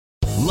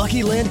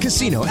Lucky Land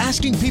Casino,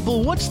 asking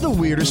people, what's the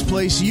weirdest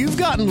place you've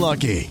gotten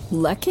lucky?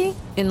 Lucky?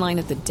 In line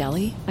at the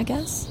deli, I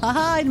guess?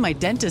 Aha, in my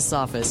dentist's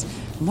office.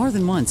 More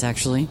than once,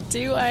 actually.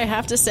 Do I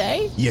have to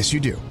say? Yes, you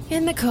do.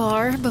 In the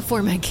car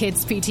before my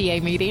kids'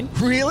 PTA meeting.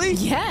 Really?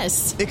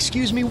 Yes.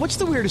 Excuse me, what's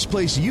the weirdest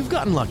place you've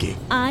gotten lucky?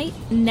 I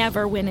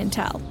never win and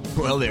tell.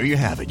 Well, there you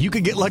have it. You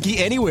can get lucky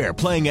anywhere,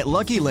 playing at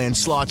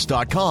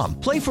LuckyLandSlots.com.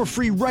 Play for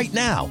free right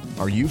now.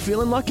 Are you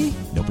feeling lucky?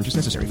 No purchase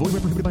necessary. Void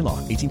where prohibited by law.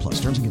 18+.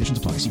 Terms and conditions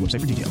apply. See website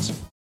for details.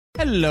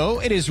 Hello,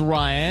 it is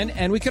Ryan,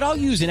 and we could all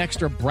use an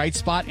extra bright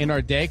spot in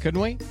our day, couldn't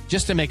we?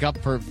 Just to make up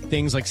for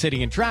things like sitting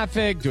in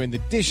traffic, doing the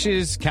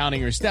dishes, counting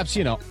your steps,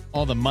 you know,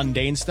 all the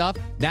mundane stuff.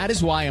 That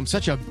is why I'm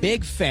such a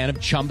big fan of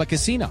Chumba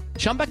Casino.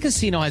 Chumba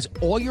Casino has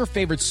all your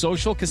favorite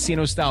social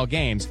casino-style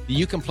games that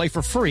you can play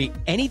for free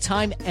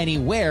anytime,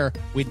 anywhere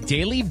with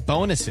daily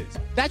bonuses.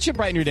 That should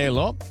brighten your day a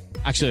little.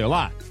 Actually, a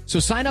lot.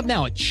 So sign up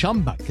now at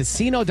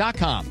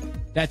ChumbaCasino.com.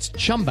 That's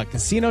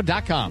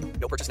ChumbaCasino.com.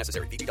 No purchase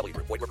necessary. VGW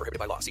Group. Void where prohibited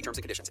by law. See terms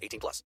and conditions.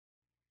 18+.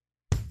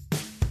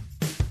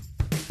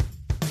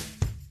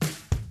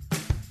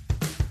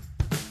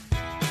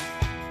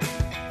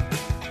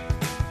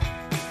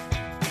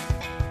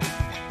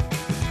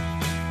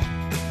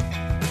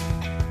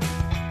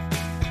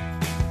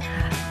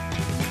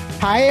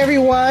 Hi,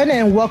 everyone,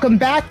 and welcome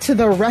back to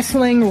the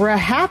Wrestling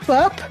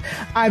RHAPup.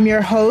 I'm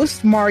your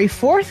host, Mari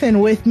Forth,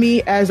 and with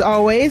me, as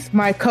always,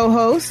 my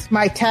co-host,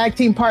 my tag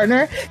team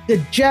partner,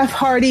 the Jeff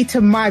Hardy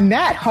to my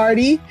Matt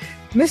Hardy,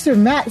 Mr.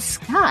 Matt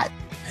Scott.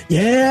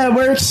 Yeah,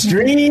 we're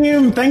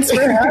extreme. Thanks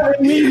for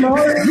having me,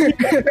 Mari.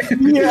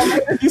 Yeah,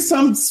 do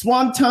some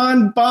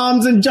swanton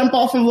bombs and jump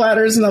off of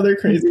ladders and other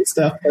crazy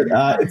stuff. But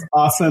it's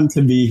awesome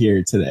to be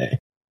here today.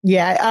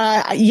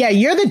 Yeah,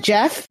 you're the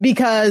Jeff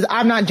because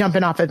I'm not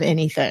jumping off of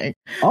anything.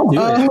 I'll do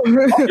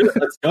it.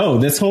 Let's go.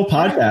 This whole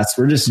podcast,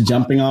 we're just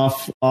jumping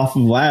off of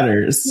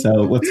ladders. So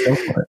let's go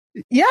for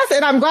it. Yes,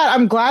 and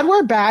I'm glad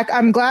we're back.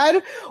 I'm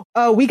glad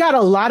we got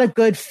a lot of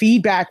good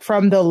feedback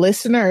from the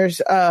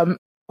listeners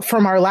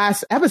from our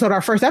last episode,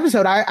 our first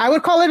episode. I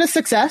would call it a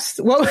success.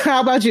 How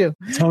about you?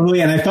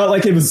 Totally. And I felt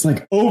like it was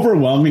like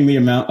overwhelming the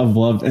amount of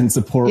love and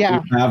support we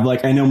have.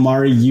 Like, I know,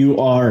 Mari, you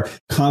are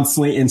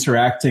constantly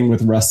interacting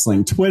with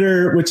wrestling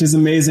Twitter, which is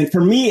amazing. For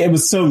me, it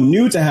was so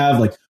new to have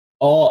like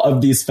all of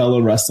these fellow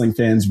wrestling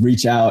fans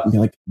reach out and be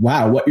like,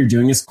 wow, what you're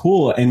doing is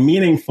cool and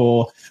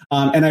meaningful.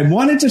 And I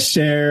wanted to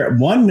share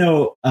one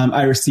note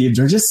I received,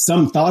 or just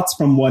some thoughts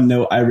from one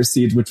note I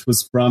received, which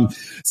was from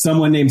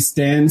someone named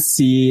Stan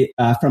C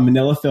from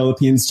Manila,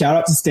 Philippines. Shout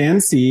out to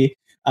Stan C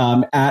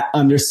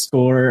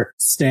 @_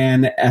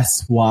 Stan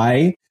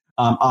SY.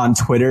 On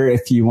Twitter,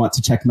 if you want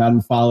to check him out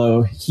and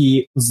follow.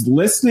 He was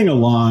listening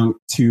along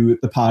to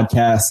the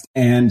podcast.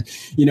 And,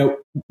 you know,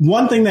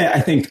 one thing that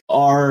I think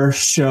our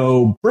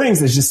show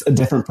brings is just a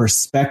different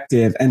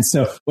perspective. And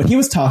so what he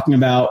was talking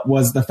about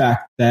was the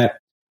fact that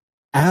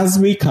as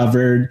we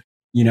covered,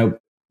 you know,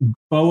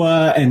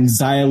 Boa and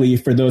Xia Li,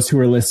 for those who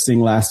were listening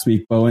last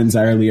week, Boa and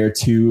Xia Li are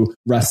two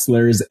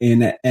wrestlers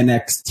in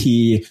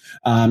NXT,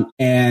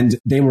 and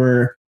they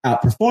were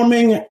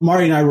outperforming.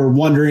 Mari and I were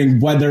wondering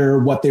whether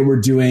what they were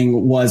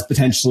doing was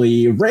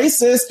potentially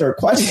racist or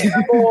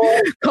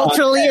questionable.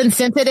 Culturally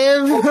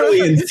insensitive.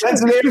 Culturally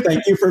insensitive.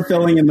 Thank you for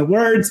filling in the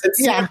words. And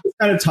so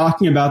kind of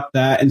talking about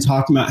that and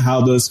talking about how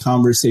those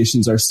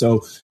conversations are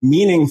so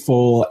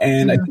meaningful.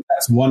 And I think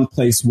that's one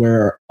place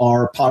where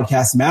our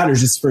podcast matters,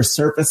 just for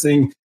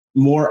surfacing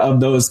more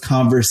of those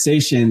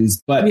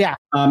conversations. But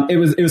it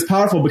was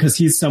powerful because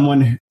he's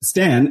someone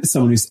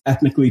who's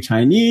ethnically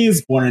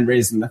Chinese, born and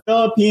raised in the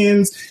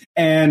Philippines.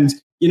 And,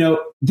 you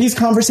know, these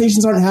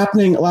conversations aren't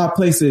happening a lot of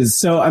places.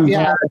 So I'm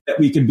glad that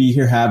we could be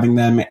here having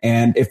them.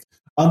 And if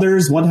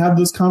others want to have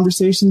those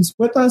conversations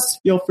with us,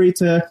 feel free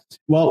to,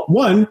 well,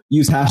 one,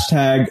 use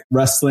hashtag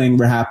Wrestling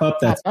RHAPup.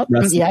 That's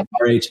Wrestling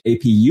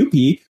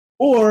RHAPup.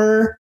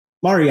 Or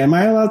Mari, am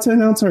I allowed to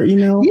announce our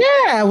email?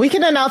 Yeah, we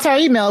can announce our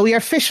email. We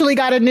officially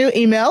got a new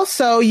email,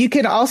 so you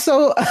can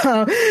also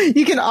find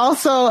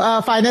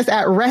us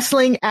at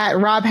Wrestling at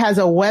Rob has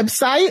a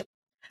website.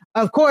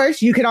 Of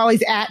course, you can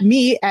always at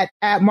me at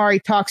Mari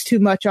Talks Too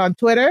Much on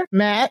Twitter.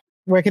 Matt,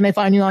 where can they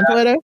find you on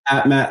Twitter?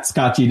 At Matt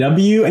Scott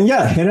GW. And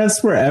hit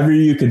us wherever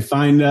you could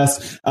find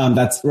us.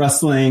 That's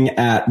wrestling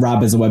at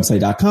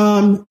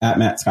robhasawebsite.com, at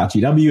Matt Scott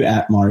GW,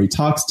 at Mari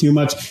Talks Too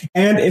Much.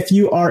 And if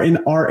you are an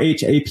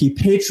RHAP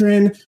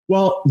patron,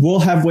 well, we'll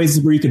have ways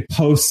where you could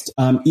post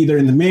either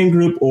in the main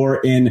group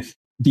or in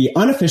the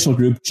unofficial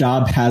group.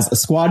 Job has a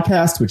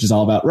Squadcast, which is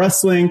all about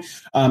wrestling,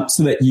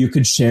 so that you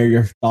could share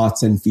your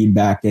thoughts and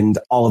feedback and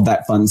all of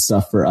that fun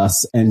stuff for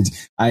us. And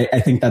I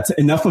think that's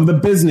enough of the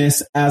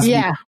business as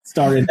we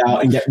started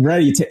out and get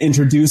ready to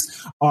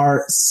introduce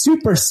our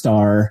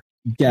superstar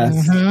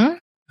guest.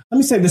 Let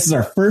me say this is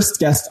our first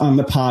guest on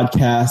the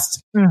podcast.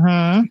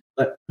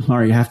 But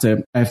Mari, I have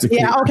to.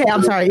 Okay.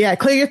 I'm sorry. Yeah.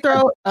 Clear your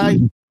throat.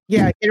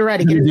 Get it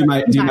ready. Do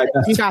my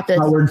best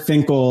Howard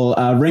Finkel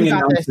ring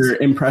announcer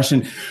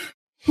impression.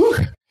 Whew.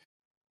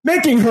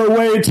 Making her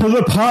way to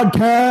the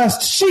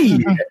podcast,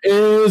 she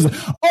is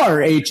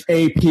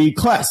RHAP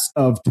class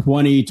of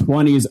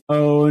 2020's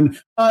own,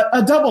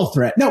 a double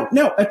threat. No,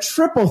 a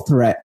triple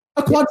threat.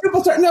 A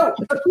quadruple threat. No,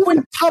 a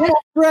quintuple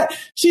threat.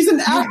 She's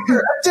an actor,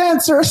 a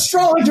dancer,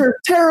 astrologer,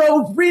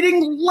 tarot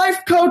reading, life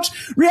coach,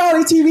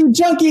 reality TV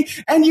junkie,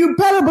 and you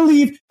better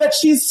believe that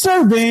she's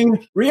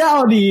serving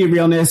reality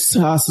realness.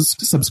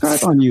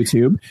 Subscribe on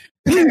YouTube.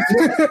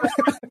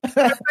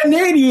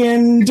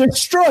 Canadian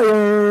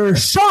destroyer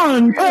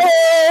Sean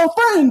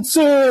Francis.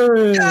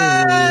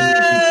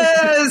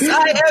 Yes,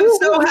 I am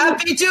so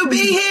happy to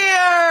be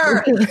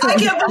here. I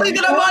can't believe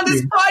that I'm on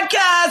this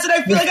podcast, and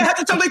I feel like I have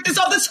to talk like this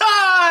all the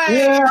time.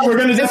 Yeah, we're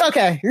gonna just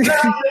okay.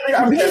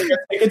 I'm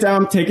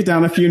gonna take it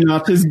down a few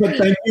notches, but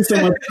thank you so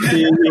much for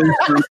being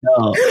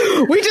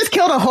here. We just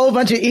killed a whole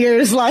bunch of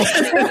ears. Like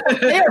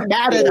they're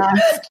mad at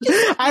us.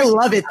 I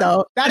love it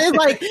though.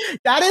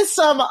 That is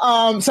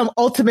some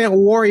ultimate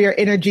warrior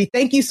energy.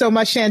 Thank you so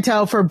much,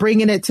 Chantel, for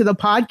bringing it to the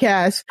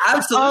podcast.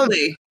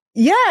 Absolutely.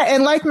 Yeah,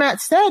 and like Matt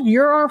said,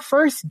 you're our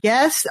first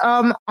guest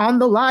on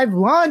the live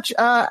launch.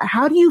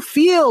 How do you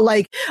feel?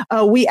 Like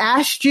we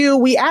asked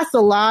a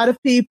lot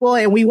of people,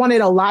 and we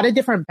wanted a lot of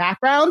different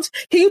backgrounds.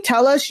 Can you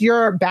tell us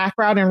your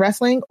background in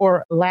wrestling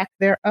or lack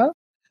thereof?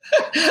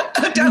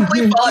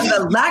 Definitely fall on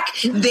the lack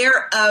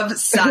thereof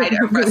side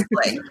of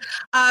wrestling.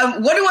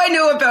 What do I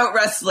know about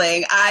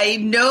wrestling? I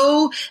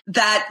know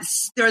that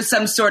there was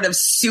some sort of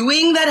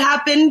suing that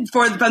happened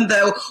from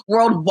the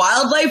World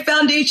Wildlife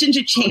Foundation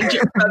to change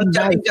it from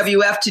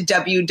WWF to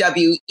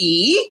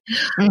WWE.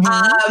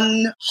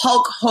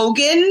 Hulk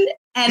Hogan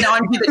and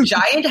Andre the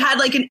Giant had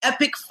like an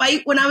epic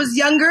fight when I was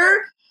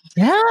younger.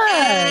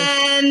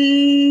 Yeah.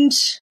 And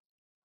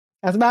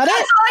that's about it.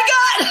 That's all I got.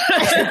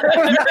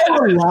 You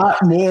know a lot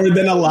more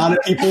than a lot of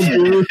people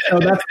do, so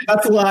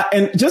that's a lot.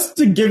 And just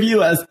to give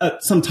you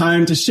some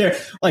time to share,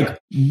 like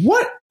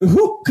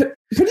who could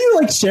you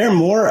like share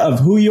more of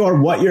who you are,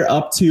 what you're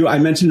up to? I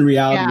mentioned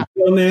reality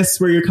illness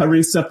where you're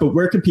covering stuff, but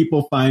where could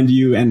people find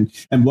you and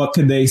what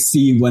could they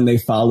see when they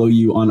follow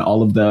you on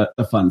all of the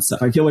fun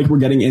stuff? I feel like we're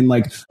getting in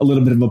like a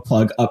little bit of a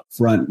plug up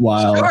front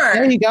while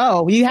there you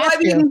go. You have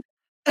to.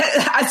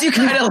 As you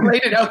kind of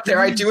laid it out there,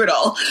 I do it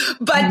all.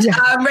 But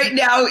right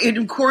now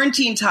in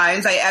quarantine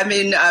times, I am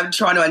in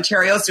Toronto,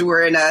 Ontario. So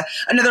we're in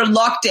another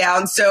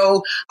lockdown.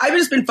 So I've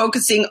just been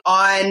focusing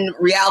on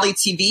reality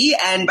TV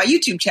and my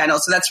YouTube channel.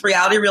 So that's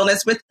Reality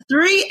Realness with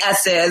 3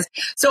 S's.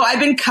 So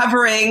I've been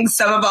covering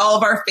some of all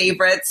of our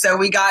favorites. So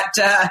we got,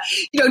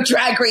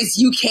 Drag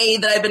Race UK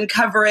that I've been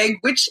covering,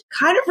 which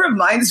kind of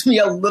reminds me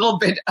a little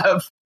bit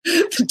of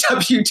the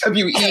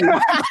WWE.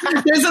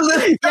 There's a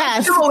little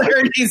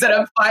similarities that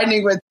I'm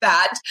finding with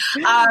that.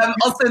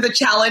 Also the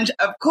challenge,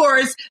 of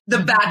course, The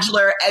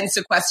Bachelor and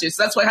Sequester.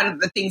 So that's kind of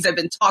the things I've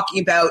been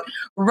talking about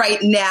right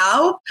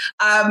now.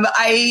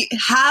 I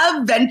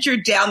have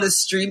ventured down the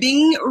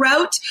streaming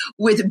route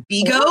with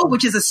Bigo,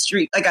 which is a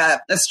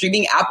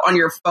streaming app on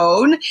your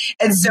phone.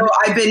 And so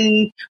I've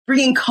been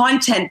bringing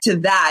content to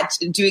that,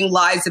 doing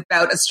lives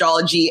about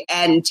astrology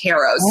and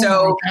tarot.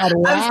 So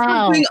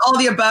I'm doing all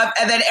the above.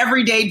 And then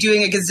every day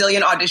doing a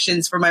gazillion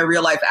auditions for my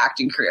real life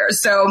acting career.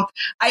 So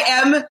I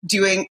am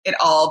doing it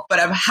all, but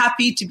I'm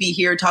happy to be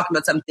here talking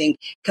about something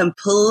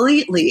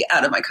completely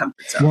out of my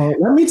comfort zone. Well,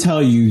 let me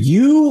tell you,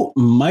 you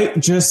might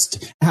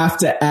just have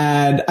to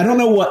add, I don't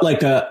know what,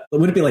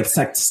 would it be like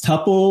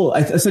sextuple?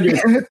 I said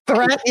you're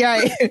threat.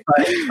 Yeah. It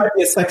might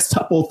be a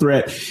sextuple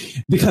threat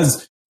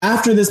because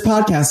after this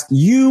podcast,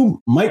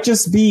 you might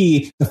just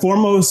be the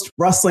foremost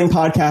wrestling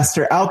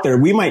podcaster out there.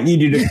 We might need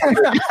you to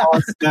cover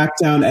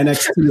SmackDown,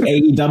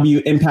 NXT,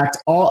 AEW, Impact,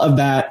 all of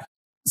that.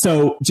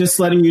 So just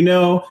letting you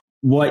know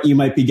what you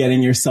might be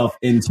getting yourself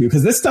into,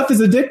 because this stuff is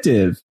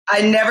addictive.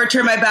 I never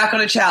turn my back on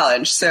a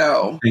challenge,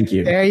 so thank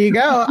you. There you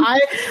go.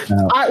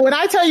 When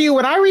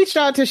I reached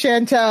out to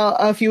Chantel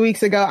a few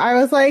weeks ago, I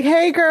was like,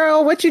 "Hey,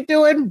 girl, what you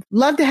doing?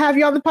 Love to have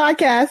you on the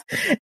podcast."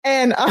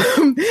 And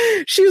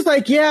she was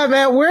like, "Yeah,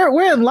 man,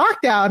 we're in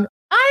lockdown."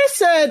 I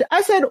said,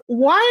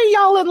 "Why are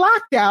y'all in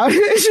lockdown?"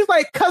 She's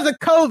like, "'Cause of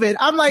COVID."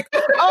 I'm like,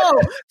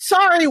 "Oh,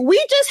 sorry, we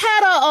just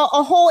had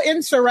a whole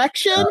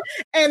insurrection,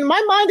 and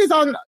my mind is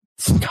on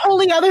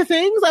totally other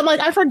things." I'm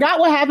like, I forgot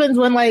what happens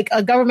when like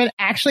a government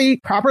actually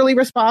properly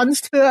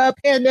responds to a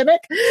pandemic.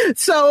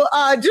 So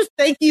just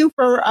thank you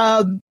for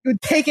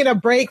taking a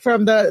break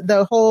from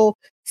the whole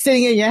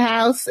sitting in your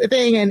house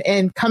thing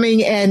and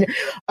coming and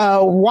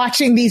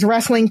watching these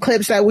wrestling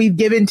clips that we've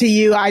given to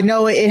you. I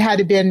know it had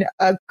to been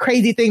a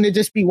crazy thing to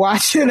just be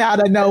watching out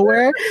of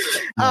nowhere.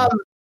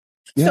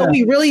 So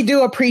we really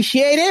do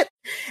appreciate it.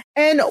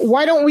 And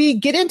why don't we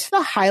get into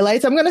the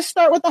highlights? I'm going to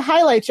start with the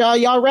highlights, y'all.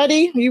 Y'all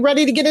ready? Are you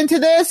ready to get into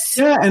this?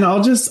 Yeah, and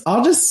I'll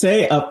just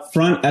say up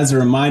front as a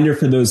reminder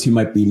for those who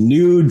might be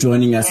new,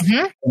 joining us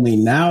only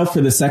now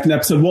for the second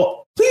episode.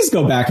 Well, please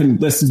go back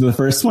and listen to the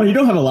first one. You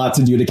don't have a lot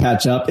to do to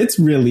catch up. It's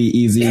really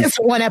easy. It's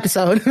one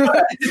episode.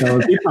 So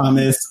we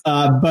promise.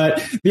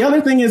 But the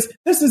other thing is,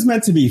 this is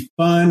meant to be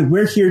fun.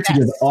 We're here to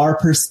give our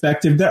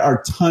perspective. There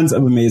are tons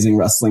of amazing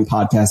wrestling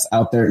podcasts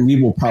out there, and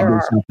we will probably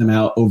check them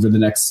out over the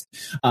next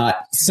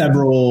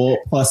several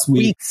plus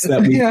weeks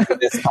that we do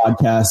this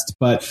podcast.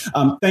 But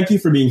thank you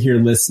for being here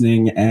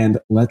listening, and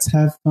let's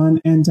have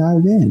fun and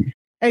dive in.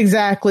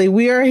 Exactly.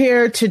 We are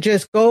here to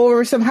just go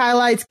over some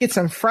highlights, get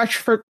some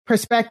fresh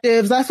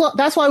perspectives.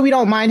 That's why we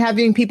don't mind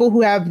having people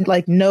who have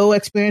like no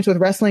experience with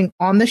wrestling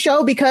on the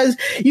show, because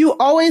you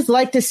always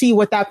like to see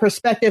what that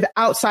perspective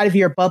outside of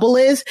your bubble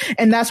is.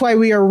 And that's why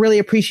we are really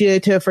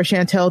appreciative for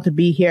Chantel to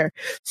be here.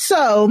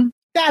 So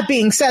that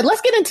being said,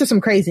 let's get into some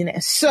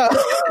craziness. So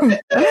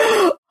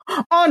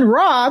on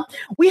Raw,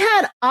 we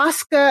had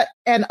Asuka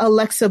and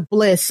Alexa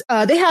Bliss.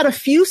 They had a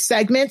few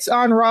segments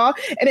on Raw,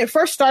 and it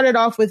first started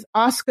off with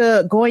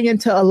Asuka going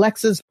into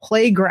Alexa's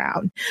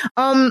playground.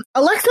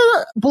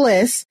 Alexa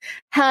Bliss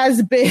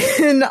has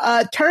been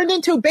turned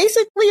into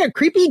basically a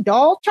creepy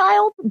doll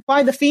child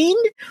by the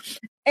Fiend,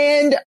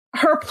 and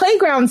her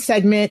playground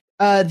segment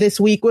this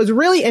week was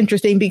really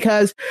interesting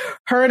because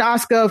her and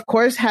Asuka, of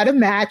course, had a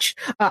match.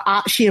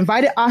 She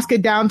invited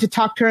Asuka down to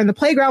talk to her in the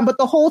playground, but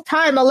the whole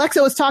time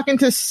Alexa was talking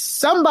to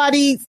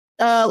somebody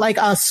like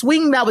a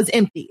swing that was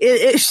empty.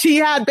 She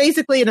had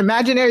basically an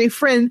imaginary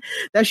friend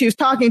that she was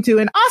talking to,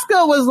 and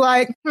Asuka was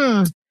like,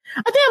 I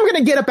think I'm going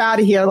to get up out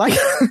of here. Like,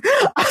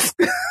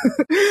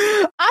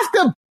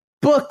 Asuka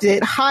booked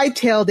it,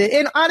 hightailed it.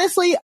 And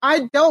honestly,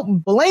 I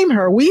don't blame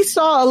her. We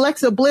saw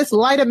Alexa Bliss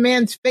light a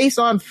man's face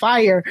on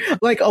fire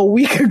like a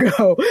week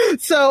ago.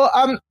 So,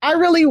 I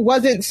really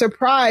wasn't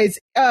surprised.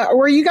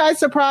 Were you guys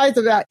surprised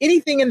about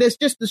anything in this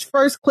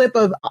first clip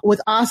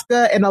with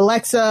Asuka and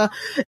Alexa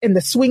in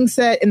the swing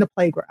set in the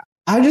playground?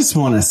 I just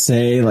want to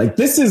say, like,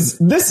 this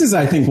is,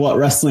 I think, what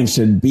wrestling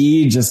should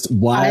be, just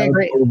wild,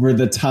 over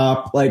the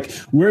top. Like,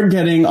 we're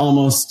getting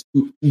almost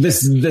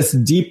this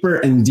deeper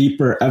and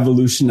deeper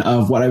evolution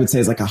of what I would say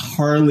is like a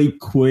Harley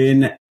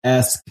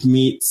Quinn-esque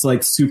meets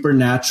like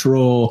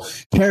supernatural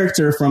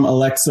character from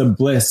Alexa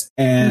Bliss.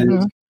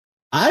 And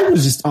I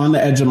was just on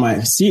the edge of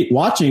my seat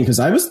watching, because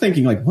I was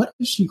thinking, like, what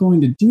is she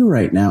going to do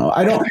right now?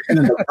 And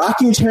then the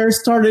rocking chair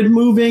started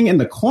moving in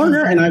the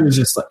corner, and I was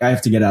just like, I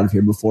have to get out of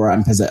here before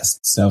I'm possessed.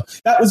 So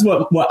that was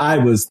what I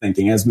was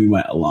thinking as we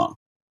went along.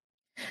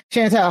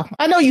 Chantel,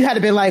 I know you had to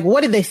be like,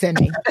 what did they send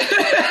me?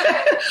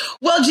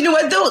 Well, do you know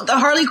what, though? The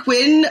Harley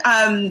Quinn,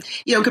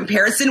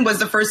 comparison was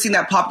the first thing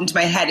that popped into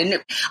my head.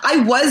 And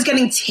I was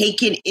getting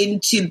taken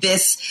into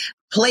this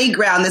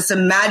playground, this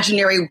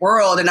imaginary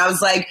world. And I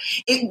was like,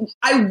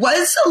 I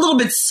was a little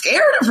bit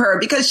scared of her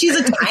because she's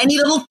a tiny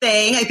little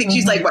thing. I think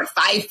she's like,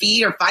 5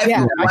 feet or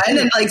 5'1".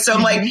 And like, so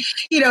I'm like,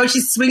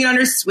 she's swinging on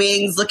her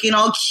swings, looking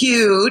all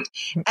cute.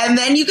 And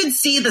then you could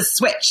see the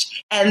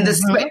switch and the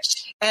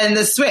switch and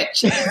the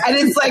switch. And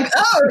it's like,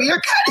 oh, you're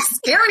kind of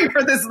scary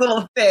for this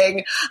little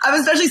thing.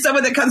 Especially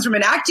someone that comes from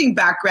an acting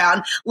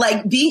background,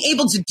 like being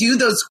able to do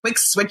those quick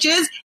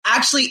switches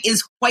actually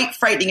is quite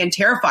frightening and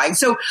terrifying.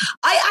 So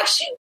I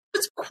actually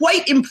was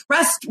quite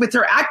impressed with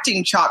her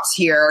acting chops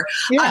here.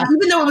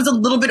 Even though it was a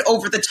little bit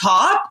over the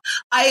top,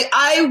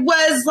 I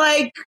was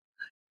like,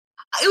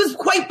 it was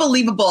quite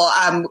believable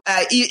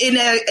in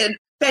a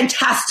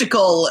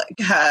fantastical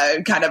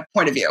kind of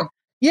point of view.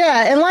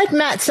 Yeah, and like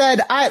Matt said,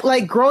 I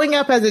like growing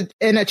up as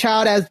a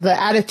child as the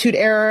Attitude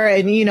Era,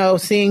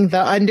 and seeing the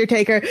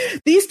Undertaker.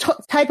 These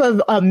type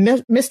of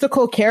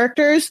mystical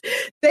characters,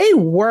 they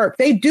work.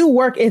 They do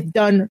work if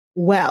done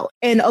well.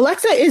 And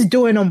Alexa is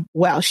doing them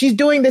well. She's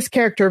doing this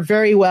character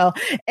very well,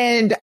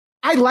 and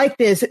I like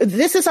this.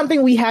 This is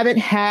something we haven't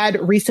had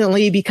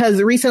recently,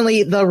 because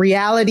recently the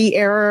reality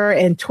era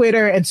and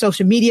Twitter and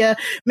social media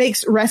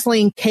makes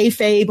wrestling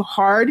kayfabe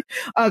hard.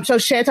 So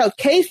Chantel,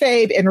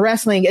 kayfabe in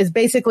wrestling is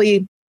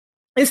basically,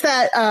 it's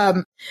that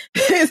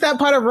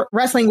part of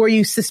wrestling where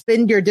you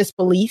suspend your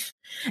disbelief.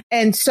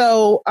 And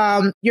so,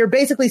 you're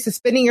basically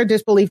suspending your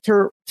disbelief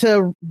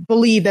to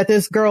believe that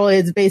this girl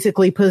is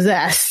basically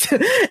possessed.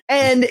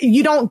 And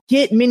you don't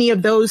get many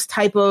of those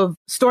type of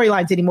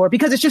storylines anymore,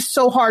 because it's just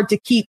so hard to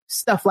keep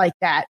stuff like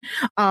that.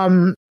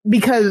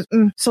 Because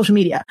social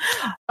media.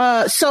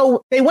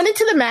 So they went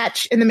into the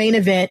match in the main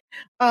event.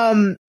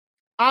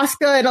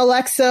 Asuka and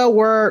Alexa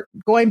were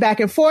going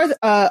back and forth.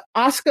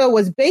 Asuka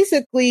was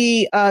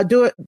basically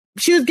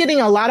she was getting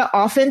a lot of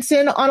offense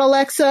in on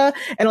Alexa,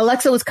 and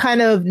Alexa was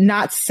kind of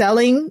not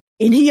selling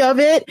any of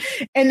it.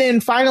 And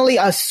then finally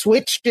a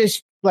switch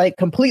just like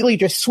completely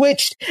just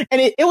switched. And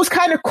it was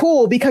kind of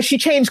cool because she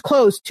changed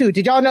clothes too.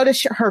 Did y'all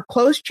notice her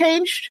clothes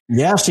changed?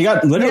 Yeah, she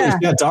got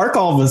dark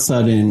all of a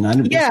sudden. I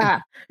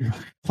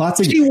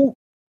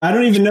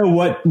don't even know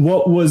what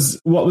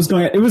was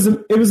going on.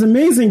 It was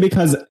amazing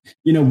because,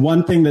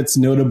 one thing that's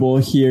notable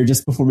here,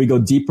 just before we go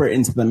deeper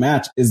into the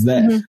match, is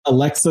that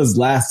Alexa's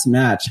last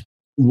match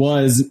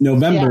was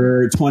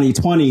November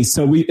 2020.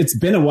 So it's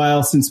been a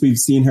while since we've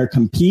seen her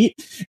compete,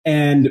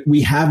 and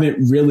we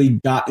haven't really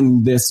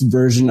gotten this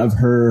version of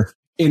her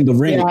in the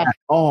ring at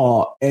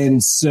all.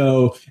 And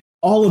so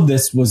all of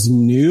this was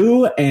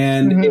new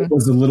and it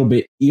was a little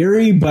bit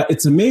eerie, but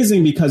it's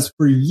amazing because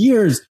for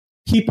years,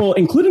 people,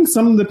 including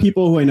some of the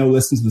people who I know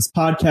listen to this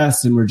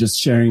podcast and were just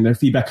sharing their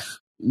feedback,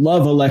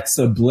 love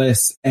Alexa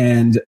Bliss.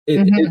 And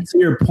to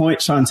your point,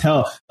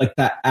 Chantel, like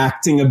that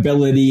acting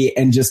ability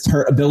and just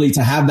her ability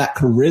to have that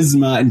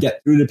charisma and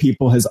get through to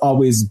people has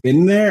always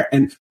been there.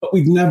 But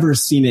we've never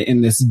seen it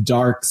in this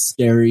dark,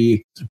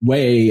 scary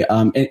way,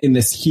 in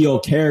this heel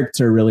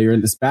character, really, or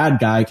in this bad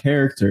guy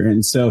character.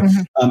 And so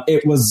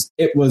it was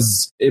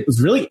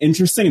really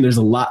interesting. There's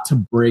a lot to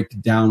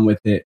break down with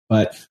it.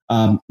 But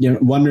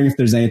wondering if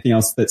there's anything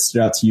else that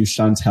stood out to you,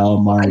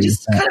 Chantel, Mari. I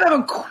just kind of have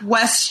a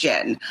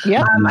question.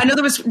 Yeah, I know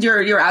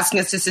you're asking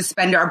us to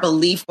suspend our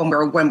belief when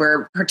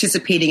we're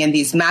participating in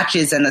these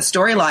matches and the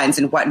storylines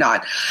and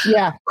whatnot.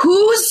 Yeah,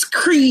 who's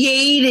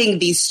creating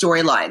these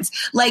storylines?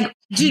 Like,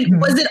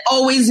 was it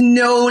always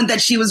known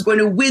that she was going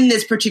to win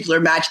this particular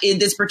match in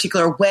this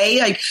particular way?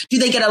 Like, do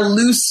they get a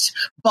loose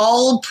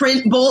ball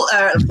print?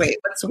 Wait,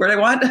 what's the word I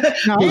want?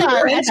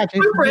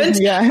 Blueprint.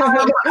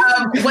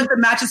 What the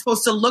match is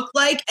supposed to look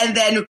like, and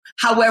then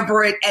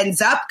however it ends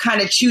up,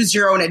 kind of choose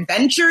your own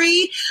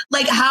adventure-y.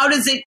 Like, how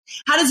does it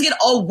get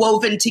all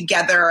woven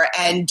together?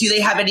 And do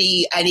they have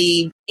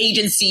any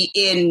agency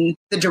in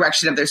the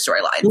direction of their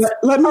storylines?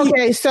 Let me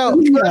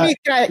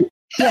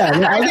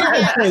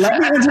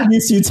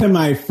introduce you to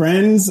my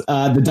friends,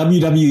 the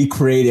WWE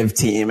creative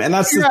team. And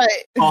that's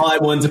all I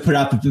wanted to put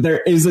out. That there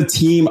is a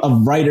team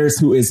of writers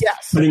who is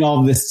putting all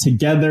of this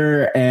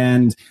together.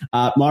 And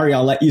Mari,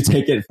 I'll let you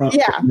take it from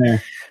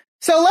there.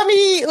 So let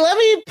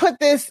me put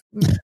this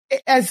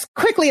as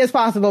quickly as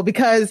possible,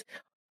 because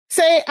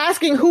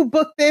asking who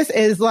booked this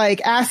is like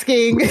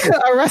asking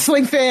a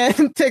wrestling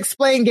fan to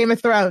explain Game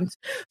of Thrones.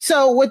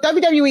 So with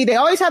WWE, they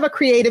always have a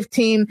creative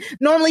team,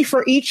 normally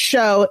for each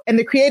show, and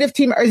the creative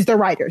team is the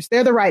writers.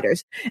 They're the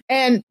writers.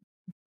 And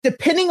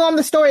depending on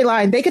the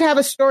storyline, they could have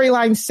a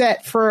storyline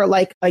set for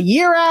like a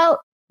year out,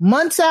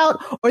 months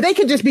out, or they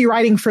could just be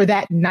writing for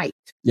that night.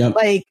 Yep.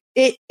 Like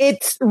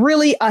it's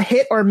really a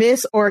hit or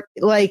miss, or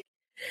like,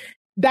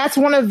 that's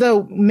one of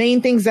the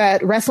main things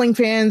that wrestling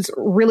fans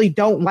really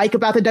don't like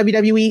about the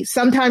WWE.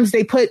 Sometimes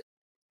they put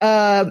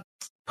into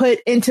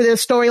the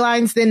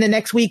storylines, then the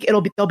next week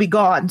they'll be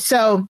gone.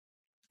 So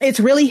it's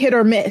really hit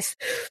or miss.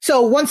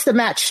 So once the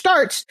match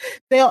starts,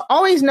 they'll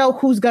always know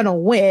who's going to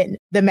win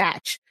the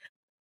match,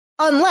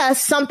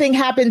 unless something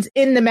happens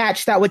in the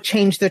match that would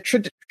change the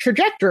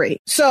trajectory.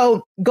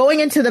 So going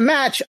into the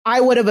match,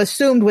 I would have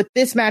assumed with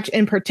this match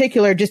in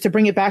particular, just to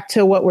bring it back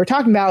to what we're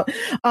talking about,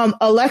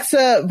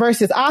 Alexa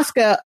versus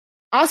Asuka.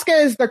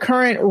 Asuka is the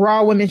current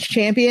Raw Women's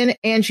Champion,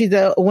 and she's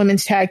a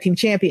Women's Tag Team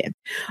Champion.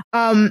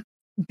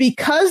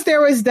 Because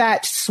there was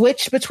that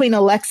switch between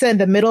Alexa in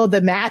the middle of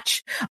the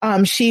match,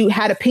 she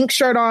had a pink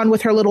shirt on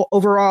with her little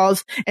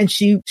overalls, and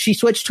she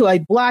switched to a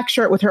black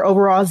shirt with her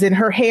overalls, and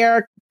her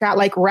hair got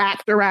like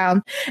wrapped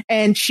around,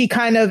 and she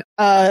kind of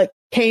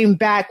came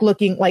back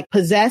looking like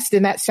possessed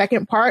in that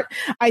second part.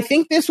 I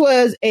think this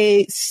was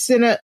a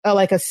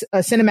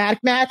cinematic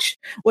match,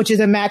 which is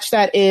a match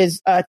that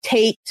is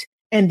taped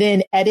and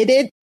then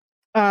edited.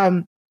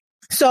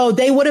 So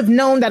they would have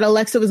known that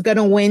Alexa was going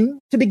to win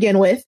to begin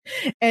with.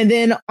 And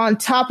then on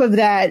top of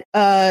that,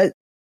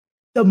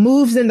 the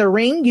moves in the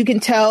ring, you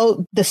can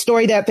tell the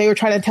story that they were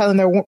trying to tell in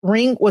the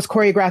ring was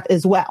choreographed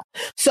as well.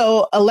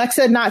 So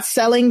Alexa not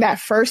selling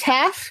that first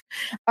half,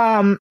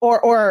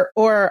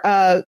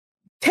 or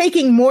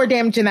taking more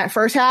damage in that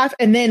first half.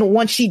 And then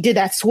once she did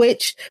that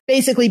switch,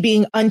 basically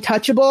being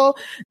untouchable,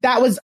 that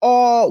was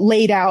all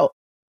laid out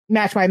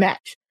match by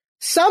match.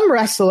 Some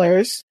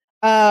wrestlers,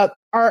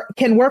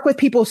 can work with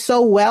people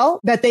so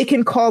well that they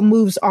can call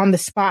moves on the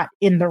spot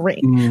in the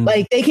ring.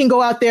 Like they can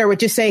go out there with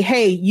just say,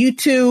 hey, you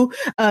two,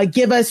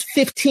 give us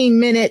 15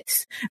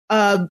 minutes,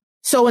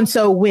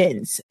 so-and-so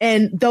wins.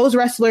 And those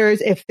wrestlers,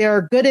 if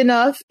they're good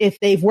enough, if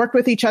they've worked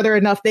with each other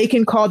enough, they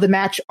can call the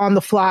match on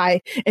the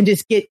fly and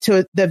just get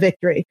to the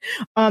victory.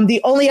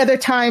 The only other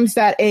times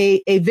that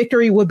a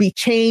victory would be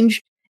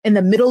changed in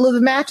the middle of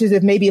the match is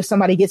if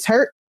somebody gets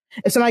hurt.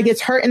 If somebody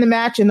gets hurt in the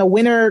match and the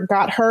winner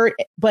got hurt,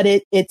 but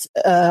it's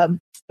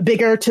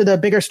bigger to the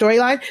bigger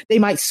storyline, they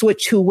might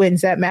switch who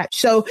wins that match.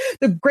 So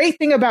the great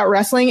thing about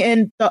wrestling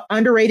and the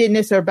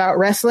underratedness about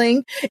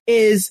wrestling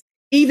is,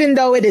 even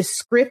though it is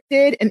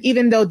scripted and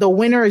even though the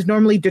winner is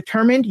normally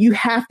determined, you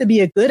have to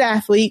be a good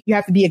athlete, you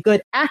have to be a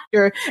good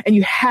actor, and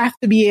you have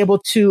to be able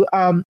to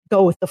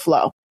go with the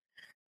flow.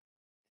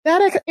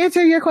 That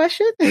answer your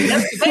question?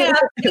 Yes, ma'am.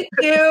 Thank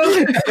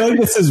you. I feel like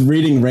this is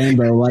reading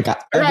Rainbow. Like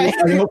I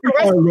hope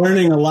people are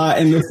learning a lot.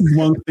 And this is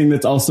one thing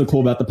that's also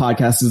cool about the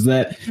podcast is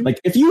that, like,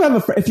 if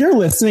you're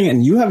listening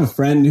and you have a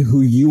friend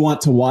who you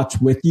want to watch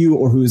with you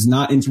or who's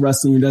not into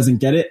wrestling, who doesn't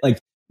get it, like,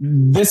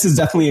 this is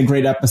definitely a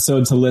great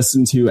episode to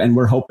listen to. And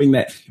we're hoping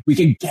that we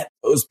could get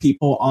those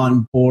people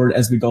on board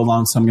as we go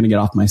along. So I'm going to get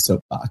off my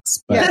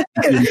soapbox. But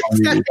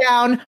step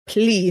down,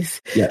 please.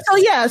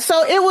 Yes.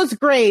 So it was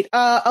great.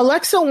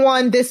 Alexa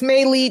won. This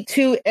may lead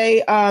to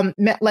a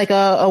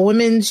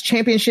women's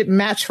championship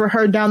match for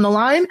her down the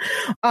line.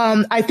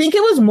 I think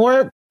it was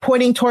more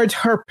pointing towards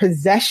her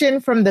possession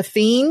from the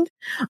Fiend,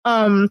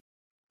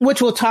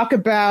 which we'll talk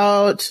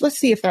about. Let's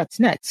see if that's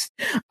next.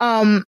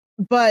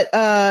 But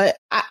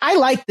I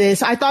like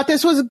this. I thought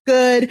this was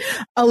good.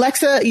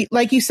 Alexa,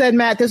 like you said,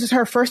 Matt, this is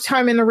her first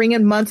time in the ring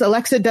in months.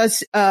 Alexa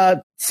does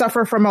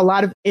suffer from a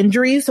lot of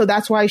injuries, so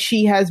that's why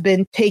she has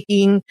been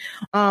taking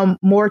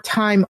more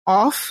time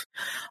off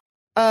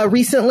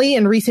recently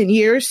in recent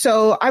years.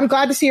 So I'm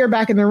glad to see her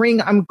back in the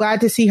ring. I'm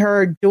glad to see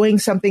her doing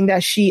something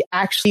that she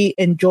actually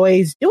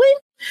enjoys doing.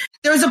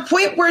 There was a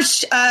point where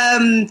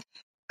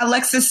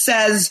Alexa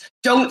says,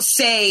 "Don't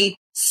say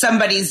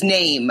somebody's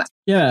name."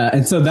 Yeah,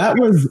 and so that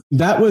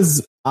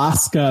was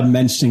Asuka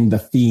mentioning the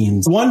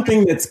Fiends. One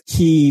thing that's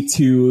key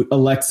to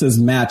Alexa's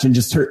match and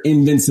just her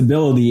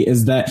invincibility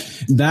is that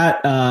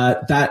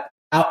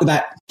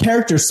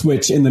character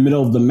switch in the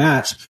middle of the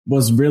match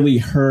was really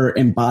her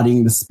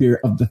embodying the spirit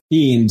of the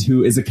Fiend,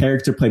 who is a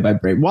character played by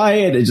Bray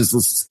Wyatt. It just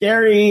was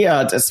scary,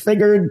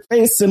 disfigured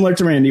face, similar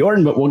to Randy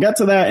Orton, but we'll get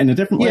to that in a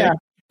different way.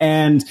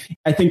 And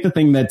I think the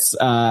thing that's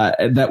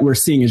that we're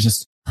seeing is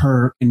just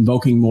her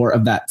invoking more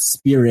of that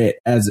spirit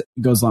as it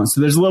goes along. So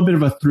there's a little bit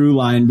of a through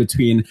line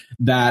between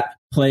that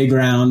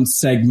playground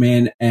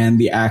segment and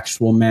the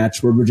actual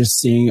match, where we're just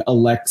seeing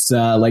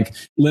Alexa, like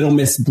Little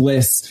Miss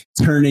Bliss,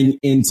 turning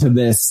into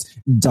this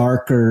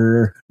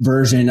darker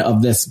version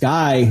of this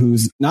guy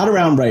who's not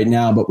around right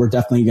now, but we're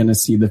definitely going to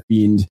see the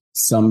Fiend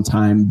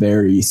sometime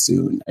very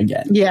soon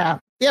again. Yeah.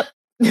 Yep.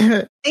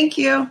 Thank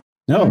you.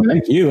 No,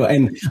 thank you.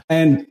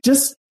 And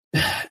just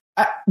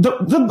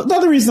the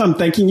other reason I'm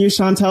thanking you,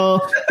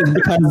 Chantel, is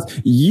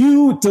because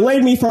you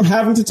delayed me from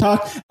having to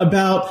talk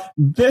about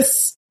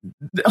this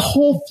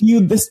whole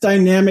feud, this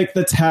dynamic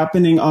that's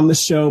happening on the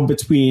show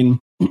between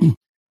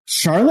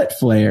Charlotte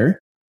Flair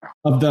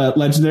of the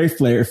legendary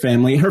Flair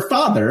family, her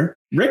father,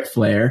 Ric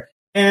Flair,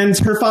 and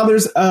her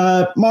father's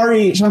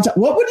Mari. Chantel,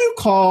 what would you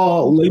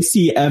call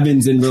Lacey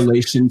Evans in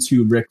relation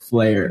to Ric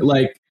Flair?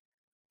 Like,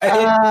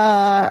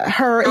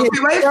 her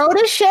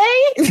protege?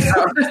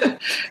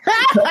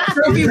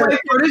 Trophy wife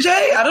protege?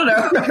 I don't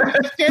know.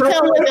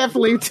 Chantel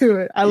definitely to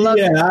it. I love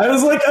it. I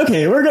was like,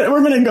 okay, we're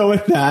gonna go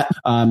with that.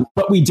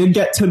 But we did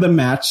get to the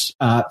match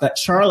that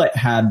Charlotte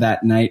had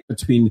that night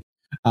between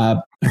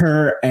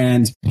her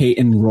and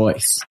Peyton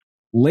Royce.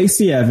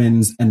 Lacey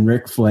Evans and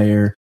Ric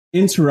Flair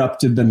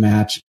interrupted the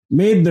match,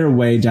 made their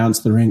way down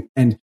to the ring,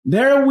 and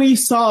there we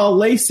saw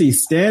Lacey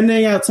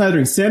standing outside the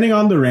ring, standing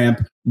on the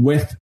ramp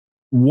with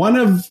one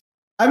of,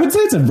 I would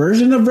say it's a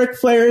version of Ric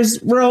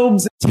Flair's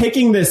robes,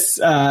 taking this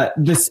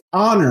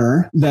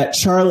honor that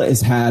Charlotte has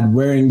had,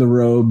 wearing the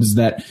robes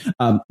that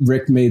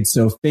Ric made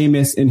so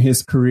famous in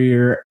his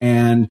career,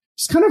 and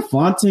just kind of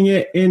flaunting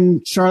it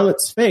in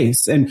Charlotte's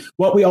face. And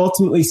what we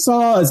ultimately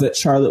saw is that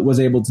Charlotte was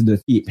able to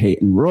defeat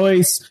Peyton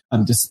Royce,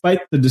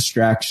 despite the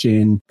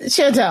distraction.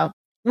 Chantel,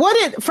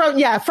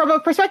 from a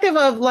perspective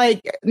of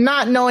like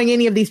not knowing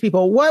any of these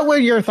people, what were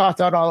your thoughts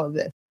on all of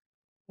this?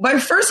 My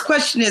first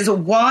question is,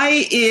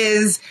 why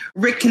is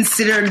Rick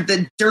considered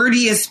the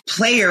dirtiest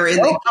player in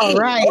the game? Oh,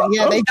 right.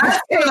 Yeah,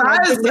 that's what I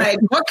was like.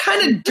 What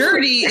kind of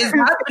dirty is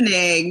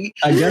happening?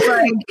 I guess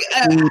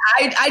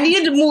I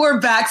needed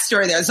more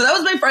backstory there. So that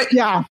was my first.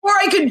 Yeah. Before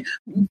I could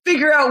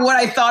figure out what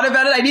I thought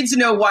about it, I need to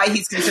know why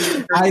he's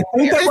considered the dirtiest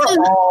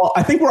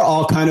I think we're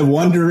all kind of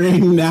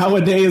wondering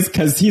nowadays,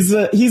 because he's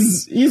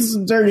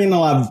dirty in a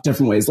lot of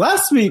different ways.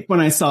 Last week when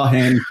I saw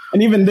him,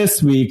 and even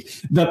this week,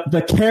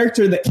 the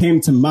character that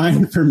came to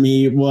mind for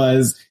me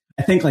was,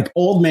 I think, like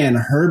Old Man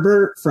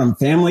Herbert from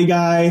Family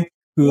Guy,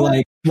 who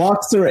like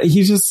walks around.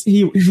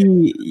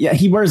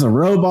 He wears a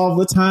robe all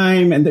the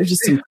time, and there's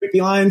just some creepy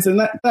lines, and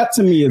that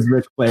to me is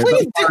Ric Flair.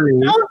 Please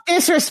don't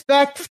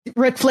disrespect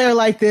Ric Flair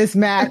like this,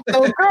 Matt. So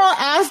girl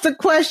asked the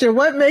question,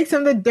 what makes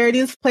him the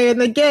dirtiest player in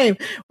the game?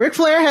 Ric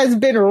Flair has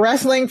been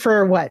wrestling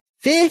for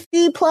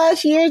 50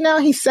 plus years now.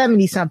 He's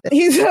 70 something.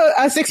 He's a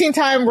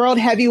 16-time world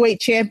heavyweight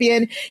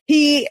champion.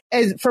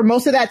 For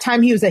most of that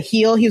time, he was a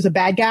heel. He was a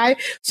bad guy.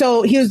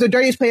 So he was the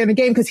dirtiest player in the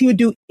game because he would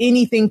do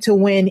anything to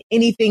win,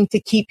 anything to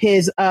keep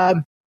his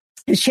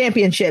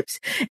championships.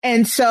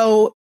 And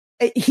so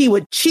he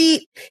would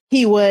cheat.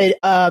 He would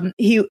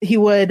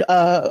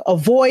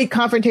avoid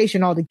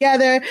confrontation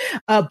altogether.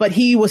 But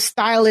he was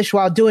stylish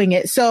while doing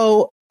it.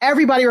 So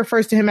everybody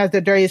refers to him as the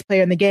dirtiest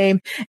player in the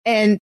game.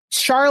 And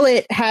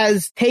Charlotte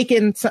has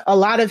taken a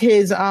lot of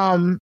his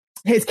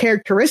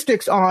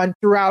characteristics on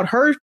throughout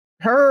her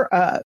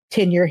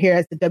tenure here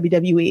at the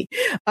WWE.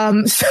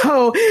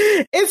 So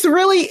it's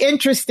really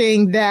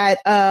interesting that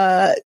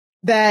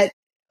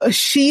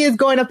she is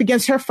going up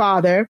against her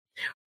father.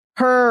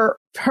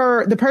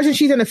 The person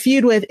she's in a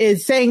feud with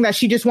is saying that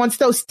she just wants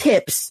those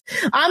tips.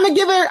 I'm gonna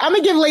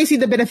give Lacey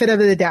the benefit of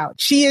the doubt.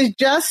 She is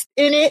just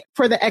in it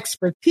for the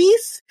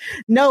expertise.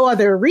 No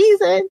other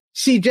reason.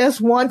 She's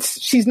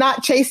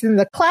not chasing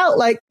the clout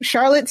like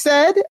Charlotte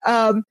said.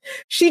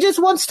 She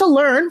just wants to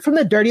learn from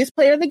the dirtiest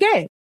player in the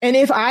game. And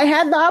if I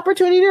had the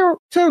opportunity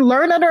to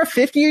learn under a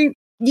 50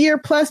 year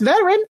plus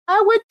veteran,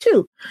 I would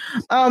too.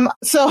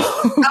 So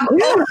I'm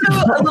also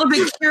a little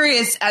bit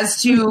curious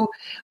as to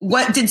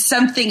what did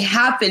something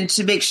happen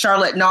to make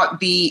Charlotte not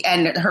be,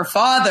 and her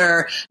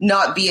father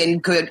not be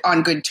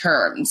on good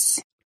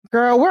terms.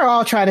 Girl, we're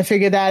all trying to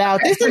figure that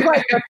out. This is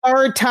like the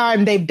third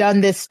time they've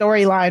done this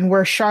storyline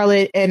where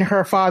Charlotte and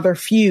her father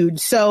feud.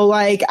 So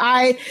like,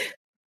 I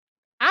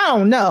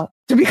don't know,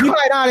 to be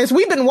quite honest.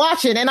 We've been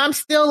watching and I'm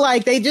still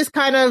like, they just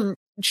kind of,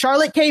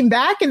 Charlotte came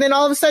back and then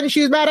all of a sudden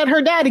she was mad at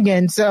her dad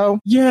again. So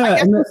yeah, I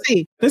guess we'll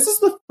see. This is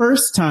the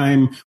first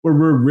time where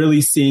we're really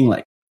seeing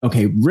like,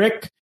 okay,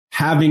 Rick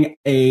having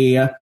a,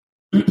 I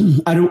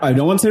don't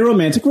want to say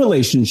romantic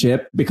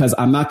relationship because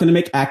I'm not going to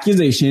make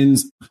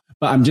accusations,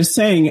 but I'm just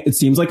saying it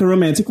seems like a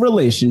romantic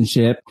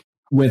relationship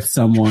with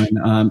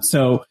someone.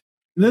 So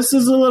this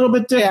is a little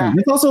bit different. Yeah.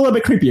 It's also a little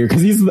bit creepier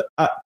because he's,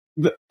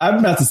 I'm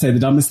about to say the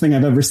dumbest thing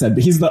I've ever said,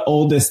 but he's the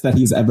oldest that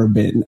he's ever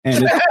been.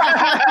 And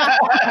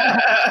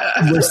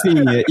we're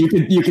seeing it.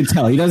 You could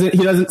tell he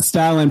doesn't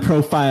style and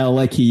profile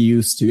like he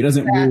used to. He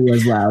doesn't woo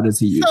as loud as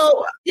he used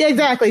to. Yeah,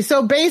 exactly.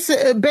 So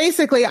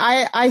basically,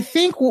 I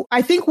think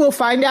we'll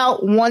find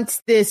out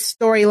once this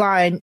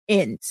storyline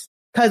ends.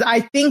 Because I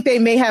think they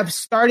may have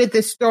started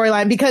this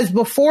storyline because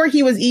before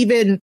he was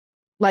even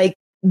like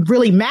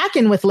really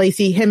macking with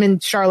Lacey, him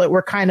and Charlotte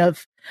were kind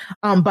of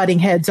butting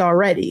heads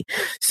already.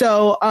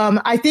 So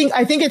I think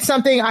it's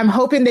something. I'm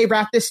hoping they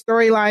wrap this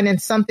storyline in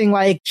something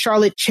like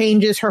Charlotte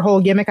changes her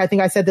whole gimmick. I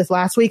think I said this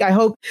last week. I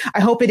hope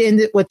it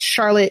ended with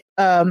Charlotte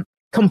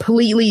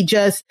completely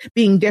just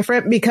being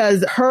different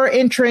because her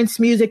entrance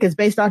music is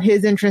based on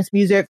his entrance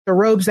music. The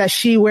robes that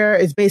she wear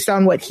is based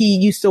on what he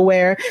used to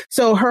wear.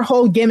 So her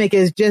whole gimmick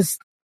is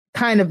just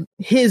kind of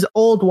his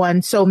old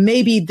one. So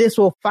maybe this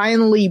will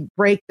finally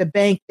break the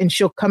bank and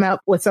she'll come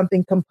out with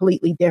something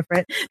completely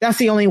different. That's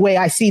the only way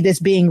I see this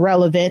being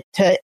relevant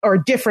to or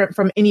different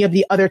from any of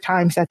the other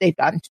times that they've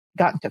gotten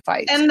to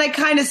fight. And I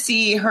kind of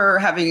see her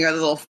having a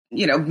little,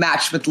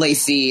 match with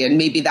Lacey, and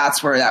maybe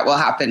that's where that will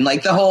happen.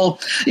 Like the whole,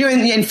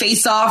 in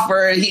Face Off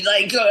where he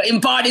like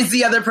embodies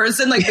the other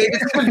person. Like maybe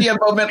it's going to be a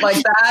moment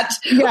like that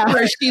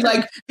where she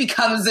like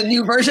becomes a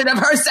new version of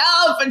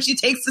herself and she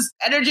takes this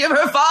energy of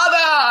her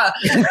father.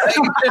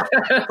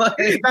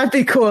 That'd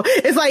be cool.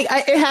 It's like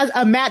it has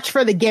a match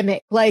for the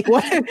gimmick. Like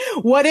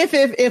what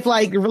if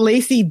like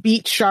Lacey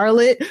beat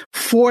Charlotte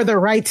for the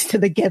rights to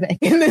the gimmick,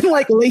 and then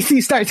like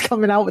Lacey starts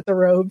coming out with the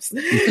robes.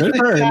 Good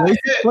for her. Lacey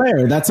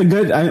Flair. That's a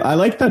good. I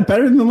like that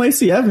better than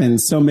Lacey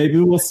Evans. So maybe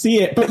we'll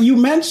see it. But you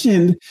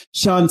mentioned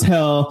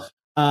Chantel.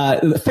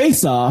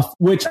 Face Off,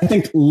 which I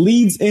think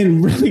leads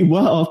in really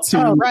well to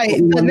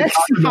the next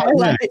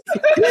highlight.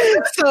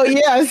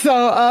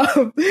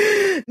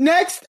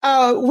 Next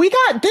we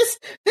got this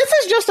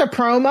is just a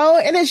promo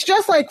and it's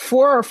just like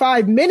 4 or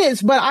 5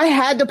 minutes, but I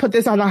had to put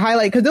this on the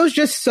highlight because it was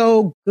just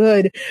so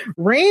good.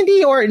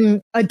 Randy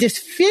Orton, a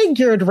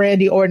disfigured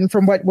Randy Orton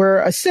from what we're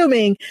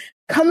assuming,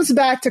 comes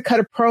back to cut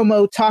a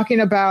promo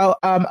talking about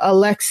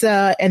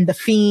Alexa and the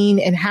Fiend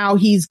and how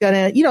he's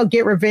gonna,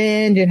 get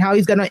revenge and how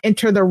he's gonna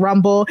enter the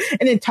Rumble,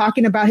 and then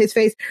talking about his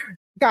face.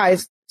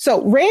 Guys,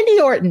 so Randy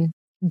Orton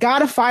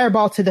got a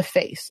fireball to the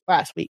face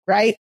last week,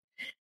 right?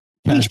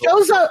 He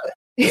shows up.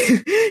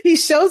 He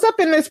shows up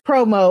in this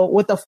promo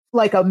with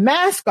a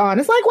mask on.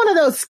 It's like one of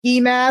those ski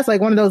masks, like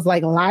one of those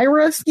like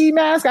Lyra ski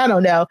masks. I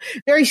don't know.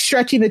 Very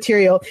stretchy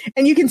material.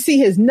 And you can see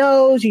his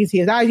nose, you can see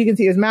his eyes, you can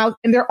see his mouth,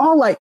 and they're all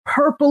like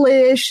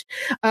purplish.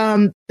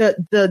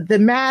 The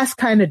mask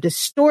kind of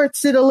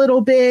distorts it a little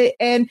bit.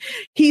 And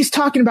he's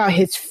talking about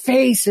his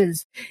face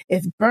is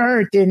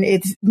burnt and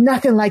it's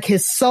nothing like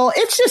his soul.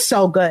 It's just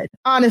so good.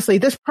 Honestly,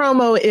 this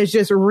promo is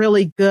just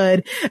really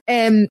good.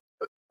 And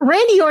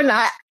Randy Orton,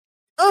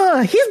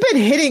 he's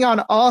been hitting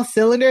on all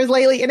cylinders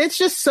lately, and it's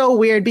just so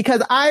weird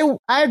because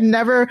I've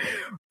never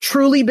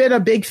truly been a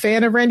big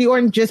fan of Randy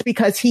Orton just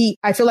because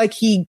I feel like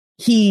he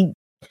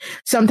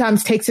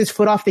sometimes takes his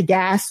foot off the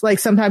gas. Like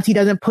sometimes he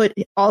doesn't put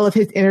all of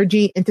his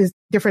energy into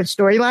different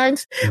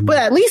storylines. Mm-hmm. But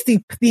at least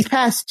these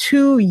past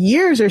 2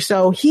 years or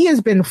so, he has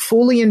been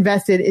fully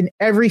invested in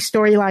every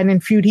storyline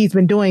and feud he's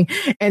been doing,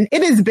 and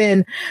it has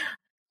been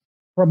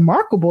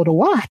remarkable to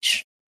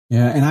watch.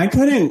 Yeah, and I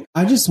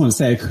just want to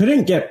say I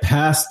couldn't get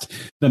past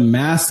the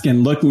mask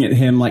and looking at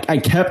him. Like I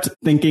kept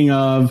thinking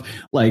of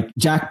like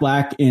Jack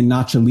Black in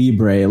Nacho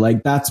Libre.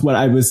 Like that's what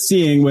I was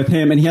seeing with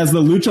him. And he has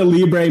the Lucha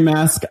Libre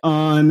mask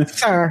on.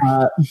 Sure.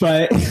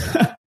 But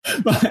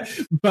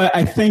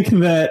I think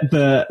that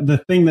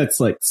the thing that's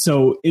like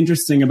so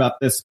interesting about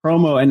this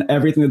promo and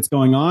everything that's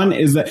going on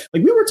is that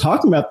like we were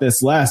talking about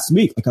this last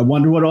week. Like I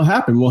wonder what will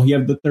happen. Will he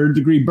have the 3rd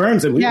degree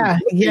burns? And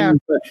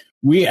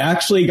we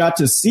actually got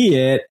to see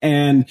it,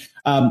 and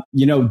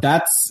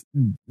that's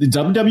the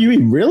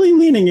WWE really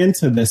leaning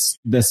into this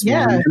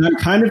one. And I'm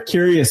kind of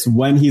curious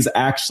when he's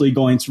actually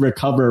going to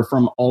recover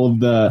from all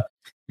of the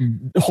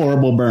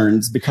horrible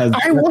burns, because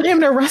I want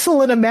him to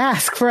wrestle in a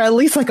mask for at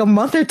least like a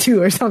month or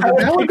 2 or something.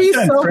 That would be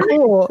so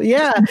cool.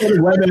 Yeah.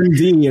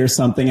 WebMD or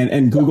something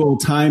and Google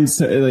times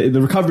the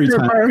recovery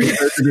time for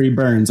 3rd degree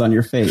burns on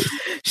your face.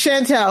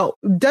 Chantel,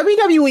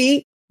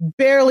 WWE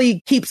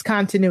barely keeps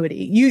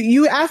continuity.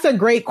 You asked a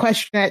great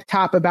question at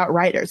top about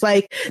writers.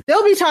 Like,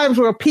 there'll be times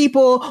where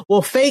people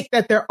will fake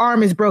that their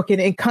arm is broken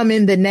and come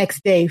in the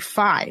next day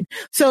fine.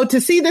 So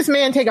to see this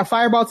man take a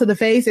fireball to the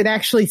face and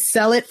actually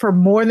sell it for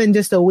more than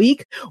just a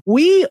week,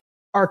 we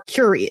are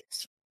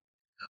curious.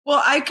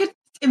 Well, I could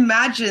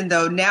imagine,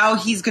 though, now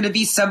he's going to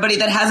be somebody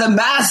that has a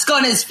mask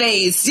on his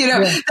face,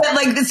 that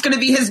like it's going to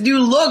be his new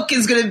look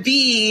is going to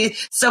be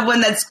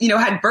someone that's,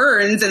 had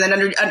burns and then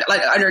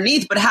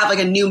underneath, but have like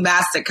a new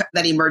mask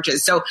that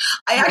emerges. So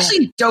I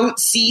actually don't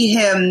see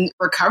him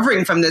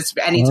recovering from this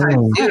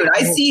anytime soon.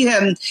 I see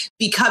him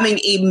becoming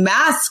a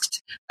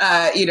masked,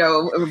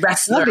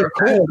 wrestler.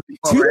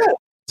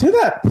 To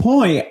that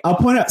point, I'll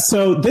point out,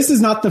 so this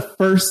is not the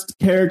first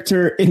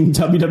character in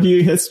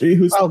WWE history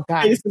whose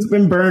face has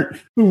been burnt,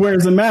 who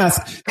wears a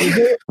mask.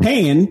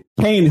 Kane,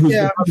 who's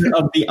the brother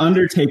of The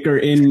Undertaker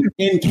in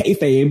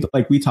kayfabe,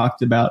 like we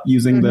talked about,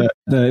 using the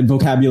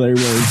vocabulary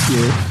words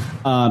here.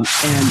 And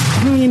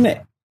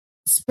Kane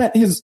spent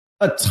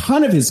a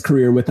ton of his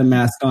career with a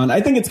mask on.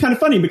 I think it's kind of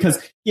funny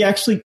because he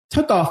actually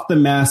took off the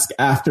mask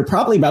after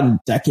probably about a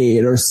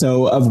decade or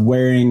so of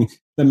wearing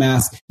the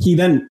mask. He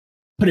then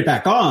put it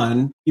back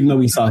on, even though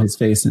we saw his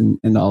face and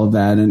all of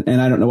that. And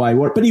I don't know why he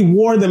wore it, but he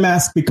wore the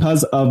mask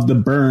because of the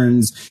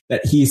burns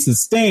that he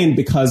sustained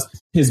because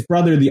his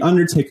brother, The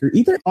Undertaker,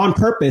 either on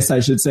purpose, I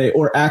should say,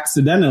 or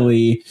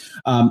accidentally,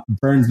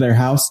 burned their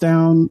house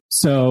down.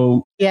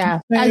 So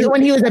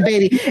when he was a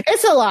baby,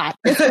 it's a lot.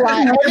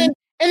 And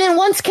then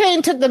once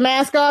Kane took the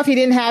mask off, he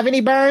didn't have any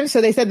burns. So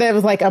they said that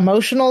was like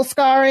emotional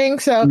scarring.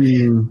 So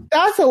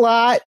that's a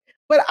lot.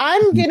 But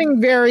I'm getting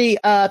very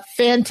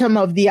Phantom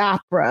of the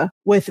Opera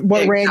with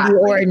what Randy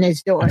Orton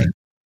is doing.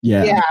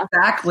 Yeah,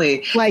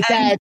 exactly. Like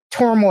that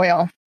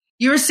turmoil.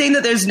 You were saying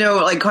that there's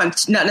no,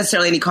 not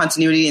necessarily any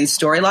continuity in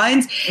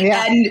storylines.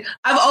 Yeah. And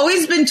I've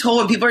always been told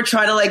when people are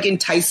trying to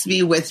entice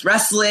me with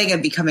wrestling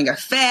and becoming a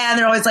fan,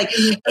 they're always like,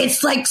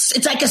 it's like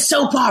a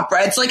soap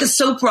opera. It's like a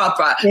soap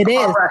opera. It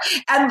is.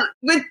 And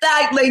with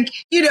that,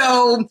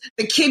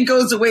 the kid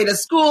goes away to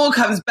school,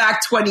 comes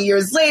back 20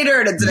 years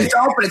later and it's an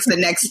adult, but it's the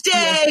next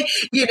day.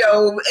 It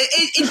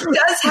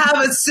does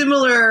have a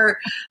similar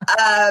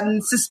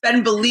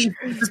suspensive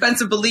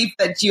belief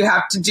that you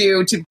have to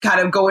do to kind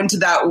of go into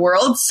that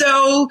world. So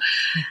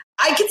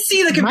I can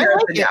see the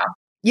comparison now.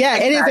 Yeah,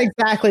 it is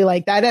exactly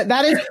like that.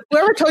 That is,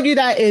 whoever told you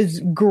that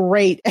is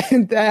great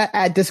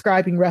at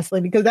describing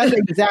wrestling because that's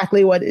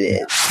exactly what it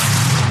is.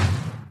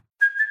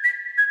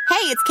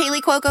 Hey, it's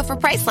Kaylee Cuoco for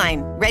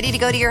Priceline. Ready to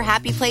go to your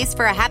happy place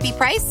for a happy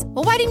price?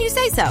 Well, why didn't you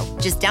say so?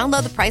 Just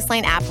download the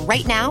Priceline app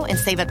right now and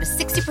save up to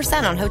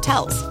 60% on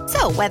hotels.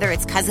 So whether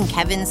it's Cousin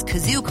Kevin's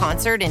Kazoo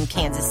Concert in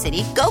Kansas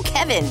City, go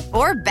Kevin,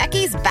 or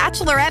Becky's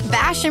Bachelorette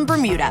Bash in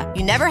Bermuda,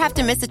 you never have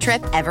to miss a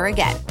trip ever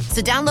again.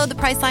 So download the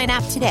Priceline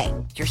app today.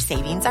 Your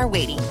savings are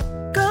waiting.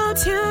 Go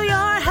to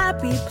your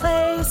happy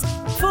place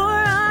for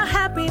a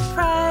happy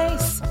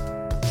price.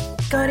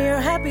 Go to your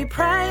happy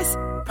price,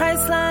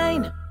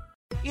 Priceline.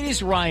 It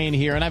is Ryan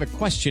here, and I have a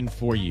question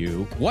for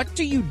you. What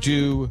do you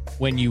do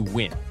when you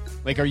win?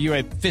 Like, are you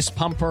a fist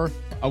pumper,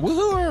 a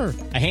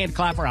woohooer, a hand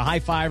clapper, a high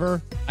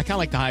fiver? I kind of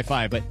like the high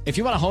five, but if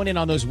you want to hone in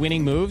on those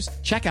winning moves,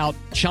 check out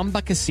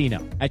Chumba Casino.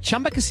 At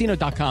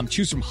ChumbaCasino.com,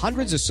 choose from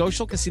hundreds of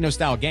social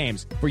casino-style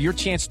games for your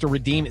chance to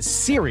redeem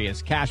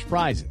serious cash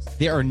prizes.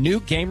 There are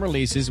new game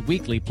releases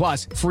weekly,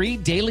 plus free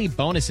daily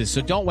bonuses. So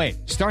don't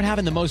wait. Start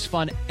having the most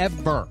fun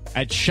ever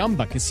at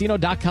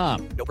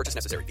ChumbaCasino.com. No purchase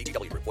necessary.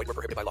 VGW. Void where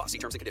prohibited by law. See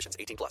terms and conditions.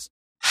 18+.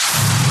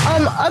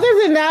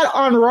 Other than that,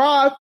 on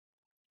Raw,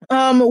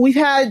 we've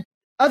had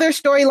other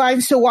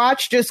storylines to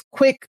watch. Just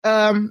quick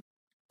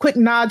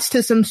nods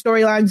to some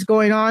storylines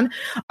going on.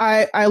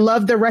 I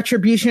love the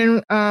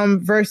Retribution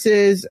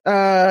versus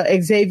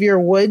Xavier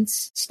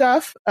Woods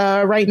stuff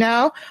right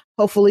now.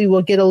 Hopefully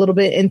we'll get a little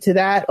bit into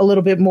that a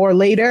little bit more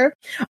later.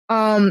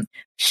 Shayna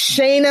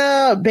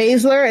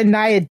Baszler and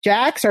Nia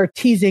Jax are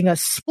teasing a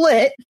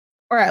split,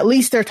 or at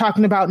least they're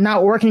talking about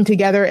not working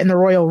together in the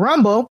Royal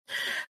Rumble.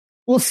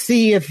 We'll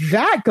see if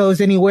that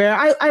goes anywhere.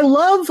 I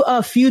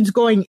love feuds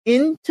going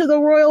into the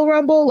Royal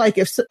Rumble. Like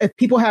if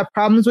people have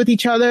problems with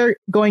each other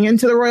going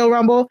into the Royal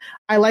Rumble,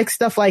 I like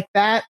stuff like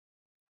that.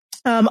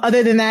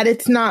 Other than that,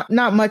 it's not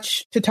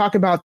much to talk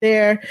about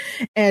there.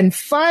 And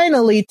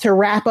finally, to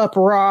wrap up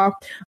Raw,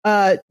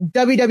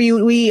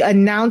 WWE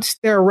announced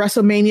their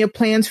WrestleMania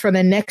plans for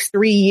the next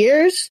 3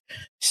 years.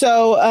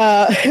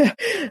 So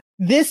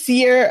this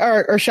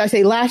year, or should I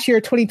say last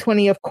year,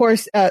 2020, of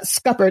course,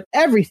 scuppered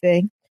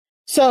everything.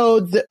 So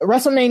the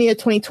WrestleMania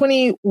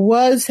 2020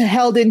 was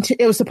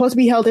supposed to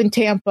be held in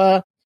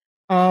Tampa.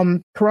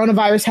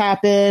 Coronavirus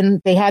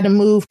happened. They had to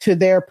move to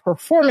their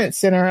performance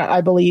center,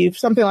 I believe,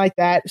 something like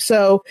that.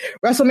 So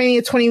WrestleMania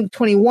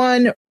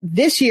 2021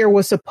 this year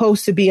was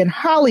supposed to be in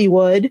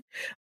Hollywood.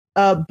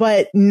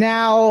 But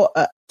now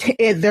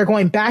they're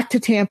going back to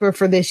Tampa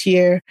for this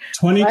year.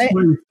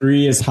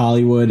 2023 is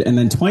Hollywood, and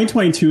then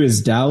 2022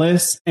 is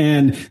Dallas.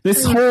 And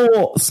this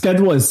whole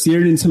schedule is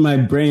seared into my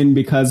brain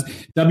because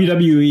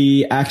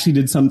WWE actually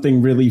did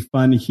something really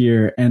fun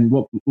here. And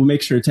we'll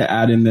make sure to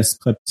add in this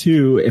clip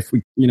too. If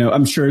we,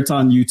 I'm sure it's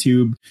on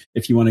YouTube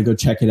if you want to go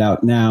check it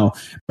out now.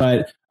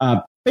 But,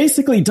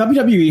 basically,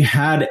 WWE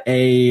had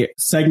a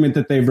segment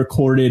that they've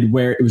recorded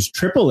where it was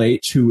Triple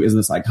H, who is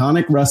this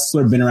iconic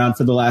wrestler, been around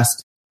for the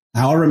last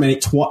however many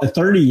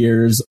 30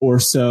 years or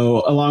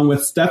so, along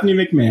with Stephanie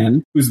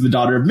McMahon, who's the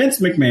daughter of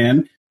Vince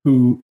McMahon,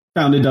 who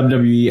founded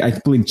WWE, I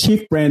believe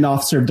chief brand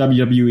officer of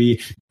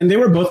WWE. And they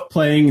were both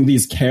playing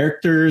these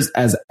characters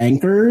as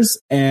anchors.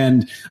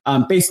 And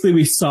basically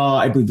we saw,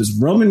 I believe it was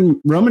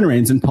Roman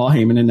Reigns and Paul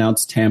Heyman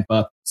announced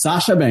Tampa,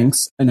 Sasha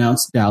Banks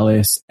announced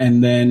Dallas,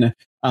 and then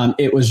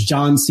it was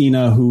John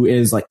Cena, who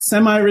is like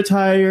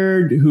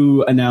semi-retired,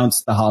 who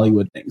announced the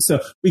Hollywood thing. So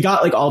we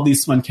got like all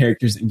these fun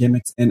characters and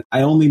gimmicks. And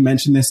I only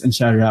mention this and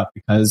shout it out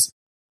because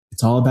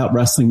it's all about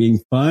wrestling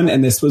being fun.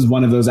 And this was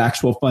one of those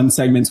actual fun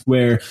segments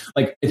where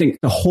like I think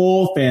the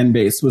whole fan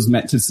base was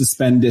meant to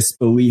suspend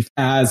disbelief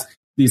as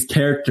these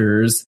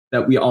characters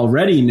that we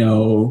already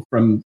know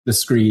from the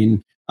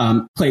screen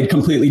played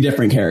completely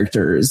different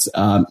characters.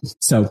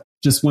 So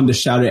just wanted to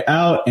shout it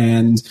out.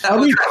 And are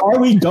we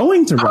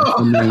going to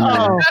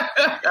WrestleMania?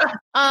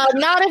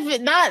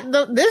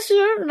 Not this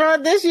year.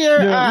 Not this year.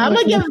 I'm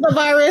gonna give the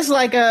virus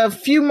like a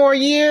few more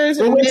years.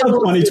 We'll wait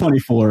until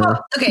 2024.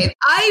 Well, okay,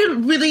 I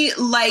really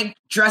like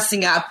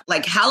dressing up.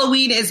 Like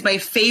Halloween is my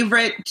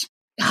favorite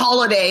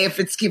holiday,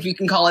 if you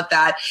can call it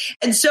that.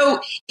 And so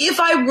if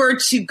I were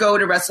to go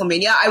to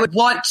WrestleMania, I would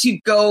want to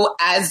go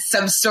as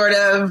some sort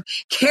of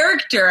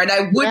character, and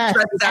I would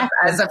dress up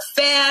as a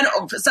fan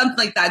or something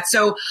like that.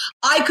 So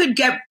I could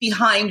get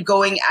behind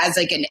going as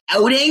like an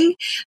outing,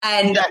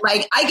 and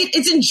like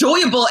it's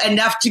enjoyable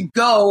enough to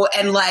go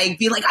and like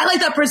be like, I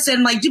like that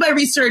person, like do my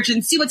research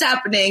and see what's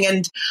happening.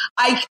 And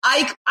I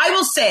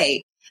will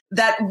say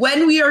that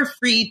when we are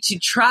free to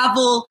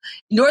travel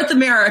North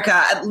America,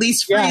 at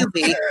least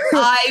freely,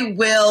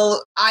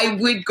 I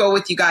would go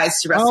with you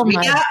guys to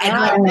WrestleMania.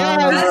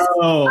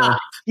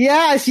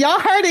 Yes, y'all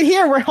heard it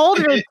here. We're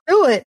holding her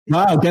to it.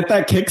 Wow, get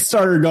that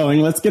Kickstarter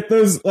going. Let's get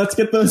those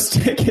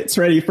tickets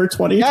ready for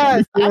 2024.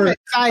 Yes, I'm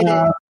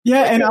excited.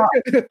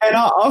 And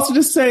I'll also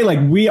just say, like,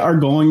 we are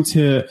going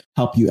to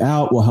help you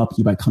out. We'll help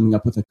you by coming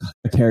up with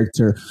a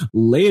character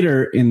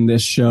later in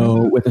this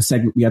show with a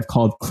segment we have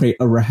called Create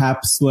a RHAP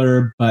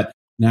Slur. But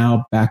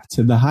now back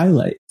to the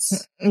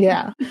highlights.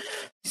 Yeah.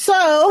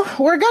 So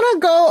we're going to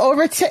go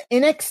over to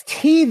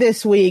NXT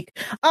this week.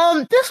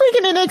 This week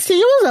in NXT,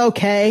 it was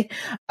okay.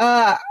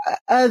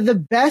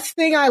 The best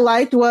thing I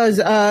liked was,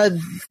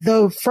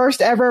 the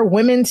first ever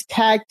women's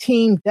tag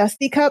team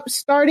Dusty Cup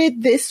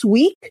started this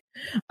week.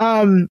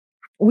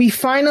 We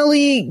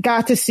finally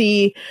got to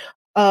see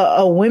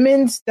a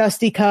women's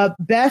Dusty Cup.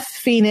 Beth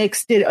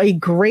Phoenix did a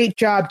great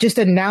job just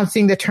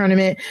announcing the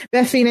tournament.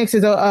 Beth Phoenix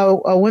is a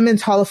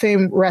women's Hall of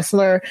Fame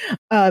wrestler.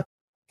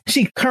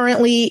 She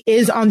currently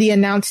is on the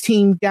announce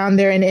team down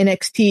there in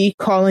NXT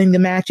calling the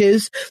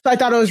matches. So I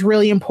thought it was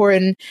really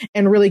important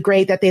and really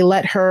great that they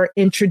let her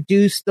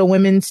introduce the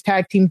women's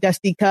tag team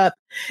Dusty Cup.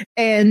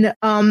 And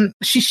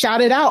she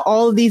shouted out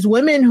all of these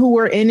women who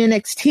were in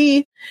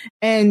NXT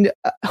and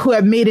who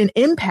have made an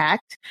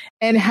impact,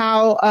 and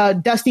how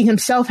Dusty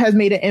himself has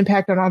made an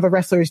impact on all the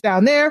wrestlers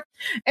down there.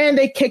 And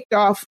they kicked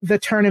off the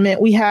tournament.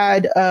 We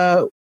had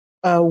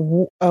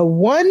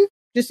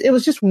it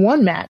was just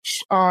one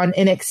match on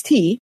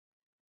NXT.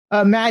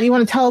 Matt, you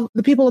want to tell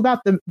the people about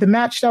the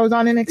match that was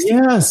on NXT?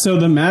 Yeah, so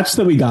the match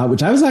that we got,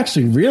 which I was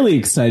actually really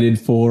excited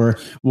for,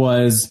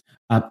 was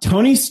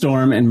Toni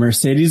Storm and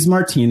Mercedes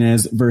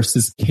Martinez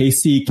versus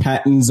Casey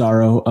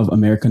Catanzaro of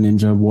American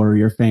Ninja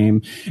Warrior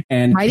fame.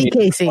 And Mighty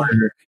Casey.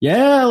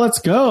 Yeah, let's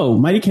go.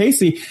 Mighty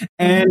Casey.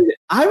 And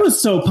I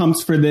was so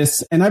pumped for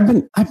this, and I've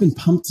been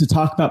pumped to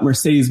talk about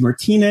Mercedes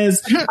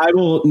Martinez. I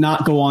will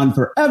not go on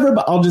forever,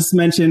 but I'll just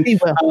mention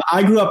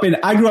I grew up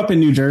in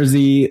New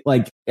Jersey,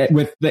 like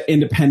with the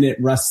independent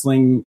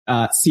wrestling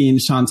scene,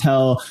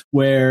 Chantel,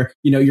 where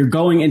you're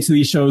going into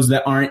these shows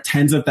that aren't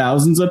tens of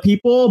thousands of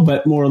people,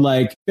 but more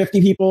like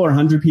 50 people or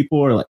 100 people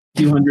or like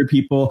 200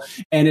 people,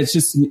 and it's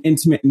just an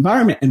intimate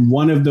environment. And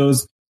one of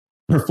those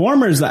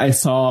performers that I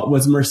saw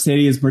was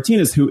Mercedes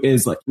Martinez, who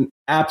is like an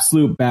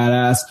absolute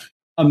badass,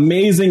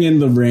 amazing in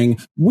the ring.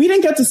 We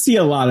didn't get to see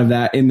a lot of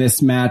that in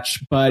this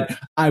match, but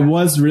I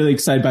was really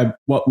excited by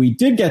what we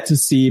did get to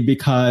see,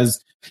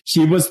 because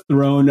she was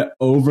thrown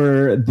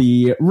over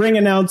the ring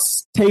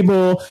announce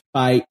table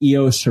by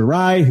Io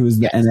Shirai, who's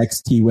the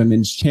NXT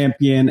Women's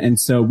Champion. And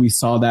so we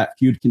saw that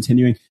feud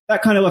continuing.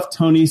 That kind of left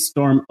Toni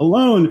Storm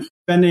alone,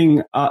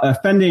 fending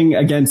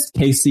against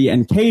Casey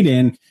and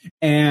Kaden.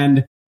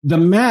 And the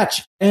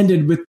match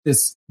ended with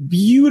this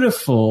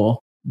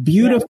beautiful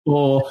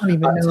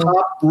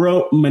top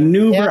rope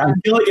maneuver. Yeah. I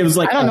feel like it was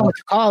like, I don't know what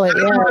to call it.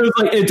 Yeah. It was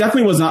like, it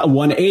definitely was not a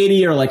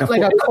 180 or like a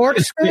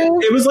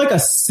corkscrew. It was like a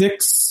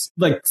 6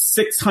 like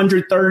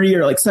 630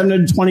 or like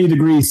 720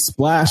 degrees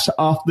splash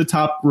off the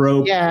top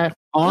rope. Yeah.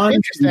 On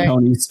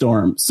Toni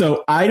Storm.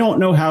 So I don't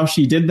know how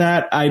she did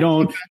that. I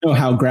don't know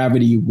how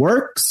gravity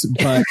works,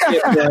 but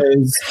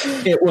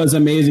it was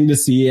amazing to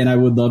see, and I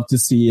would love to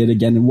see it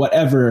again. And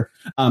whatever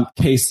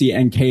Casey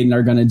and Caden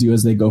are going to do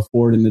as they go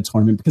forward in the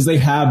tournament, because they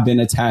have been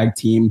a tag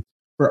team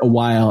for a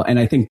while, and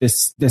I think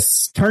this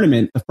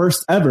tournament, the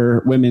first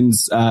ever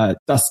women's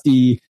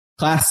Dusty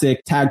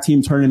Classic tag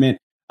team tournament,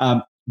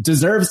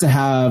 deserves to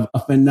have a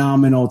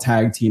phenomenal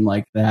tag team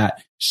like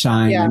that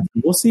shine. Yeah.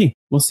 We'll see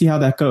how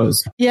that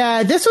goes.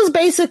 Yeah, this was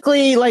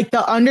basically like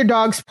the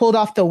underdogs pulled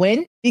off the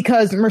win,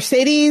 because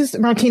Mercedes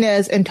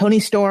Martinez and Toni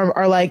Storm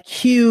are like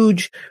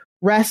huge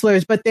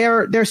wrestlers, but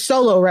they're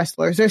solo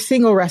wrestlers, they're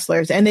single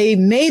wrestlers, and they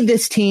made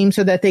this team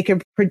so that they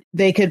could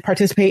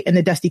participate in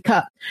the Dusty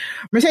Cup.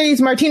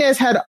 Mercedes Martinez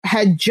had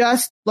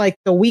just like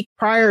the week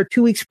prior,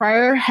 2 weeks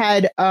prior,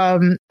 had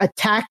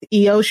attacked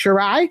Io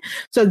Shirai,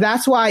 so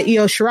that's why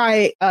Io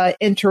Shirai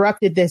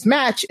interrupted this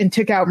match and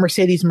took out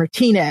Mercedes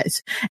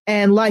Martinez.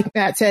 And like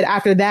Matt said,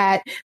 after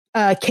that,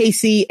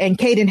 Casey and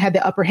Caden had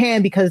the upper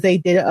hand because they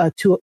did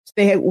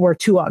they were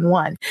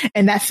 2-on-1,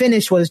 and that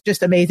finish was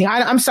just amazing.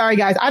 I'm sorry,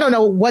 guys, I don't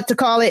know what to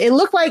call it. It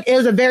looked like it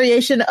was a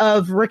variation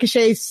of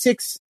Ricochet's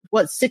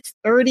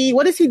 630.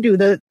 What does he do?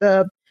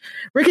 The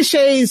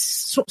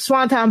Ricochet's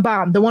Swanton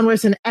Bomb, the one where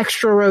it's an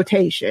extra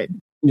rotation.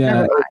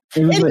 Yeah.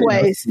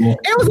 Anyways,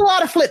 it was a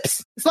lot of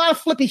flips. It's a lot of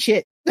flippy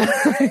shit. Yeah,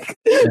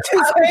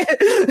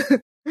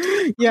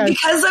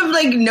 because I'm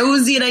like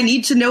nosy and I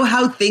need to know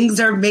how things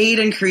are made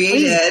and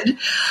created.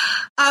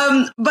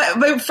 But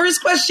my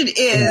first question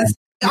is,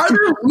 are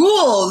there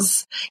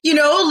rules?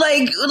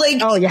 Like,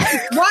 oh yeah,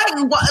 why,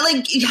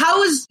 like,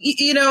 how is,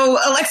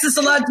 Alexis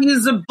allowed to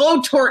use a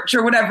blowtorch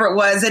or whatever it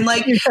was? And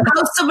like,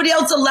 how is somebody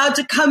else allowed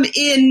to come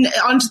in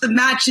onto the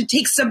match and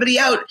take somebody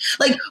out?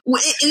 Like,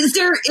 is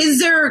there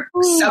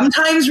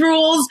sometimes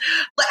rules?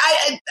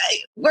 Like,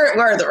 where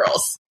are the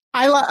rules?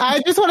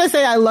 I just want to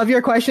say I love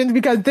your questions,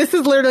 because this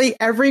is literally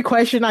every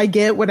question I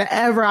get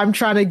whenever I'm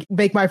trying to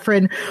make my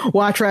friend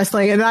watch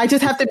wrestling. And I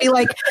just have to be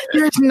like,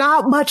 there's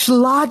not much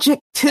logic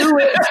to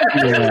it.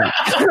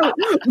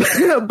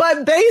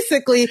 But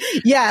basically,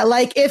 yeah,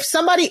 like if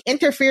somebody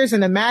interferes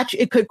in a match,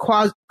 it could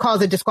cause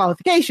a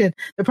disqualification.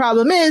 The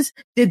problem is,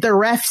 did the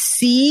ref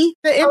see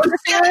the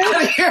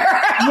interference?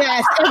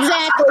 Yes,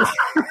 exactly.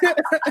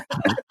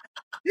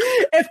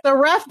 If the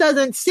ref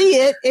doesn't see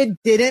it, it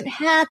didn't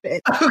happen.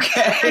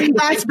 Okay. And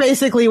that's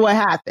basically what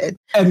happened.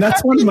 And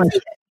that's one of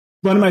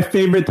my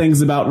favorite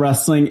things about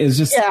wrestling is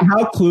just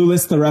how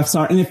clueless the refs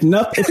are. And if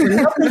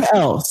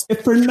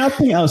for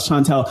nothing else,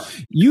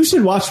 Chantel, you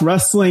should watch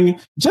wrestling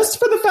just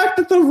for the fact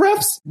that the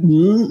refs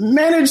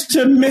managed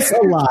to miss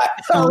a lot.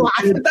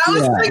 That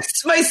was like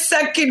my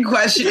second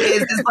question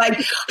is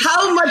like,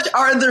 how much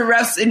are the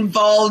refs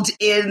involved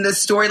in the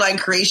storyline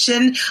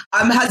creation?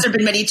 Has there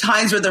been many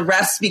times where the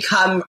refs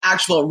become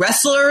actual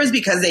wrestlers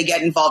because they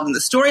get involved in the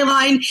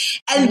storyline?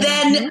 And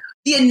then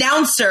the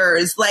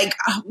announcers, like,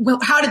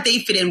 how did they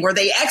fit in? Were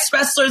they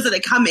ex-wrestlers that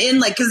had come in?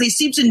 Like, because they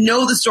seem to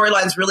know the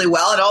storylines really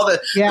well and all the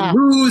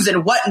moves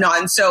and whatnot.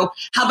 And so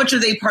how much are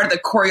they part of the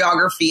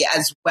choreography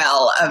as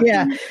well of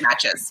the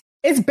matches?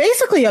 It's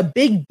basically a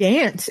big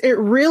dance. It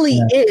really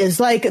is.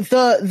 Like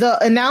the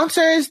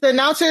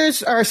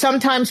announcers are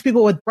sometimes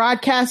people with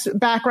broadcast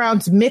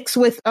backgrounds mixed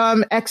with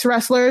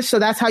ex-wrestlers. So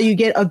that's how you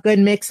get a good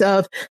mix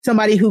of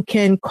somebody who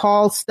can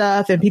call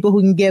stuff and people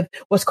who can give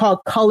what's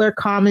called color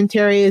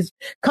commentary.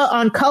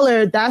 On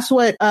color, that's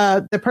what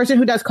the person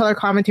who does color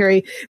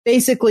commentary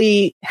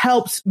basically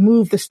helps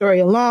move the story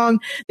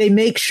along. They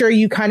make sure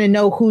you kind of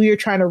know who you're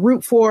trying to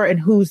root for and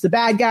who's the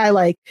bad guy.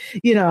 Like,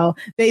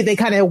 they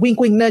kind of wink,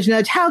 wink, nudge,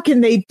 nudge. How can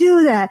they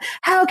do that?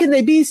 How can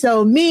they be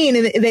so mean?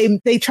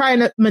 And they try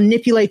and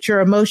manipulate your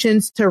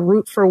emotions to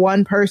root for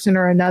one person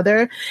or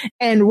another.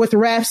 And with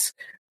refs,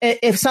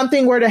 if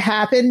something were to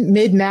happen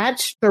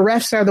mid-match, the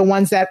refs are the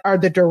ones that are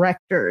the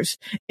directors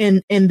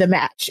in the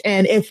match.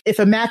 And if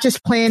a match is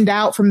planned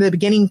out from the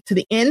beginning to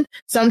the end,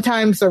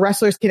 sometimes the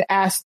wrestlers can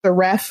ask the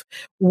ref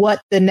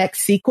what the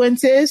next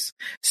sequence is.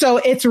 So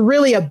it's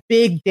really a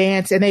big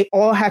dance, and they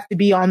all have to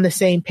be on the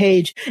same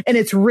page. And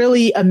it's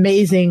really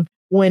amazing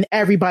when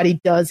everybody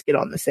does get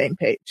on the same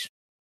page.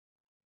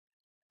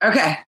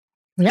 Okay.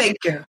 Yep. Thank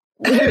you.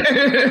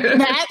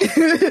 Matt,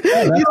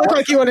 you look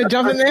like you want to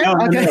jump in there.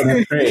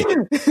 Okay. Great.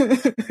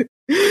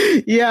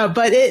 Yeah,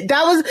 but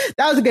that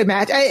was a good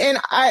match.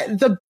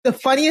 The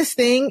funniest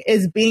thing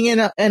is being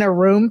in a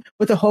room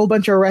with a whole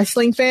bunch of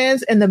wrestling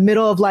fans in the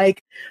middle of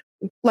like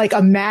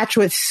a match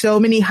with so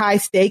many high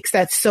stakes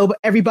that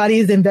everybody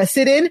is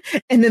invested in,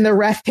 and then the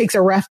ref takes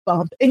a ref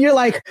bump, and you're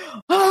like,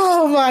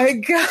 oh my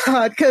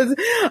God, because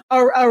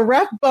a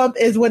ref bump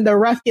is when the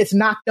ref gets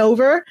knocked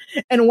over,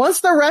 and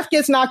once the ref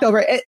gets knocked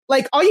over,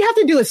 like all you have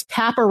to do is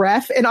tap a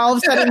ref, and all of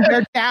a sudden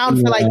they're down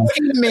for like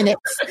 2 minutes.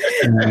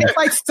 It's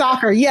like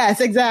soccer. Yes,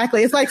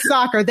 exactly. It's like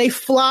soccer. They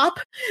flop,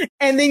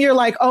 and then you're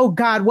like, oh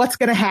God, what's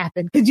going to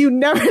happen? Because you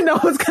never know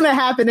what's going to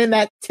happen in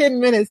that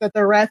 10 minutes that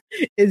the ref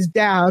is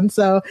down.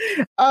 So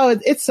Oh,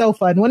 it's so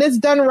fun. When it's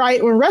done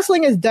right, when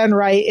wrestling is done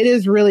right, it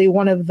is really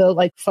one of the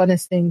like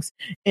funnest things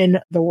in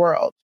the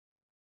world.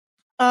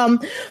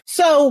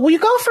 So we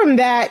go from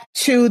that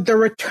to the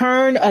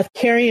return of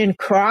Karrion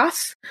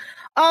Kross.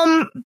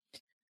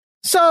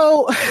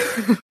 So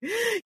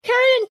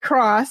Karrion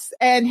Kross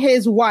and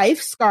his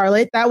wife,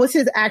 Scarlett, that was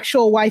his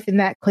actual wife in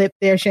that clip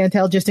there,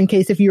 Chantel, just in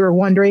case if you were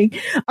wondering.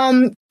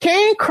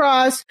 Karrion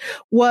Kross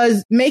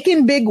was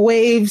making big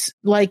waves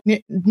like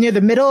near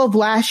the middle of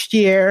last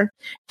year.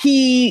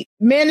 He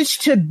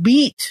managed to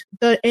beat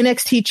the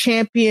NXT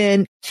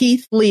champion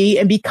Keith Lee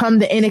and become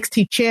the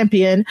NXT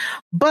champion,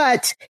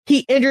 but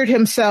he injured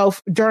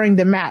himself during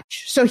the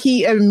match. So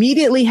he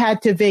immediately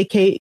had to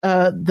vacate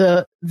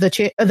the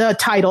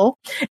title,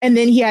 and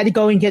then he had to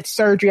go and get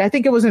surgery. I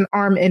think it was an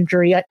arm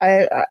injury,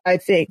 I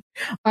think.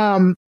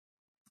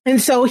 And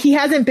so he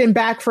hasn't been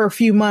back for a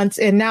few months,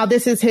 and now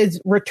this is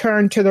his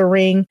return to the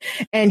ring,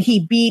 and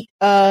he beat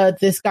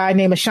this guy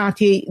named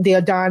Ashanti the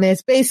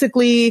Adonis,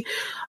 basically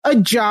a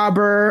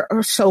jobber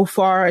so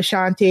far,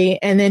 Ashanti,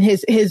 and then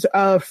his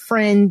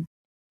friend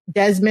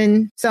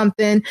Desmond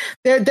something.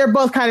 They're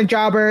both kind of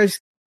jobbers.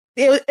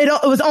 It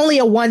was only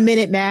a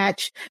 1-minute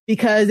match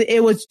because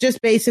it was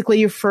just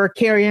basically for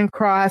Karrion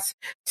Kross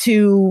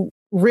to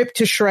rip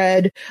to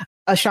shred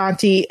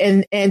Ashanti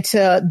and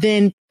to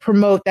then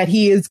promote that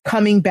he is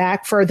coming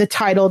back for the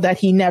title that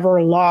he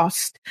never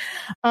lost.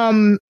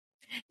 Karrion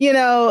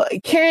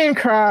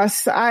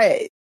Kross,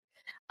 I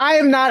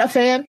am not a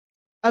fan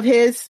of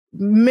his,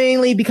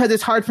 mainly because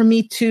it's hard for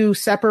me to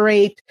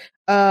separate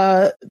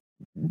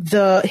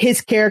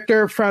his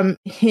character from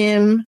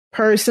him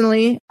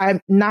personally.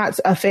 I'm not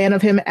a fan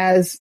of him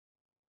as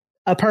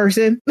a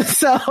person.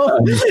 So,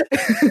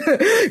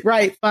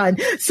 right, fun.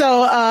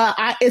 So,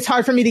 it's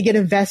hard for me to get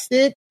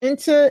invested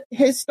into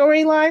his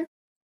storyline.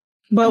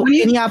 But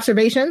any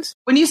observations?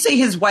 When you say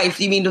his wife,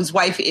 do you mean his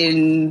wife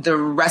in the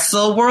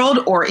wrestle world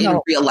or in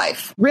real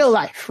life? Real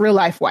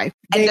life wife.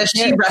 And does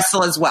she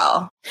wrestle as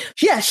well?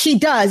 Yes, she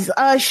does.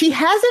 She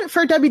hasn't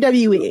for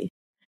WWE.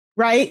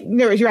 Right?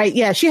 Right.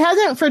 Yeah, she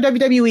hasn't for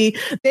WWE.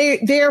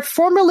 They're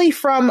formerly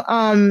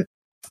from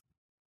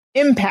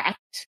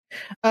Impact.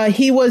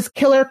 He was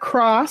Killer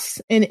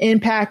Kross in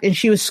Impact, and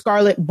she was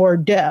Scarlett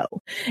Bordeaux.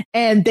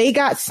 And they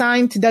got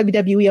signed to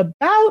WWE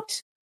about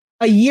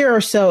a year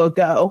or so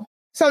ago.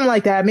 Something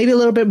like that, maybe a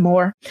little bit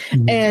more.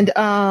 Mm-hmm.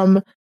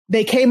 And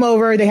they came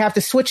over. They have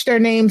to switch their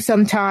names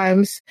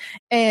sometimes.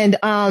 And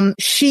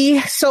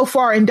she, so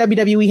far in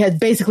WWE, has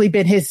basically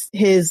been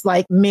his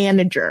like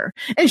manager.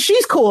 And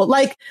she's cool.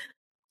 Like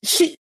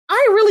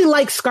I really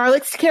like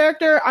Scarlett's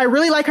character. I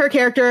really like her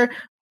character.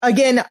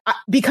 Again,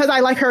 because I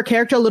like her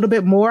character a little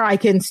bit more, I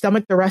can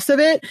stomach the rest of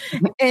it.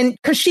 And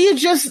because she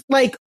is just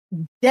like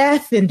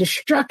death and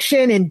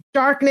destruction and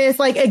darkness.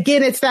 Like,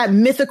 again, it's that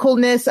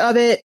mythicalness of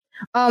it.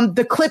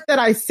 The clip that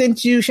I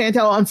sent you,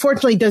 Chantel,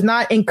 unfortunately does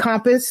not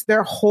encompass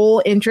their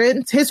whole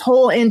entrance. His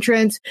whole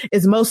entrance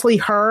is mostly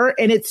her,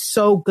 and it's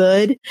so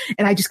good.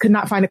 And I just could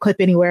not find a clip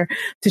anywhere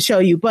to show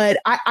you. But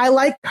I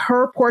like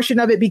her portion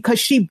of it because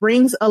she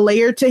brings a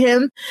layer to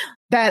him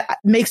that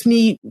makes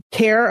me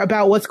care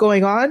about what's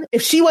going on.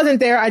 If she wasn't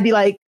there, I'd be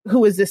like,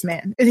 who is this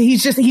man? He'd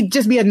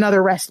just be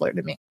another wrestler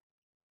to me.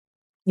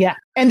 Yeah.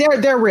 And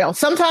they're real.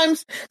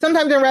 Sometimes in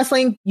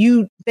wrestling,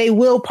 they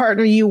will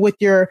partner you with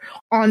your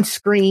on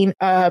screen.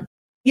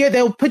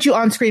 They'll put you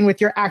on screen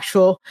with your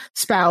actual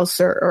spouse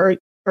or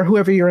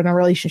whoever you're in a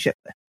relationship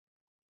with.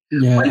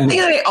 Yeah, one thing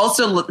that I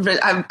also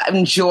I've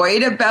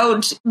enjoyed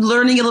about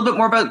learning a little bit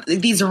more about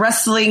these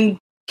wrestling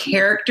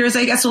characters,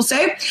 I guess we'll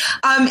say,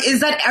 is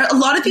that a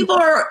lot of people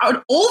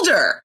are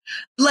older.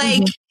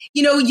 Like,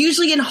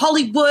 usually in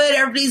Hollywood,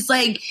 everybody's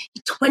like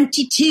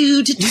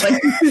 22 to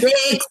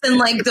 26, and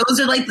like those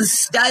are like the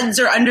studs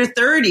are under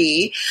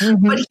 30.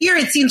 Mm-hmm. But here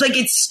it seems like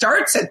it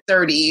starts at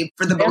 30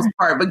 for the most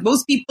part. But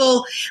most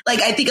people,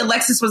 like, I think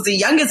Alexis was the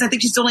youngest. I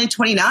think she's only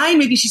 29,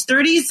 maybe she's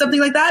 30, something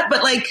like that.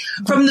 But like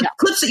from the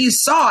clips that you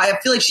saw, I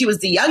feel like she was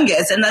the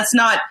youngest, and that's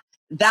not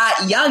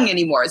that young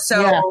anymore.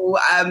 So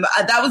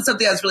that was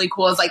something that was really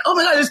cool. It's like, oh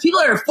my God, there's people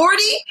that are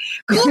 40?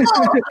 Cool.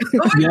 Oh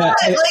my God,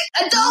 like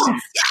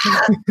adults.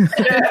 Yeah.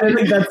 I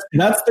think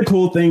that's the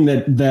cool thing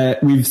that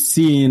we've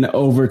seen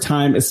over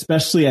time,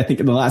 especially I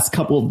think in the last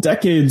couple of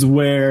decades,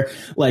 where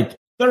like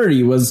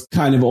 30 was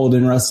kind of old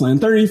in wrestling.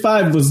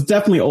 35 was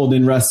definitely old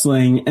in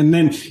wrestling. And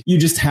then you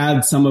just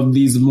had some of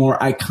these more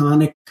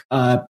iconic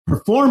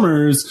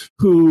performers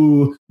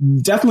who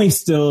definitely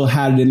still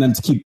had it in them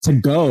to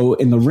go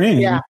in the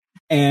ring. Yeah.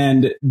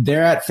 And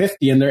they're at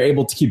 50 and they're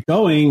able to keep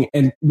going.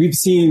 And we've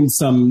seen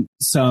some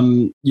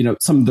of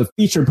the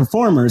featured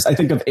performers. I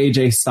think of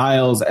AJ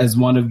Styles as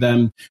one of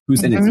them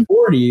who's in his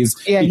 40s.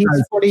 Yeah, he's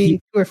 42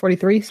 or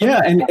 43.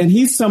 Yeah, and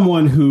he's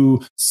someone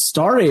who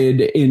started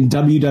in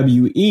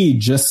WWE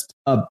just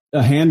a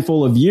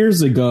handful of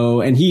years ago,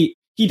 and he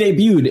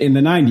debuted in the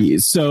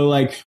 90s. So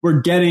like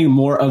we're getting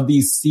more of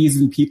these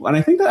seasoned people. And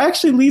I think that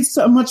actually leads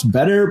to a much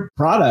better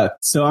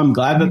product. So I'm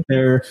glad that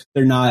they're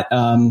not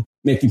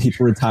making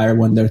people retire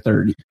when they're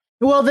 30.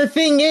 Well, the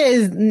thing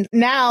is,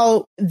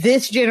 now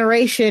this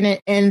generation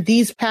and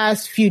these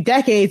past few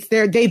decades,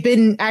 they've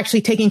been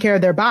actually taking care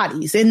of their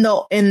bodies. In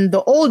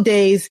the old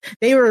days,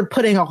 they were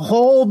putting a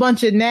whole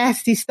bunch of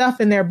nasty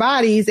stuff in their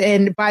bodies,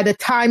 and by the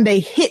time they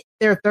hit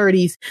their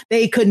 30s,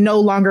 they could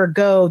no longer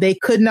go. They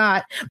could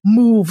not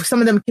move. Some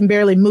of them can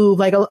barely move.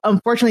 Like,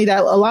 unfortunately, that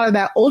a lot of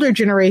that older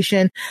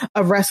generation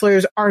of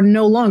wrestlers are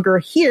no longer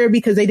here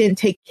because they didn't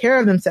take care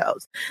of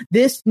themselves.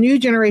 This new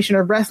generation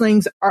of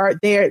wrestlings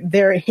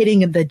they're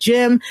hitting the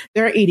gym.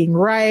 They're eating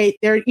right.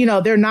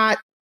 They're not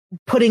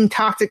putting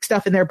toxic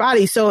stuff in their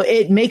body. So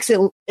it makes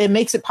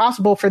it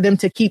possible for them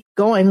to keep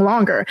going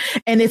longer.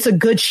 And it's a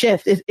good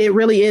shift. It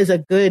really is a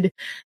good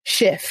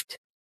shift.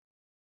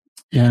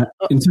 Yeah,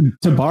 and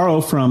to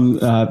borrow from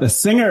the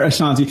singer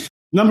Ashanti,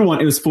 number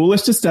one, it was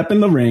foolish to step in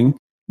the ring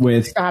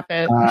with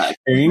Karrion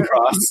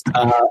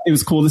Kross. It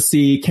was cool to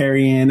see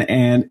Karrion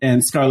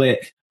and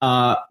Scarlett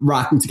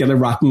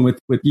rocking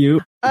with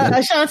you.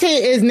 Ashanti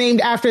is named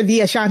after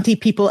the Ashanti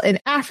people in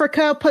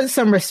Africa. Put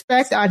some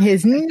respect on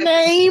his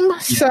name,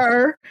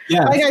 sir.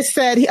 Yeah. Like I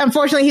said,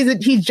 unfortunately,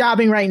 he's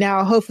jobbing right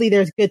now. Hopefully,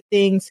 there's good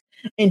things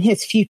in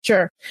his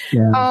future.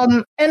 Yeah.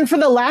 And for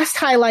the last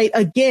highlight,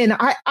 again,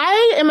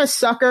 I am a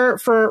sucker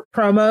for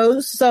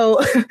promos. So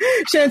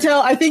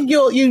Chantel, I think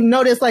you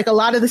notice like a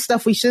lot of the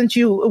stuff we sent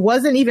you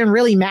wasn't even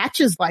really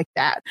matches like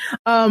that.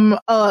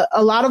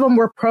 A lot of them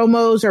were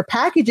promos or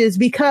packages,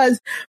 because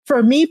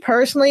for me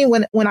personally,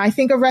 when I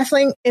think of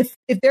wrestling, if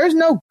there's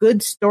no good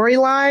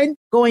storyline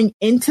going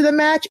into the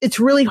match, it's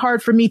really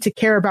hard for me to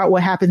care about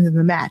what happens in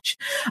the match.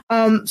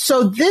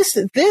 So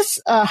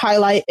this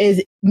highlight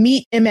is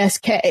Meet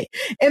MSK.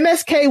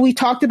 MSK, we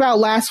talked about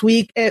last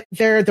week.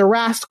 They're the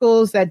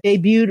Rascals that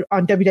debuted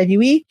on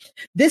WWE.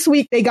 This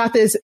week, they got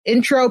this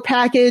intro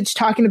package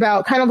talking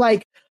about kind of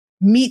like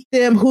meet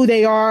them, who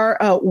they are,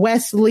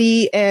 Wes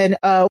Lee and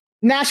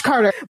Nash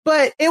Carter.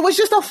 But it was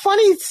just a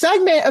funny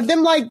segment of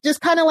them like just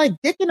kind of like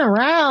dicking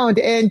around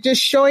and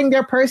just showing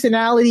their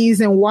personalities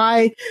and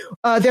why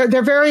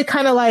they're very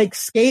kind of like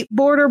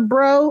skateboarder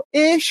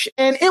bro-ish.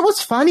 And it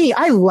was funny.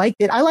 I liked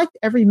it. I liked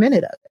every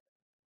minute of it.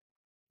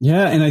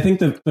 Yeah, and I think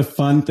the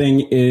fun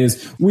thing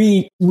is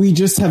we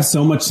just have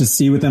so much to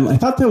see with them. I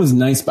thought that was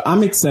nice, but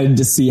I'm excited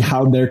to see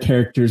how their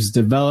characters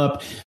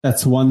develop.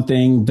 That's one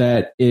thing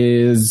that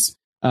is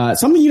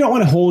something you don't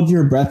want to hold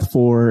your breath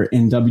for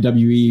in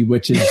WWE,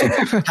 which is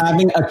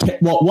having a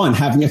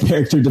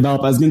character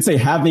develop. I was going to say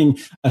having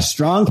a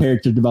strong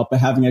character develop, but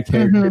having a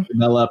character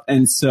develop.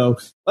 And so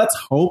let's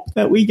hope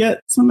that we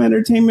get some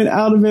entertainment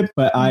out of it.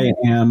 But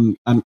I'm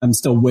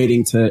still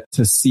waiting to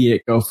see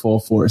it go full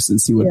force and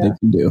see what they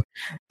can do.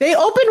 They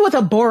opened with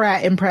a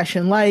Borat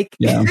impression. Like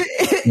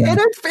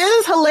it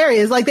is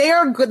hilarious. Like they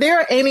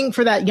are aiming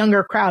for that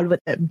younger crowd with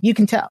them. You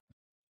can tell.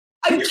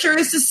 I'm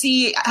curious to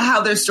see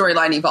how their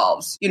storyline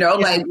evolves.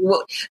 Like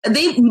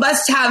they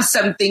must have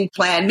something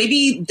planned.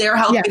 Maybe they're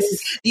helping,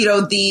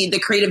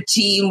 the creative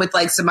team with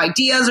like some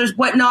ideas or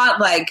whatnot.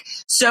 Like,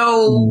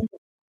 so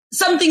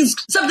something's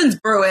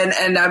brewing,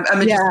 and I'm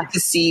interested to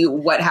see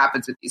what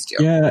happens with these two.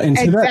 Yeah, and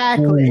to that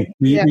point,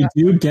 we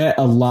do get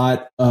a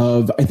lot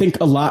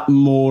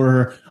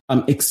more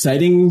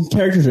exciting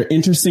characters or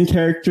interesting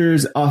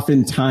characters,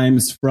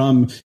 oftentimes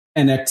from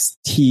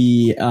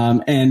NXT,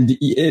 and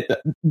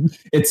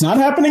it's not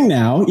happening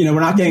now. We're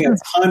not getting a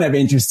ton of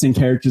interesting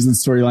characters and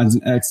storylines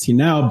in NXT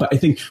now, but I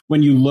think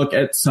when you look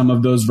at some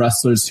of those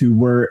wrestlers who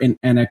were in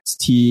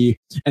NXT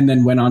and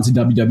then went on to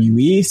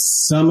WWE,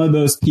 some of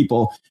those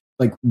people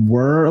like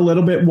were a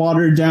little bit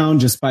watered down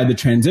just by the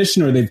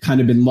transition, or they've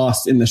kind of been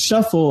lost in the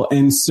shuffle.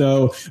 And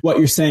so what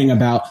you're saying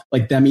about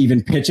like them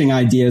even pitching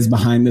ideas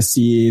behind the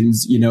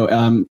scenes,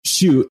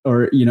 shoot,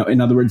 or,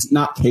 in other words,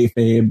 not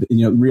kayfabe,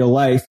 real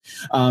life.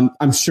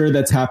 I'm sure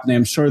that's happening.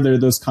 I'm sure there are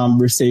those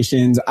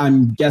conversations.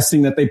 I'm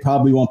guessing that they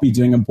probably won't be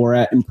doing a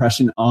Borat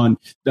impression on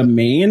the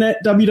main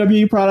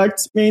WWE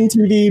product, main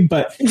TV,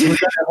 but we're going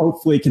to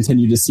hopefully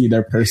continue to see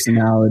their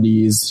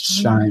personalities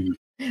shine.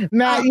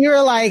 Matt,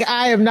 you're like,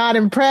 I am not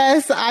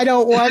impressed. I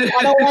don't want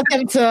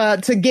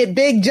them to get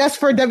big just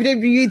for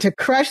WWE to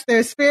crush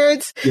their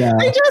spirits. Yeah.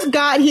 They just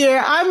got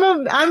here.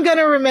 I'm going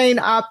to remain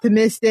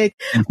optimistic.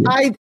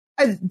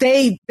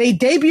 They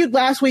debuted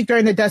last week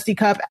during the Dusty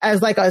Cup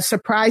as like a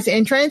surprise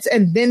entrance,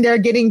 and then they're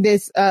getting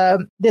this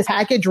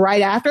package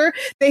right after.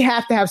 They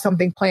have to have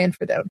something planned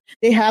for them.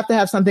 They have to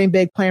have something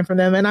big planned for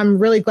them, and I'm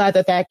really glad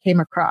that came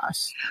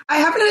across. I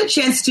haven't had a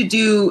chance to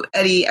do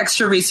any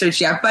extra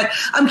research yet, but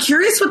I'm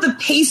curious what the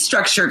pay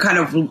structure kind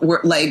of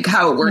like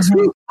how it works.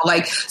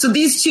 Like, so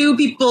these two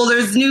people,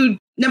 there's new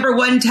number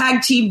one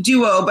tag team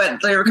duo,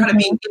 but they're kind of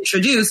being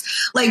introduced.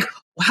 Like,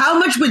 how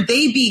much would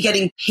they be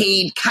getting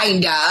paid?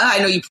 Kinda. I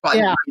know you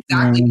probably know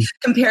exactly,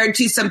 compared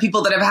to some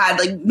people that have had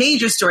like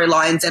major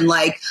storylines and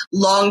like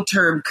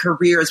long-term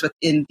careers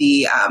within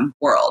the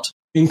world.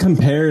 In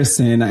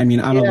comparison, I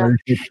mean, I'm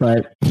allergic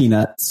but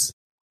peanuts.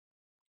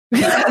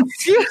 Well,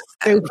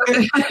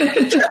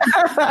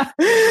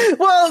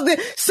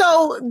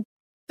 so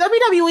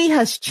WWE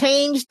has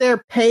changed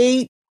their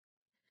pay.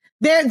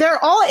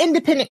 They're all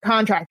independent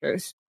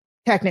contractors.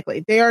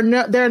 Technically, they're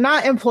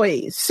not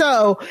employees.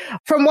 So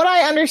from what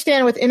I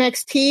understand with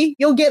NXT,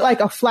 you'll get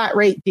like a flat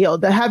rate deal.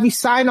 They'll have you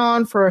sign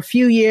on for a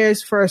few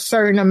years for a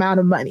certain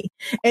amount of money.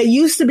 It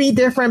used to be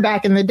different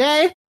back in the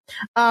day.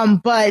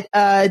 But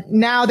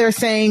now they're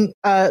saying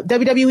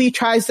WWE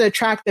tries to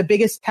attract the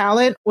biggest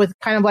talent with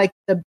kind of like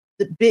the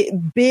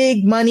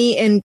big money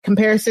in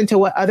comparison to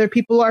what other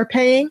people are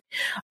paying.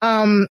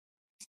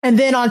 And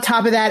then on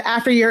top of that,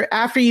 after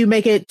you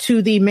make it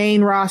to the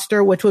main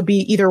roster, which would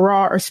be either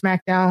Raw or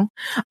SmackDown,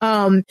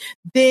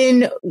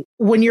 then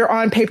when you're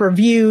on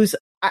pay-per-views,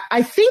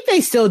 I think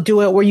they still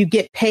do it where you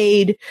get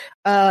paid,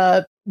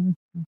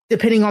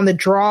 depending on the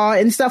draw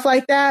and stuff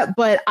like that.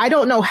 But I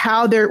don't know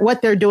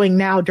what they're doing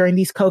now during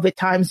these COVID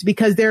times,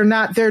 because they're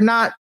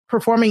not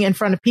performing in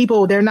front of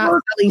people. They're not.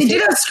 They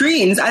did have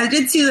screens. I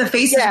did see the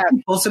faces of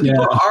people, so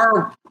people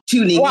are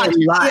tuning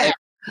in live.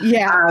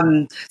 Yeah.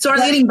 So are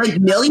they getting like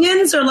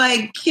millions, or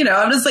like,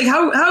 I'm just like,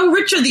 how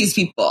rich are these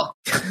people?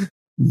 Am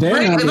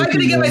I going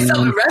to get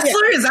myself a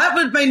wrestler? Is that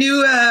what my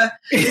new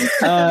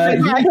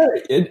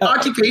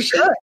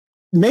occupation?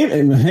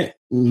 Maybe.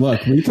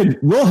 Look,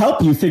 we'll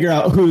help you figure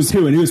out who's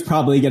who and who's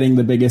probably getting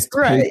the biggest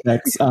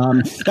paychecks.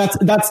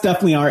 That's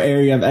definitely our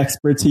area of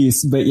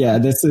expertise. But yeah,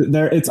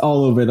 it's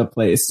all over the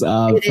place.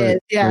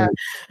 For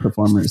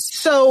performers.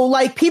 So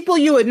like people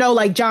you would know,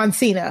 like John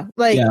Cena.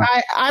 Like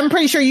I'm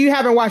pretty sure you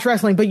haven't watched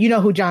wrestling, but you know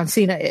who John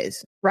Cena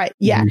is, right?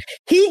 Yeah,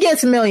 he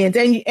gets millions,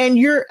 and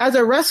you're, as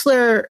a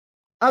wrestler,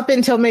 up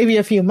until maybe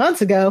a few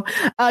months ago,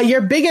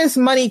 your biggest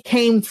money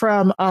came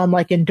from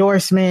like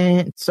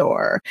endorsements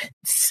or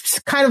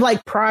kind of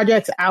like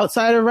projects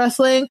outside of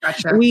wrestling.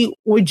 Gotcha. We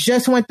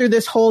just went through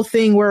this whole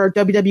thing where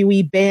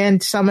WWE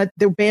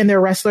banned their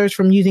wrestlers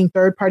from using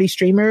third-party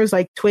streamers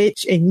like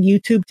Twitch and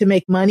YouTube to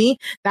make money.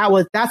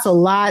 That's a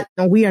lot,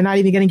 and we are not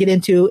even going to get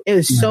into. It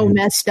was so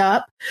messed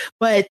up,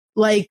 but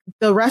like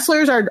the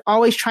wrestlers are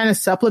always trying to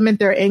supplement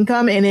their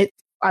income, and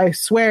I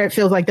swear it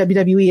feels like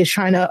WWE is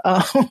trying to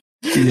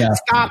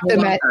stop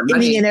them at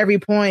any and every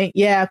point.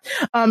 Yeah.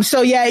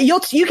 So yeah,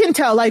 you can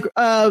tell, like,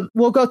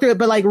 we'll go through it,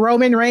 but like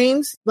Roman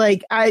Reigns,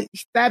 like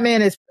that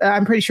man is,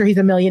 I'm pretty sure he's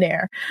a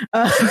millionaire.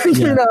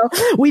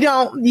 We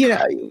don't,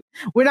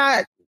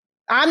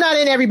 I'm not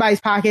in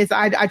everybody's pockets.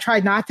 I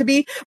tried not to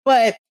be,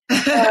 but,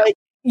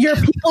 your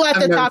people at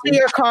the top of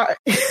your card,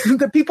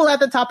 the people at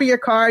the top of your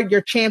card,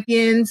 your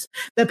champions,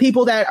 the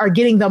people that are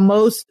getting the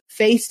most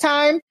face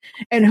time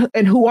and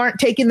who aren't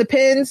taking the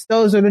pins,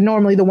 those are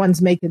normally the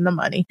ones making the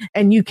money.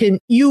 And you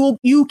can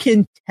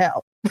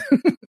tell.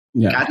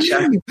 Yeah.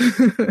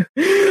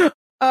 Gotcha.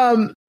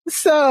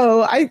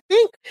 So I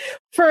think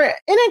for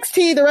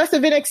NXT, the rest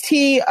of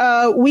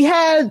NXT, we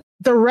had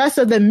the rest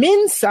of the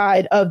men's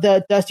side of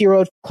the Dusty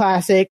Rhodes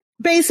Classic.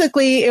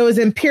 Basically, it was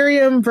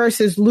Imperium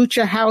versus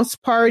Lucha House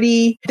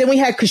Party. Then we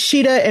had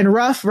Kushida and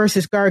Ruff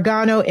versus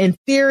Gargano and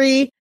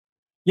Theory.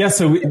 Yeah,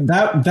 so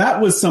that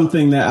was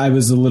something that I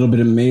was a little bit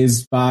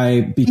amazed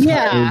by,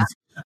 because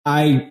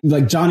I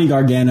like Johnny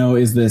Gargano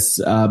is this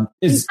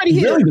is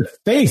really the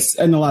face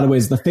in a lot of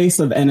ways, the face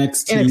of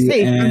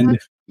NXT, and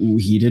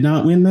he did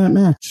not win that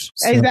match.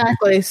 So.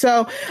 Exactly.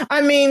 So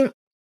I mean,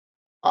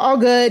 all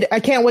good. I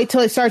can't wait till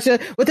it starts.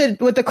 With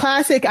the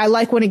classic, I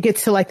like when it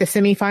gets to like the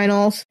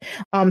semifinals,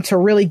 to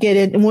really get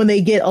in, when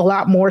they get a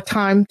lot more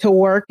time to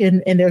work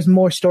and there's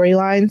more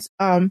storylines.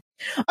 Other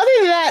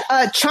than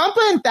that,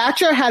 Ciampa and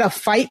Thatcher had a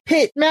fight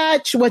pit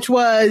match, which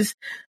was,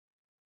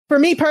 for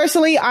me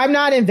personally, I'm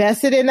not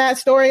invested in that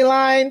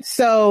storyline,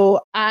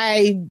 so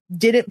I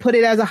didn't put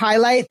it as a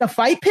highlight. The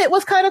fight pit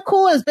was kind of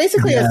cool. It was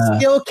basically a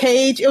steel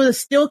cage. It was a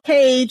steel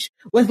cage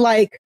with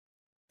like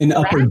an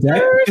upper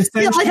deck,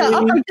 essentially. Like an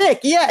upper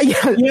deck, yeah.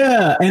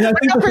 And I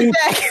think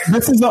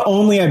this is I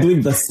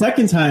believe, the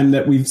second time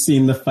that we've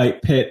seen the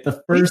fight pit.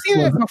 The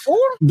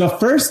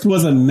first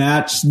was a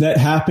match that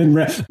happened.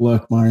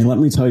 Look, Mari, let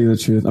me tell you the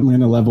truth. I'm going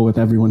to level with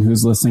everyone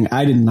who's listening.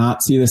 I did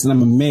not see this, and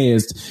I'm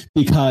amazed,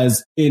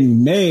 because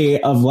in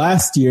May of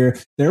last year,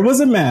 there was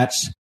a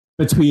match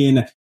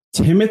between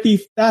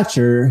Timothy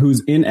Thatcher,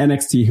 who's in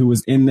NXT, who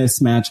was in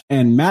this match,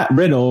 and Matt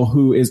Riddle,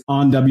 who is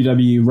on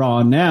WWE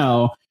Raw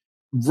now,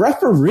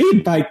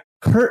 refereed by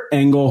Kurt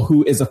Angle,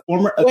 who is a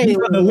former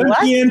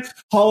Olympian,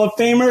 Hall of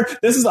Famer.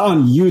 This is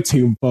on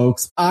YouTube,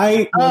 folks.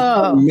 I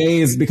was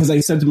amazed, because I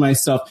said to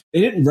myself,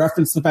 they didn't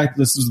reference the fact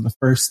that this was the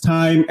first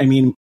time. I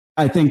mean,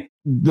 I think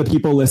the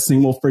people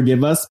listening will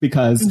forgive us,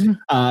 because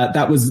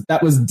that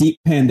was deep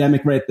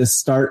pandemic right at the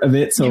start of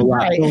it. So a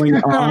lot going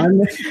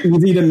on.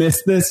 Easy to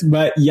miss this,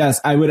 but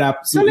yes, I would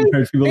absolutely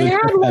encourage people to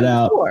check that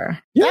out.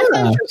 That's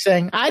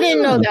interesting. I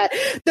didn't know that.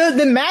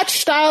 The match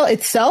style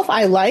itself,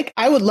 I like.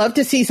 I would love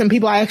to see some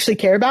people I actually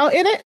care about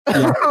in it.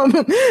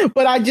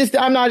 But I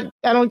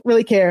don't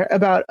really care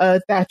about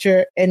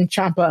Thatcher and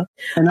Ciampa.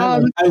 And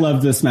I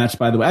love this match,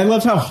 by the way. I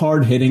loved how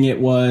hard hitting it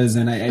was,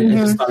 and I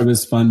just thought it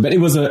was fun. But it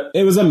was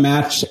a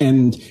match, and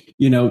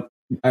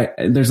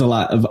there's a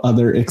lot of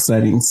other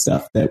exciting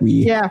stuff that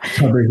we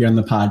cover here on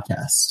the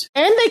podcast.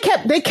 And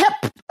they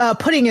kept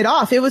putting it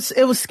off. It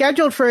was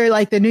scheduled for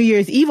like the New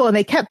Year's Evil, and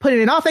they kept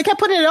putting it off. They kept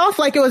putting it off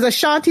like it was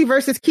Ashanti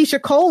versus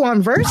Keisha Cole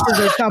on Versus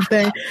or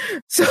something.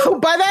 So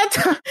by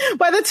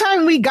the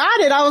time we got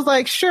it, I was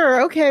like,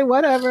 sure, okay,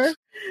 whatever.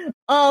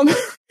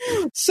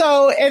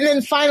 So, and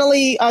then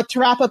finally, to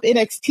wrap up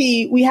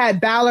NXT, we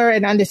had Balor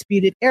and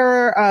Undisputed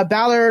Era.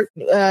 Balor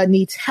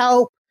needs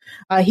help.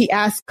 He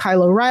asked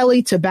Kyle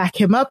O'Reilly to back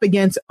him up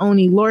against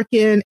Oney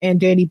Lorcan and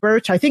Danny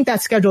Burch. I think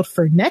that's scheduled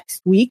for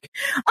next week.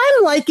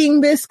 I'm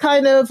liking this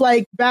kind of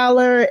like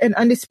Balor and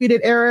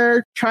Undisputed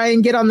Era try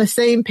and get on the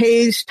same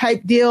page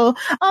type deal.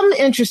 I'm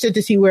interested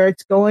to see where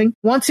it's going.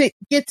 Once it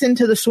gets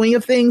into the swing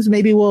of things,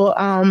 maybe we'll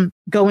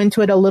go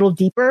into it a little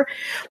deeper.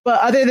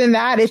 But other than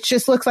that, it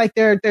just looks like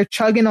they're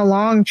chugging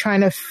along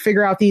trying to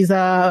figure out these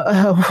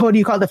what do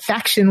you call the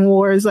faction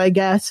wars, I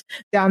guess,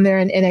 down there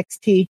in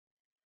NXT.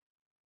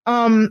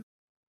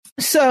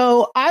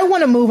 So I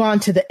want to move on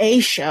to the A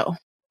show.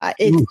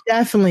 It's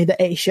definitely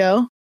the A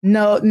show.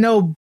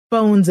 No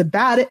bones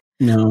about it.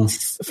 No.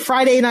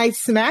 Friday Night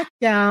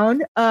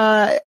SmackDown.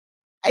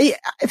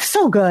 It's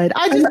so good.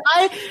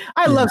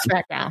 I love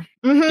SmackDown.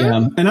 Mm-hmm.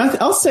 Yeah. And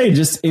I'll say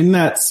just in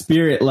that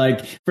spirit,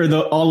 like for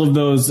all of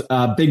those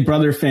Big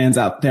Brother fans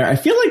out there, I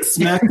feel like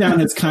SmackDown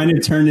has kind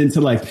of turned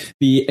into like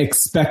the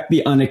expect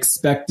the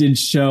unexpected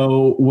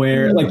show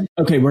where like,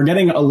 okay, we're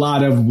getting a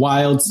lot of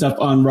wild stuff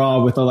on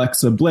Raw with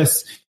Alexa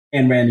Bliss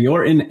and Randy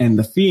Orton and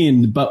The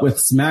Fiend, but with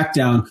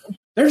SmackDown,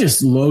 they're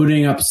just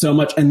loading up so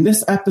much. And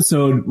this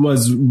episode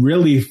was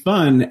really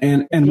fun.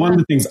 And one of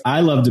the things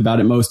I loved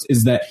about it most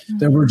is that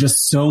there were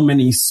just so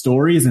many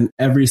stories, and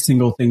every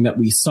single thing that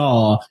we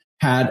saw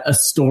had a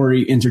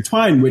story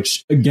intertwined,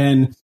 which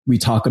again, we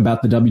talk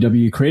about the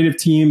WWE creative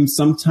team.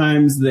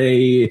 Sometimes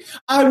I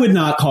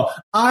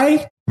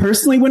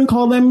personally wouldn't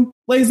call them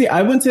lazy.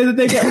 I wouldn't say that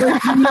they get lazy.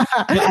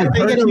 I've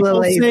heard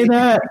people say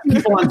that.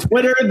 People on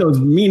Twitter, those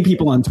mean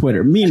people on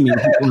Twitter, mean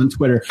people on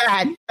Twitter.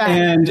 Bad.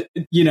 And,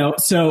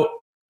 so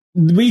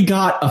we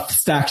got a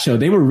stack show.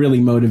 They were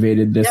really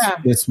motivated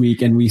this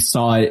week, and we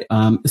saw it,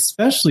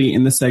 especially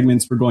in the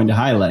segments we're going to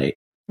highlight.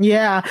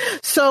 Yeah.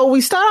 So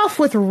we start off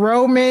with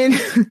Roman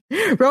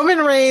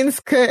Reigns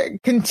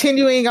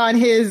continuing on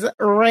his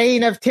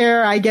reign of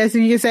terror, I guess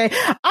you could say.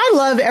 I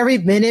love every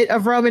minute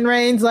of Roman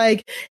Reigns.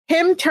 Like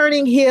him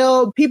turning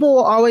heel. People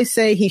will always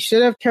say he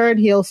should have turned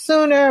heel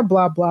sooner,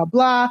 blah, blah,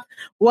 blah,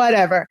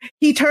 whatever.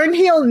 He turned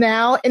heel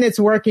now, and it's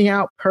working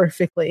out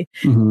perfectly.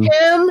 Mm-hmm.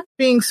 Him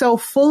being so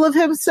full of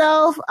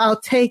himself,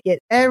 I'll take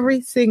it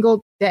every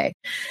single day.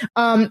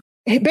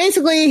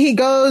 Basically he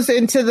goes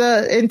into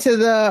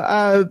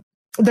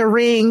the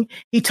ring.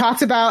 He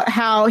talks about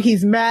how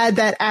he's mad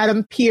that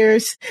Adam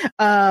Pearce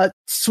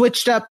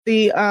switched up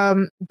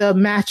the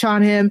match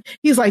on him.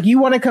 He's like, you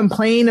want to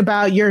complain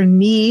about your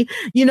knee?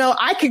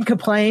 I can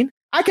complain.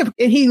 And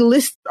he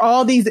lists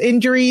all these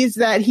injuries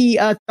that he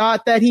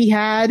thought that he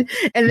had,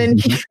 and then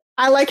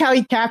I like how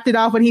he capped it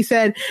off when he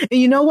said, and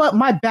you know what?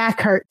 My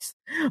back hurts.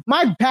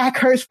 My back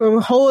hurts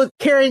from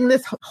carrying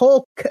this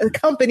whole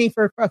company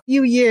for a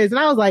few years. And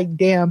I was like,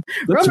 damn,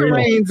 Roman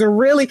Reigns are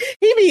really,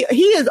 he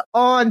is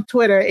on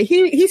Twitter.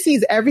 He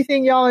sees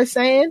everything y'all are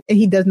saying, and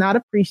he does not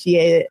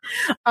appreciate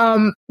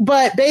it.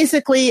 But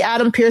basically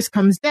Adam Pearce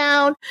comes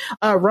down.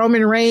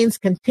 Roman Reigns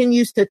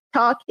continues to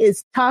talk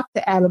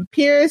to Adam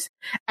Pearce.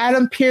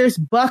 Adam Pearce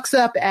bucks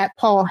up at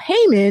Paul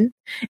Heyman.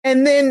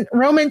 And then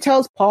Roman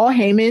tells Paul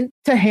Heyman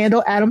to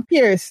handle Adam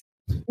Pearce.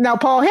 Now,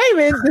 Paul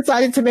Heyman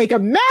decided to make a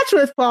match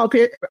with Paul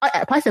Pierce.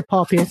 I said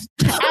Paul Pierce.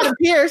 Adam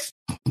Pearce.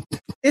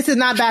 This is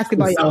not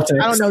basketball, y'all.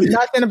 I don't know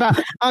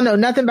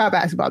nothing about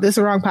basketball. This is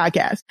the wrong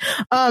podcast.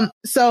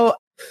 So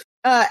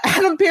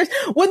Adam Pearce,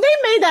 when they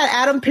made that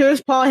Adam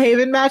Pearce Paul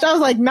Heyman match, I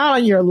was like, not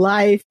on your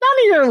life. Not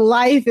on your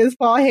life is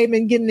Paul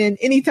Heyman getting in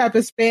any type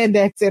of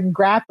spandex and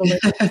grappling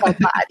with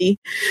somebody.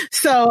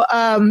 So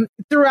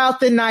throughout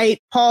the night,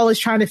 Paul is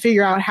trying to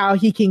figure out how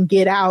he can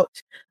get out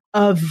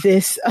of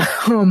this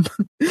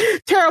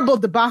terrible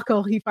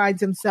debacle he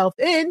finds himself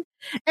in.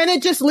 And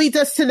it just leads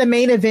us to the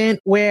main event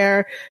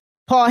where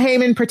Paul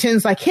Heyman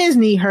pretends like his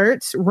knee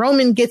hurts.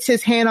 Roman gets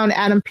his hand on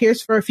Adam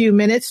Pearce for a few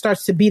minutes,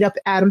 starts to beat up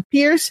Adam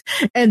Pearce.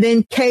 And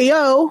then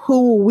KO,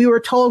 who we were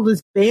told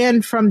was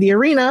banned from the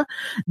arena,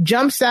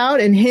 jumps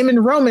out, and him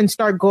and Roman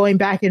start going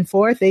back and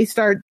forth. They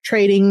start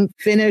trading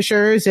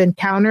finishers and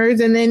counters.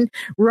 And then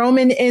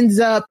Roman ends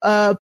up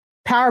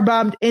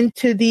powerbombed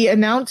into the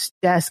announce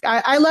desk.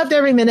 I loved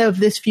every minute of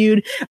this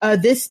feud.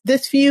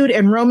 This feud,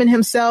 and Roman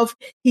himself,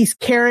 he's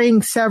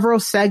carrying several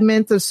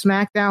segments of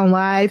SmackDown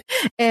Live.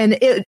 And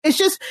it's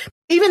just,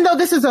 even though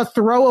this is a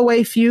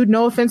throwaway feud,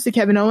 no offense to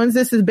Kevin Owens,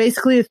 this is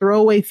basically a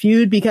throwaway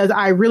feud because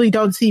I really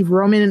don't see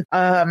Roman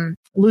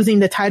losing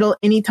the title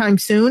anytime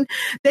soon.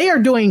 They are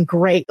doing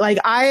great. Like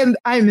I'm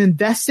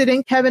invested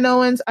in Kevin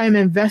Owens. I'm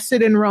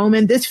invested in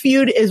Roman. This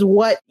feud is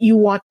what you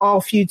want all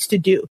feuds to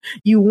do.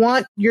 You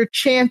want your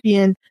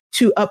champion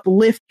to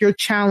uplift your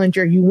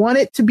challenger. You want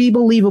it to be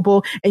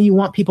believable, and you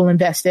want people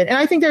invested. And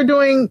I think they're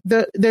doing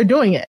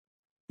it.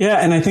 Yeah,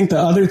 and I think the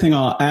other thing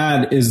I'll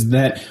add is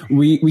that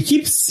we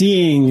keep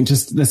seeing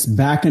just this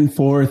back and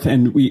forth,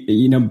 and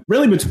we,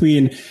 really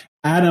between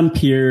Adam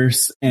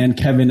Pearce and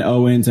Kevin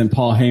Owens and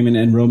Paul Heyman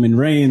and Roman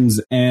Reigns.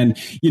 And,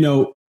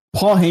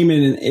 Paul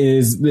Heyman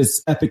is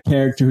this epic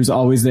character who's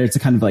always there to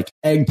kind of like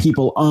egg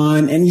people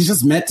on, and he's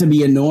just meant to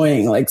be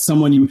annoying, like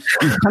someone you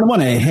kind of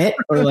want to hit,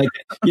 or like,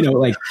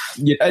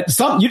 you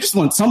just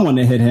want someone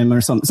to hit him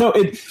or something. So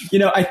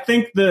I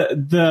think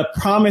the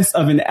promise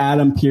of an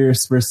Adam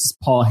Pearce versus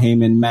Paul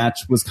Heyman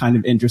match was kind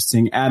of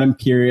interesting. Adam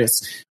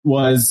Pearce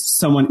was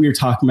someone, we were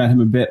talking about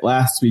him a bit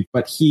last week,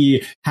 but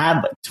he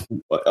had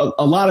like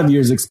a lot of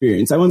years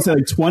experience. I wouldn't say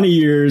like 20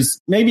 years,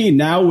 maybe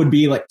now would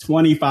be like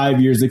 25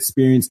 years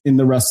experience in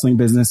the wrestling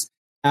business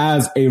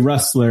as a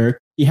wrestler.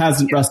 He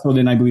hasn't wrestled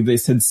in, I believe they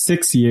said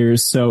 6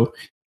 years. So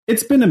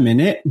it's been a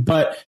minute,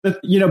 but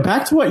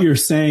back to what you're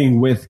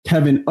saying with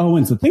Kevin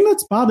Owens, the thing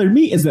that's bothered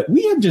me is that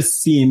we have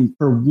just seen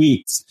for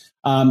weeks,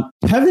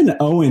 Kevin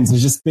Owens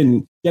has just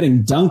been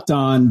getting dunked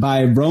on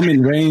by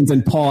Roman Reigns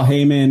and Paul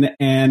Heyman.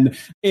 And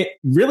it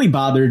really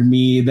bothered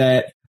me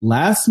that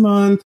last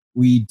month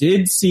we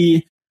did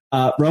see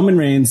Roman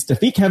Reigns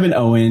defeat Kevin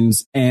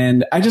Owens.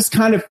 And I just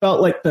kind of felt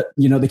like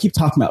they keep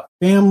talking about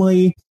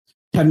family.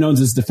 Kevin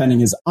Owens is defending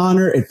his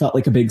honor. It felt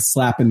like a big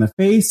slap in the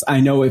face. I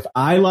know if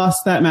I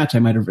lost that match, I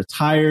might have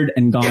retired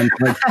and gone to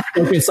like,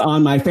 focus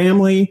on my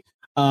family.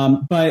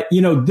 But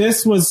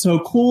this was so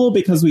cool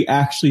because we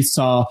actually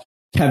saw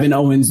Kevin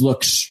Owens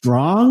look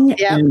strong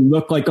and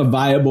look like a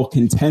viable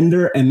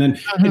contender. And then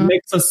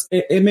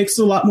it makes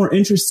it a lot more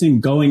interesting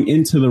going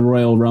into the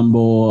Royal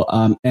Rumble,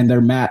 and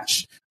their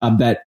match,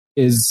 that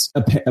is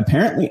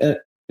apparently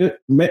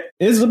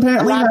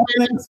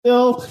happening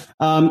still,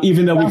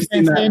 even though we've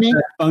seen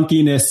that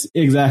funkiness,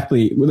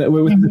 exactly, with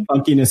the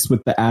funkiness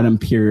with the Adam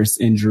Pearce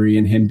injury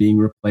and him being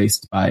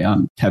replaced by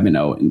Kevin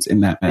Owens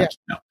in that match.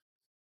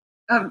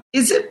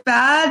 Is it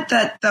bad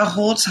that the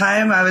whole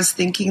time I was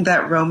thinking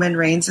that Roman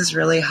Reigns is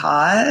really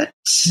hot?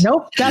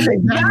 Nope, that's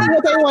exactly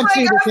what they want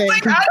you to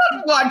think. I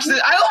don't watch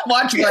it. I don't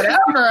watch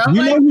whatever.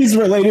 Know he's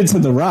related to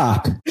The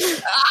Rock.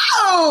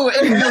 Oh,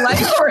 in real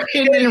life or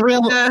in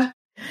real life?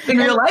 In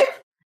real life,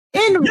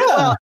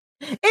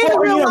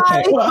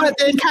 but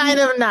then kind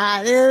of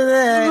not.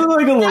 I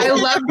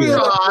love The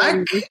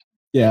Rock.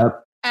 Yeah.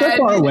 So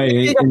far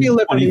away in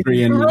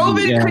 23 and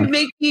Roman could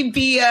make me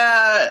be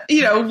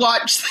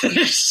watch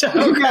this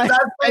show.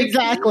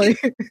 Exactly.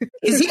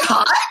 Is he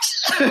hot?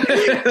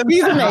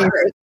 He's amazing.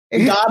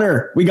 We got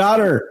her.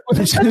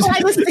 That's why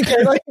I listen to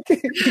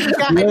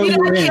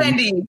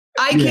Candy.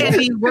 Eye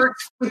Candy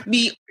works with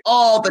me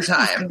all the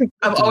time.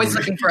 I'm always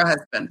looking for a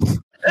husband.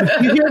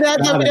 You hear that,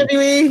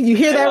 WWE? You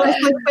hear that,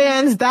 wrestling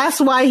fans? That's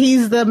why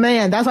he's the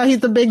man. That's why he's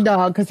the big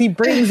dog, because he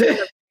brings it.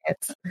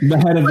 The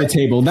head of the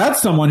table.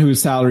 That's someone whose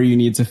salary you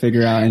need to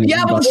figure out. She said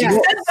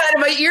that,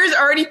 and my ears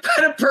already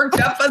kind of perked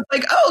up. I was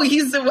like, "Oh,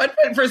 he's the one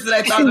person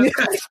I thought was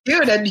kind of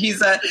cute, and he's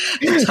the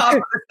top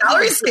of the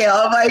salary scale."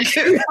 I'm like,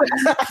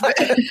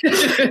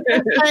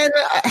 and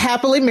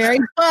happily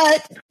married,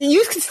 but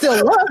you can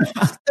still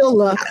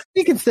look.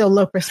 You can still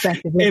look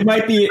respectable. It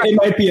might be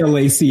a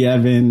Lacey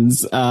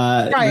Evans,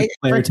 right?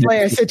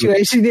 Player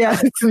situation, yeah.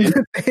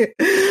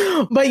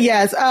 But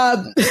yes.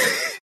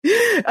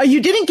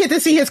 You didn't get to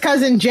see his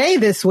cousin Jay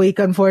this week,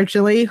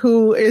 unfortunately,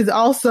 who is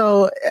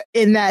also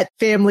in that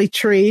family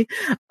tree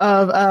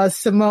of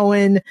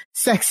Samoan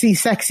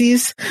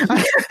sexies.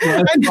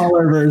 A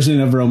smaller version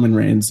of Roman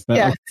Reigns, but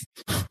yeah.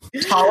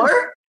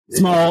 Taller?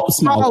 Smaller.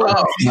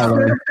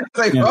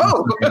 Like,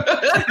 whoa.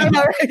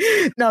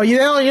 No, you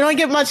don't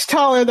get much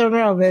taller than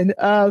Roman.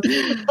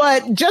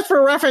 But just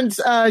for reference,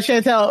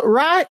 Chantel,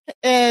 Rock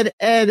and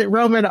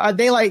Roman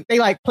they like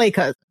play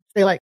cousins.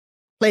 They like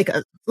play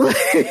cousins.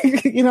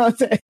 You know what I'm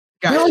saying?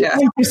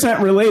 Gotcha.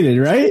 10% related,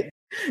 right?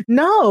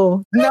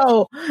 No.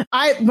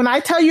 When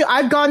I tell you,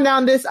 I've gone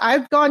down this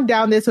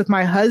with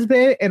my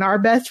husband and our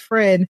best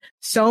friend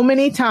so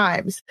many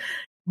times.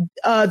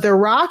 The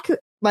Rock,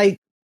 like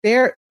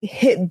The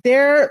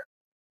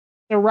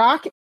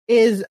Rock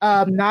is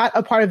not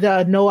a part of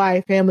the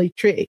Noai family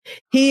tree.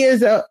 He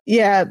is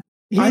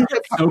I'm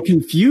so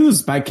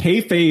confused by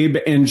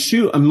kayfabe and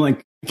shoot. I'm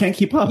like, I can't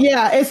keep up.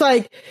 Yeah, it's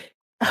like,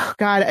 oh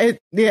God,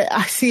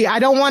 I see. I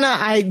don't want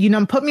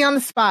to, put me on the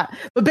spot.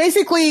 But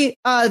basically,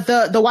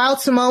 the Wild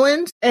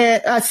Samoans,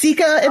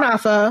 Sika and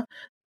Afa,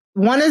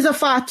 one is a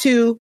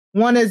Fatu,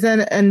 one is an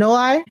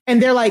Noai, and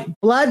they're like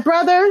blood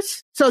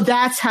brothers. So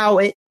that's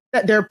how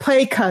they're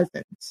play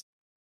cousins.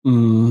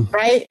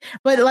 Right?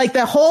 But like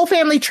the whole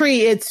family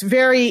tree, it's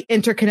very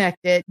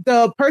interconnected.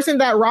 The person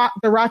that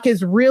The Rock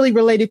is really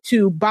related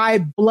to by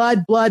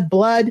blood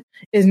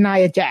is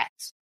Nia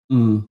Jax.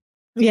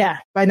 Yeah,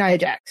 by Nia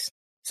Jax.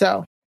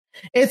 So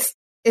it's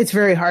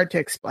very hard to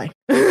explain.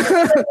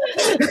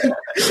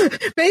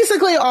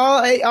 Basically,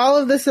 all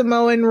of the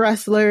Samoan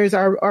wrestlers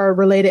are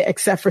related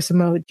except for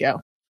Samoa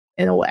Joe,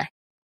 in a way.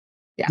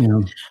 Yeah.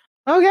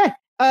 Okay.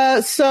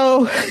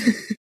 So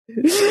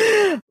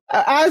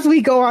as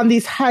we go on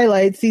these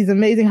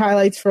amazing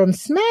highlights from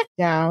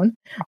SmackDown,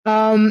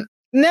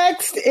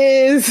 next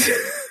is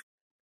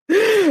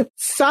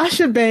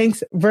Sasha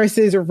Banks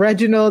versus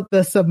Reginald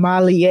the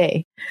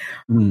Sommelier.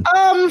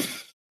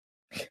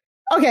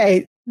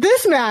 Okay,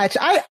 this match,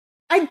 I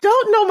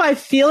don't know my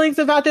feelings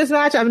about this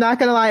match. I'm not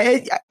gonna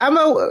lie. I'm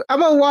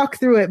gonna walk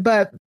through it,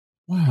 but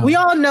we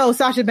all know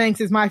Sasha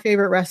Banks is my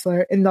favorite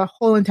wrestler in the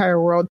whole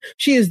entire world.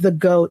 She is the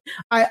GOAT.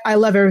 I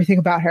love everything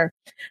about her.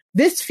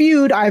 This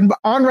feud, I'm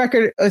on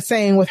record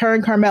saying with her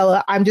and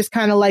Carmella, I'm just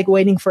kind of like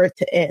waiting for it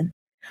to end.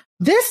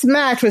 This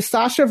match with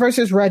Sasha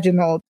versus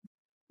Reginald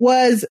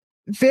was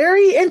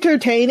very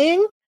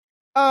entertaining.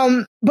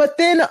 But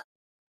then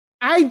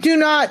I do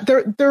not,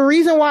 the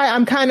reason why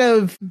I'm kind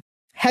of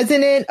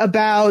hesitant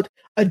about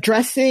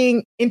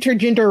addressing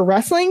intergender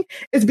wrestling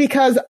is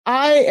because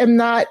I am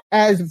not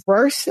as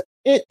versed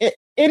in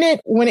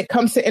it when it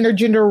comes to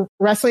intergender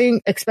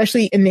wrestling,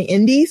 especially in the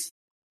indies.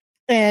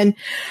 And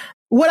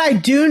what I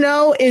do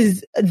know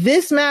is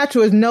this match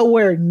was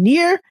nowhere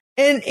near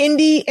an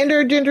indie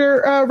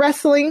intergender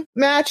wrestling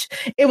match.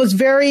 It was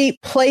very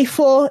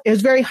playful. It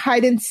was very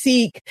hide and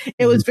seek.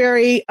 It was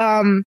very,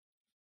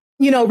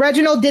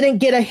 Reginald didn't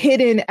get a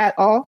hit in at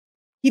all.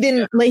 He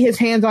didn't lay his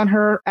hands on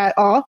her at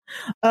all,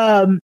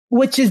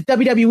 which is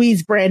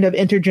WWE's brand of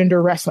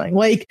intergender wrestling.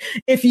 Like,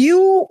 if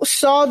you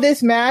saw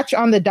this match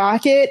on the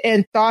docket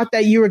and thought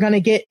that you were going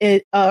to get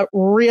a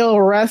real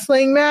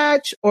wrestling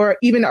match or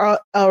even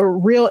a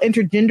real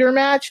intergender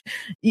match,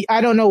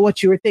 I don't know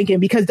what you were thinking,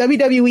 because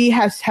WWE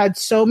has had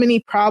so many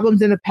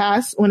problems in the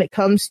past when it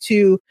comes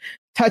to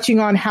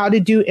touching on how to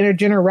do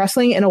intergender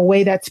wrestling in a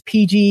way that's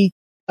PG,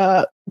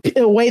 that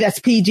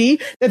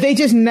they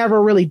just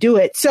never really do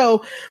it.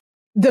 So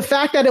the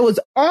fact that it was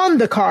on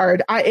the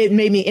card, it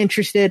made me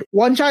interested.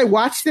 Once I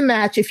watched the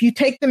match, if you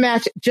take the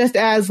match just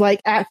as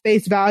like at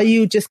face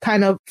value, just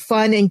kind of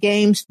fun and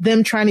games,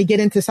 them trying to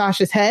get into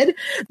Sasha's head,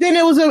 then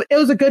it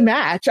was a good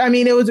match. I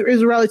mean, it was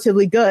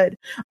relatively good.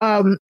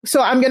 So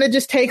I'm going to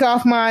just take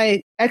off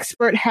my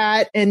expert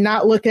hat and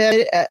not look at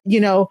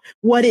it,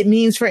 what it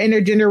means for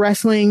intergender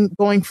wrestling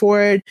going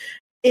forward.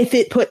 If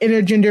it put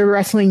intergender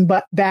wrestling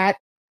back,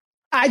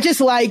 I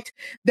just liked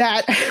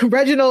that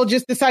Reginald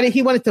just decided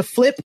he wanted to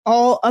flip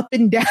all up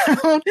and down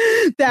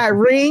that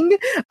ring.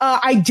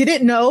 I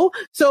didn't know.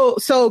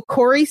 So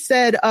Corey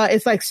said,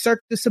 it's like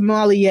Cirque du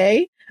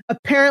Sommelier.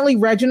 Apparently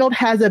Reginald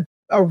has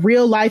a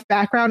real life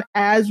background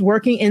as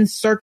working in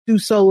Cirque du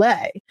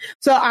Soleil.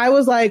 So I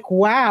was like,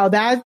 wow,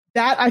 that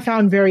I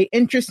found very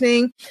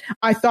interesting.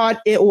 I just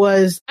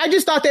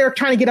thought they were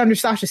trying to get under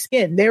Sasha's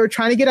skin. They were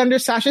trying to get under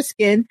Sasha's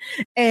skin,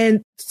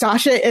 and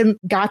Sasha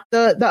got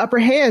the upper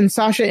hand.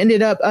 Sasha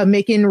ended up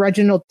making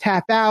Reginald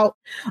tap out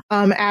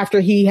after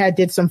he had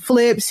did some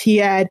flips. He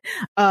had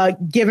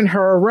given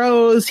her a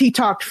rose. He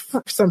talked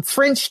some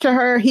French to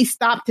her. He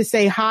stopped to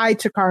say hi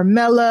to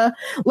Carmella.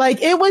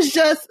 Like, it was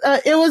just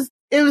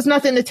it was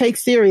nothing to take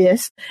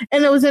serious,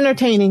 and it was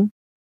entertaining.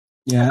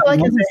 Yeah.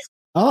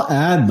 I'll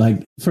add,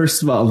 like,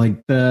 first of all,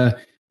 like the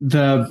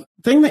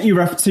thing that you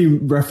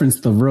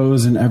referenced the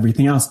rose and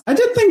everything else. I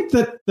did think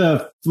that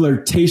the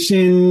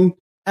flirtation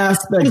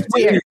aspect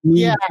didn't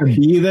need to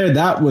be there.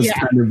 That was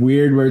kind of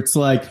weird, where it's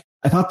like,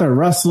 I thought they're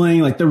wrestling,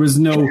 like there was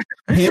no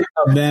hint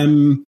of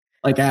them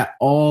like at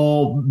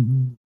all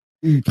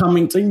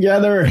coming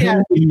together,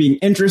 him being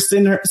interested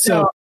in her.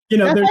 So,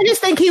 I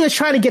just think he was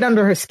trying to get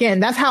under her skin.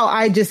 That's how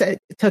I just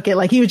took it.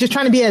 Like, he was just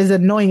trying to be as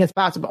annoying as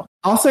possible.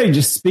 I'll say,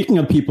 just speaking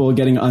of people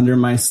getting under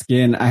my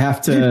skin, I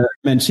have to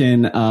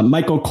mention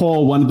Michael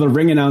Cole, one of the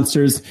ring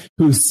announcers,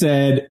 who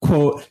said,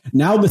 quote,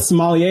 "Now the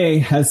sommelier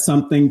has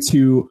something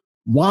to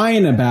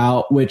whine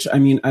about," which, I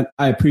mean,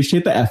 I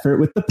appreciate the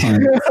effort with the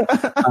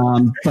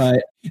pun.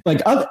 But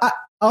like,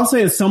 I'll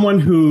say, as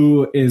someone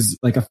who is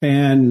like a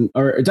fan,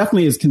 or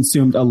definitely has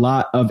consumed a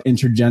lot of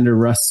intergender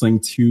wrestling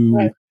too.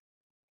 Right.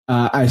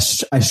 I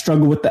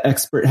struggle with the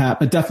expert hat,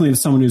 but definitely as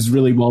someone who's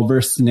really well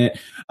versed in it.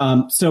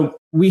 So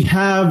we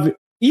have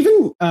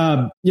even,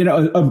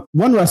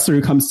 one wrestler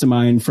who comes to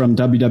mind from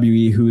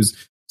WWE who's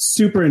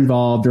super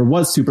involved, or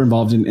was super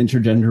involved in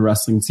intergender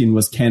wrestling scene,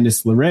 was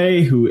Candice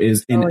LeRae, who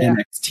is in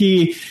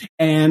NXT.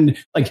 And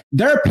like,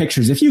 there are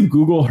pictures. If you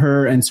Google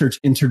her and search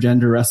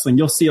intergender wrestling,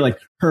 you'll see like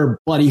her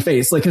bloody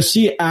face. Like, 'cause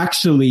she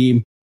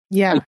actually,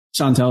 like,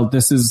 Chantel,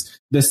 this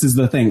is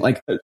the thing.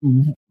 Like,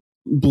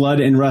 blood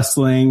in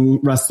wrestling,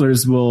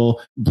 wrestlers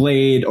will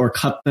blade or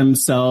cut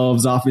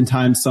themselves.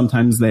 Oftentimes,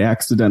 sometimes they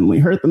accidentally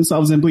hurt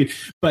themselves and bleed.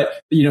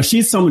 But,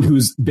 she's someone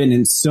who's been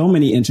in so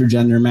many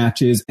intergender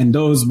matches, and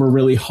those were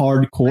really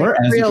hardcore.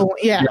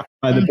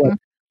 By the book.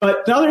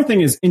 But the other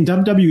thing is, in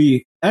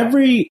WWE,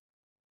 every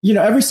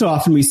so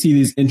often we see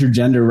these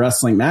intergender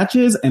wrestling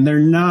matches, and they're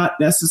not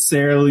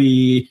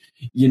necessarily,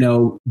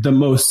 the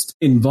most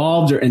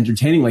involved or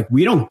entertaining. Like,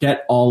 we don't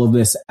get all of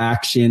this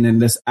action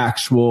and this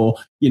actual,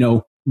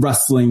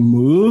 wrestling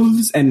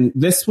moves. And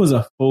this was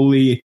a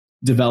fully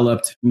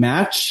developed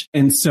match.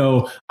 And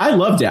so I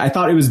loved it. I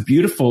thought it was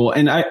beautiful.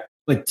 And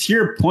like, to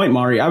your point,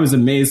 Mari, I was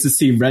amazed to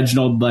see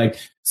Reginald like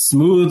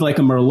smooth like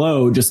a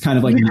Merlot, just kind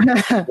of like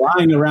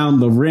flying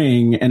around the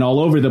ring and all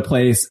over the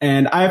place.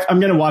 And I'm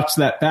going to watch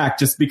that back,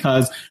 just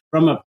because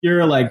from a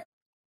pure like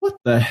what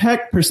the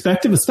heck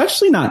perspective,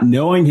 especially not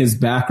knowing his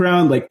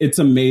background. Like, it's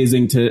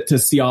amazing to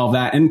see all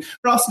that, and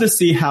also to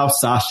see how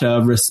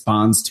Sasha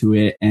responds to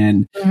it.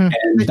 And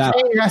the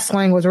chain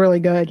wrestling was really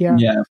good.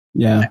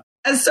 Yeah.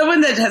 As someone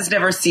that has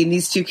never seen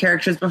these two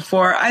characters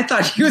before, I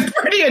thought he was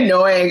pretty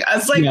annoying. I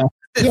was like,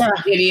 this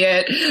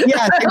idiot.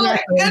 Yeah,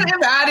 exactly. Get him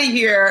out of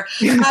here.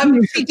 She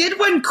did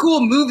one cool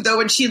move though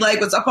when she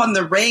was up on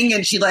the ring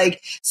and she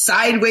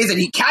sideways and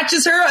he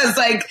catches her. I was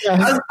like,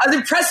 I was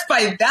impressed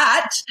by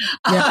that.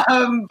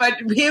 But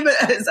him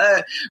as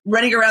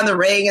running around the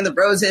ring and the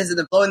roses and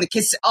the blowing the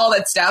kiss, all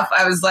that stuff,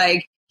 I was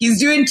like, he's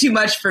doing too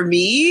much for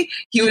me.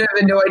 He would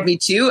have annoyed me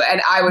too,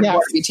 and I would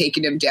want to be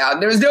taking him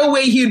down. There was no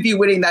way he would be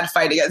winning that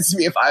fight against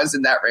me if I was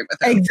in that ring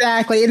with him.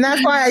 Exactly, and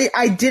that's why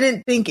I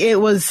didn't think it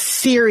was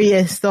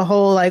serious. The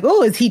whole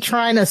is he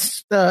trying to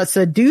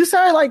seduce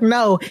her? Like,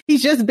 no,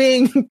 he's just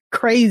being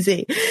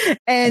crazy.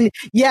 And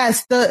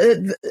yes,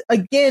 the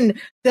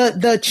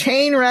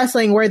chain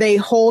wrestling where they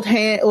hold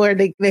hand, or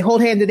they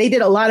hold hands, and they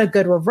did a lot of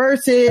good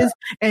reverses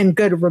and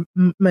good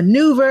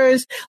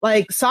maneuvers.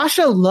 Like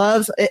Sasha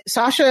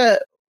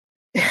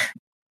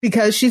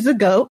because she's a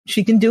GOAT,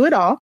 she can do it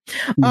all.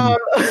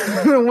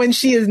 When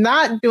she is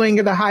not doing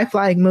the high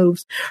flying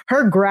moves,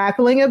 her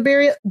grappling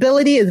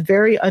ability is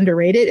very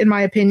underrated, in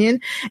my opinion.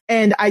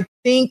 And I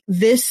think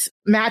this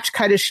match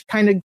kind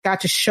of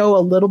got to show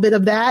a little bit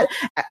of that,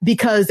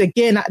 because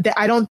again,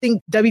 I don't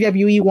think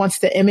WWE wants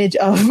the image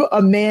of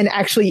a man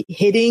actually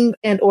hitting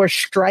and or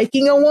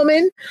striking a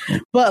woman,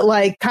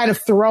 but kind of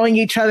throwing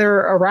each other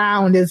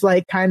around is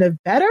kind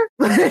of better,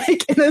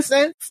 in a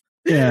sense.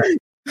 Yeah.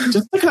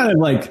 Just to kind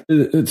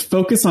of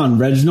focus on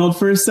Reginald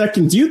for a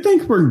second, do you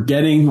think we're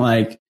getting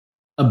a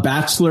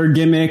Bachelor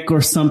gimmick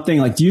or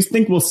something? Do you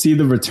think we'll see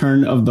the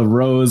return of the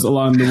Rose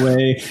along the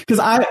way? Because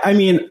I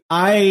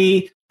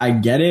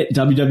get it.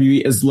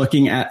 WWE is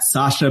looking at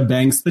Sasha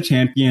Banks, the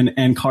champion,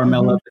 and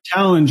Carmella, the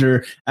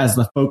challenger, as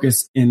the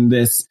focus in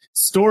this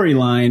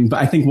storyline. But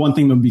I think one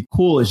thing that would be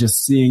cool is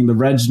just seeing the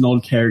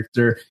Reginald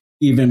character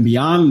even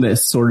beyond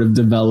this sort of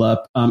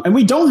develop. And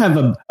we don't have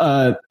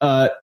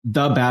the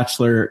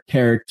Bachelor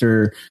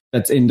character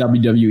that's in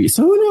WWE.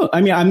 So who knows?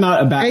 I mean, I'm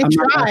not a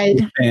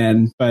Bachelor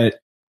fan, but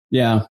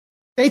yeah.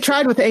 They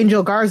tried with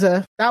Angel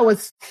Garza. That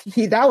was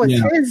his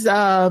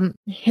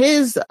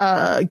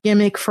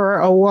gimmick for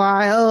a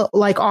while,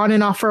 on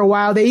and off for a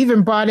while. They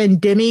even brought in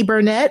Demi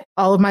Burnett,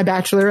 all of my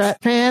Bachelor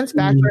fans,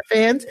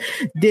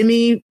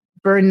 Demi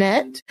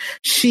Burnett.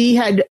 She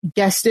had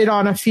guested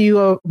on a few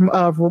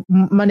of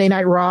Monday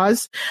Night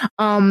Raws.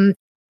 And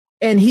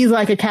he's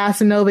like a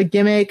Casanova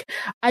gimmick.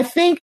 I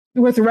think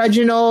with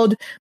Reginald,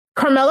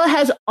 Carmella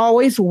has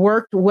always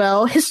worked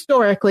well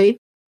historically.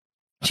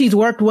 She's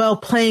worked well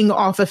playing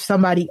off of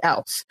somebody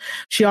else.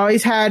 She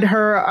always had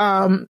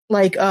her,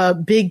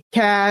 Big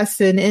Cass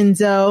and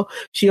Enzo.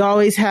 She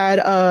always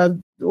had,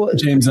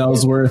 James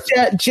Ellsworth.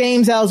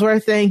 James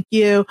Ellsworth, thank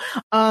you.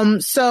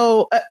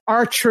 So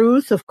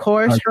R-Truth, of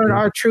course, her and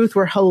R-Truth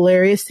were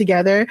hilarious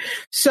together.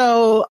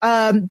 So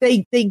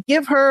they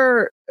gave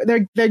her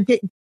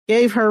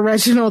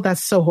Reginald,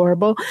 that's so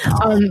horrible,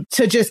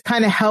 to just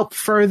kind of help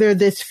further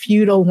this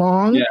feud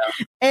along. Yeah.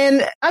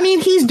 And I mean,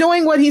 he's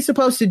doing what he's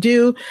supposed to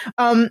do.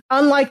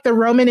 Unlike the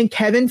Roman and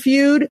Kevin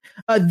feud,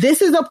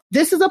 this is a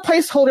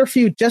placeholder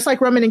feud, just like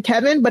Roman and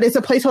Kevin, but it's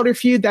a placeholder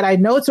feud that I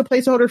know it's a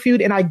placeholder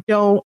feud, and I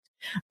don't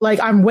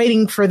I'm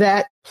waiting for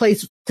that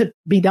place to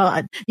be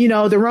done.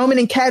 The Roman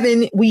and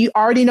Kevin, we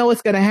already know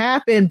what's going to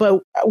happen,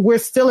 but we're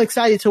still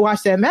excited to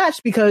watch that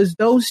match because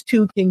those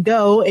two can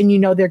go and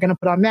they're going to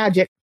put on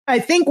magic. I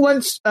think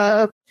once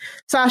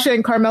Sasha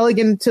and Carmella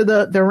get into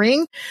the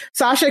ring,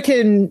 Sasha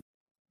can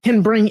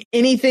bring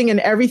anything and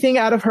everything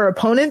out of her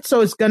opponent,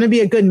 so it's going to be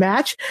a good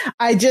match.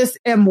 I just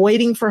am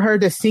waiting for her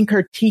to sink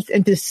her teeth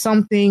into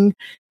something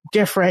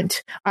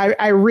different.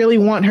 I really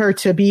want her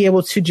to be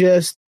able to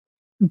just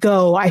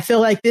go. I feel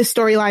like this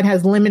storyline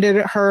has limited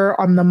her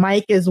on the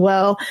mic as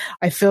well.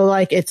 I feel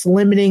like it's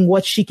limiting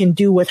what she can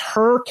do with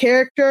her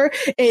character.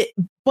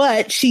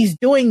 But she's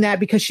doing that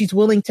because she's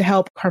willing to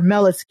help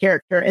Carmella's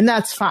character, and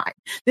that's fine.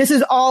 This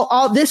is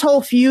all this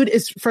whole feud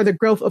is for the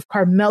growth of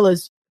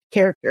Carmella's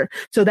character,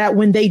 so that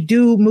when they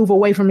do move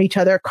away from each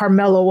other,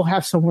 Carmella will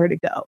have somewhere to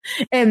go.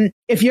 And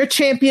if your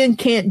champion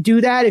can't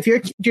do that, if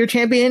your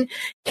champion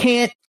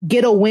can't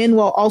get a win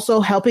while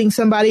also helping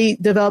somebody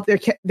develop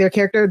their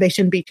character, they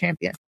shouldn't be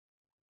champion.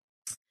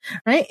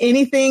 Right?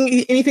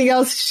 Anything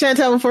else,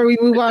 Chantel, before we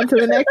move on to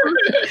the next one?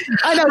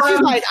 I know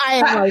she's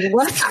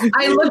what?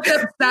 I looked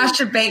up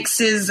Sasha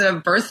Banks's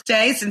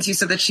birthday, since you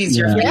said that she's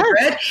your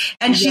favorite,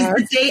 and she's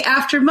the day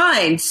after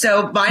mine.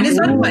 So mine is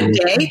on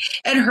Monday,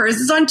 and hers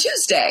is on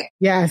Tuesday.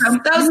 Yes,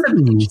 that was some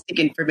interesting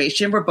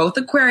information. We're both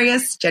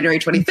Aquarius, January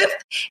 25th,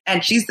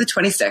 and she's the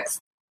 26th.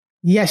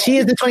 Yeah, she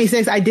is the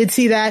 26th. I did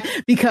see that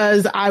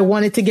because I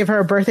wanted to give her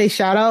a birthday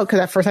shout out, because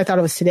at first I thought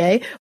it was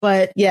today,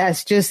 but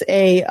yes, just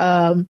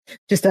an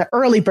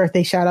early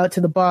birthday shout out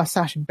to the boss,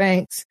 Sasha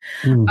Banks.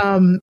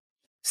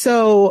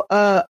 So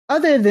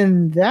other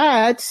than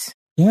that,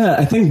 Yeah,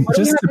 I think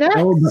just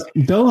to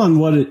build on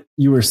what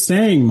you were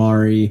saying,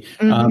 Mari,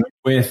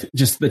 with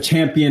just the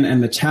champion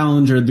and the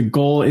challenger, the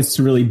goal is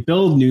to really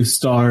build new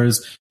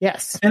stars.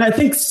 Yes. And I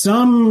think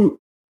some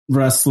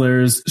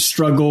wrestlers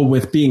struggle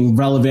with being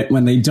relevant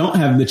when they don't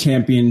have the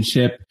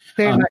championship.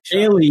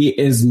 Bayley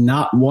is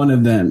not one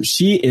of them.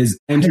 She is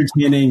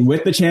entertaining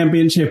with the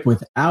championship,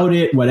 without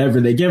it,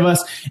 whatever they give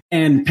us.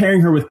 And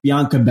pairing her with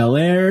Bianca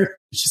Belair,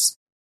 just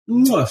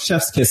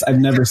chef's kiss. I've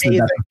never said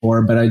that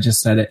before, but I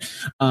just said it.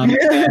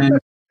 And,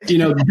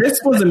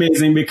 this was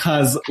amazing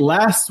because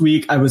last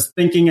week I was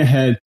thinking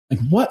ahead, like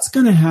what's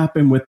going to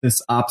happen with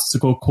this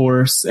obstacle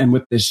course and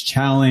with this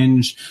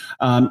challenge.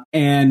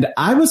 And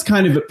I was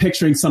kind of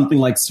picturing something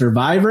like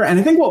Survivor. And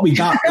I think what we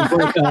got was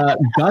like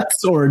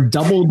Guts or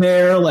Double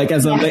Dare, like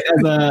as a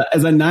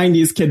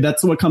 90s kid,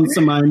 that's what comes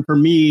to mind for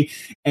me.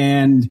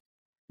 And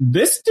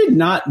this did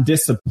not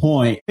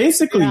disappoint.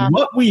 Basically,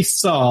 what we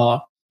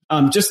saw,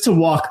 just to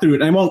walk through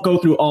it, and I won't go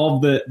through all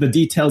of the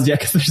details yet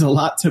because there's a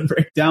lot to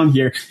break down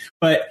here,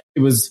 but it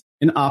was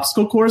an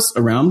obstacle course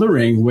around the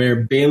ring where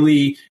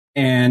Bayley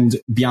and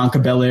Bianca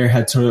Belair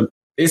had to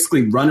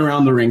basically run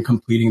around the ring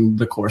completing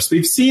the course.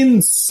 We've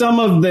seen some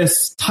of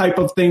this type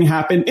of thing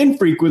happen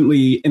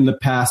infrequently in the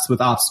past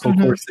with obstacle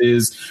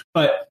courses,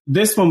 but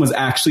this one was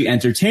actually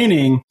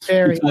entertaining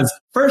because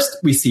first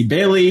we see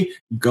Bayley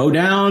go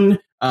down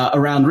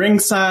around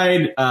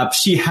ringside.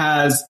 She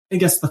has, I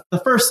guess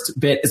the first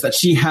bit is that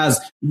she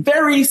has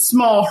very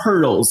small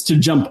hurdles to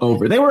jump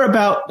over. They were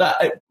about,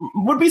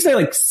 would we say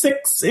like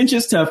 6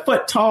 inches to a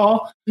foot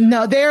tall?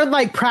 No, they're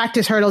like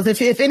practice hurdles.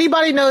 If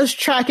anybody knows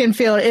track and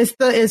field,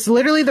 it's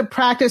literally the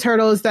practice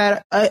hurdles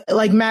that,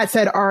 like Matt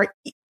said, are,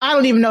 I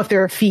don't even know if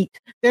they're feet.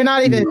 They're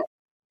not even,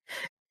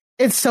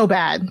 it's so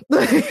bad.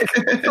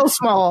 So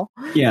small.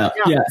 Yeah.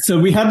 So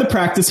we had the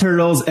practice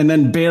hurdles, and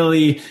then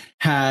Bayley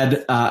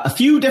had a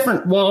few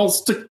different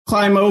walls to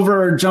climb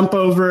over or jump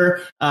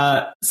over.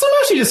 Somehow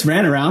she just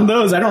ran around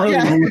those. I don't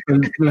really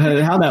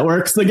know how that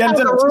works. Again,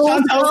 to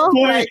Chantel's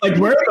point, like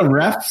where are the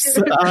refs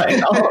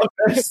in all of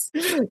this?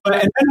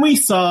 And then we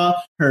saw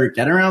her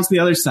get around to the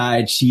other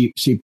side. She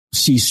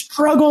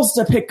struggles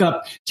to pick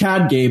up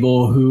Chad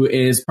Gable, who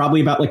is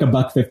probably about like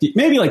 $150,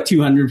 maybe like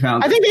 200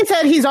 pounds. I think they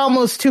said he's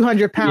almost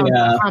 200 pounds.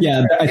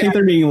 Yeah. I think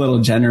they're being a little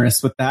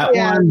generous with that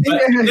one. But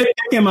they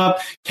picked him up,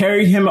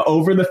 carried him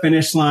over the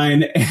finish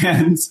line,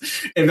 and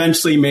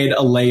eventually made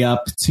a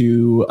layup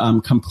to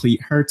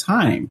complete her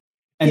time.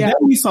 And then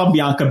we saw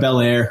Bianca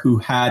Belair, who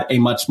had a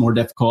much more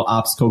difficult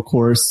obstacle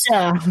course.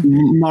 Yeah.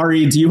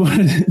 Mari, do you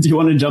want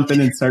to jump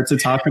in and start to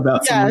talk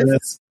about some of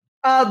this?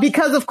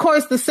 Because of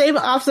course the same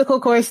obstacle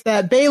course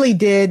that Bayley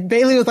did,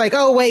 Bayley was like,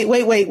 oh, wait.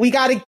 We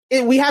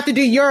have to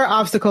do your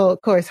obstacle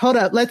course. Hold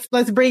up.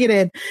 Let's bring it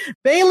in.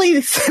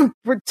 Bayley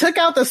took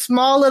out the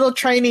small little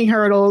training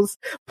hurdles,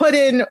 put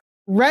in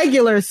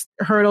regular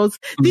hurdles.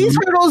 These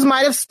hurdles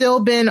might have still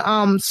been,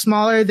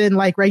 smaller than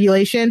like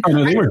regulation. Oh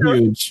no, they were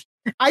huge.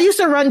 I used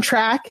to run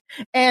track,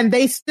 and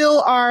they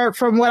still are,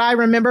 from what I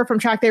remember from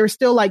track, they were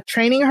still like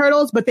training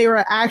hurdles, but they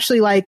were actually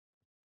like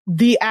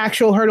the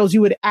actual hurdles you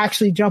would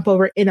actually jump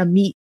over in a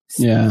meet.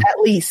 At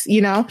least,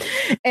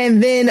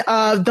 and then,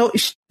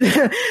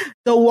 the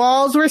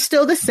walls were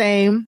still the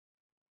same.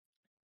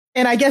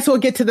 And I guess we'll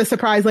get to the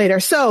surprise later.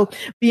 So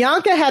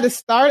Bianca had to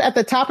start at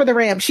the top of the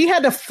ramp. She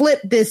had to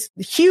flip this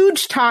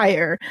huge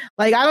tire.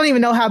 Like, I don't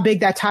even know how big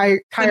that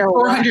tire like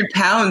 400 was.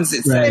 pounds.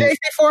 It's right. They say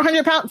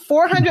 400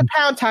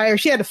 pound tire.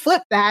 She had to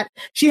flip that.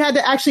 She had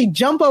to actually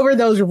jump over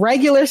those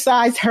regular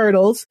sized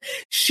hurdles.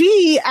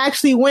 She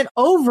actually went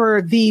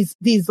over these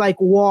like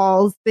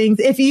walls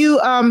things. If you,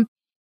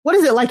 what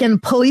is it, like in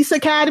Police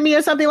Academy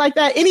or something like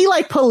that? Any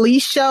like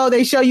police show,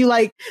 they show you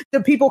like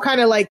the people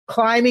kind of like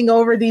climbing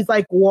over these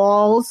like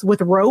walls with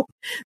rope.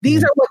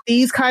 These are what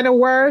these kind of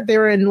were. They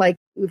were in like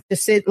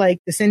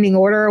descending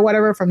order or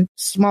whatever, from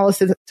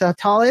smallest to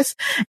tallest.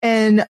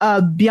 And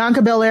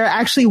Bianca Belair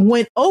actually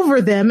went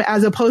over them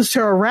as opposed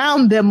to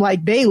around them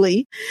like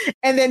Bayley.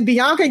 And then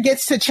Bianca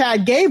gets to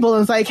Chad Gable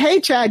and is like,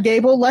 hey, Chad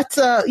Gable, let's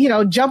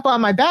jump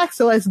on my back,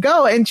 so let's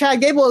go. And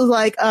Chad Gable is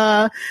like,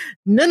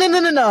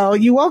 no,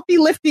 you won't be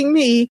lifting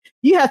me,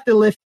 you have to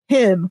lift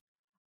him.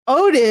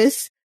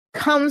 Otis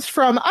comes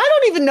from, I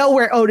don't even know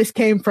where Otis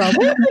came from.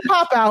 Where did he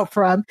pop out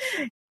from?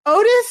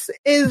 Otis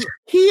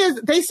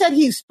they said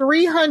he's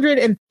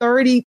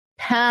 330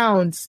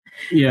 pounds.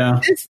 Yeah.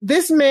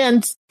 This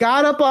man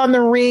got up on the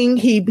ring.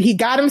 He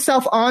got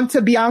himself onto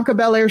Bianca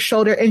Belair's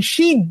shoulder, and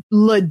she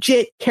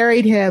legit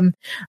carried him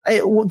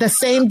the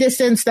same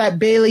distance that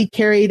Bayley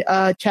carried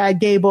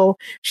Chad Gable.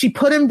 She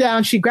put him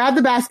down. She grabbed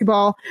the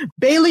basketball.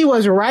 Bayley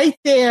was right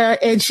there,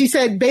 and she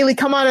said, Bayley,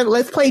 come on and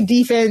let's play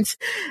defense.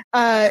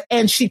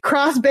 And she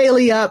crossed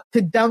Bayley up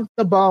to dunk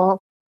the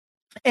ball.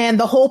 And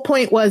the whole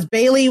point was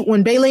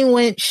when Bayley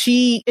went,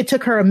 it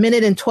took her 1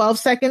 minute and 12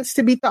 seconds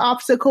to beat the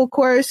obstacle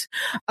course.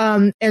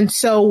 And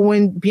so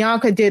when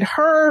Bianca did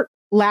her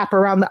lap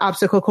around the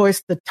obstacle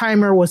course, the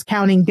timer was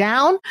counting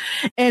down,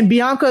 and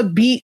Bianca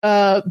beat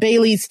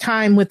Bayley's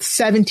time with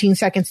 17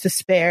 seconds to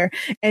spare.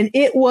 And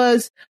it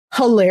was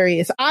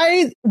hilarious.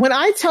 When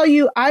I tell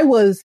you, I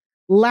was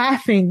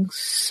laughing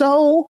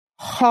so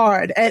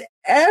hard at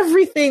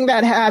everything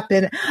that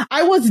happened.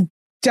 I was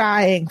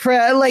dying for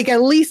like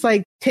at least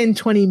like 10,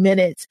 20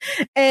 minutes.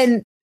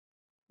 And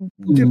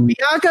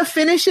Bianca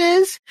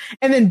finishes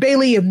and then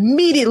Bayley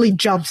immediately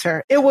jumps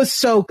her. It was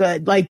so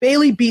good. Like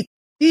Bayley beat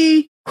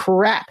the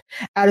crap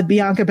out of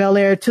Bianca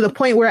Belair to the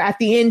point where at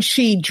the end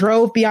she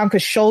drove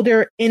Bianca's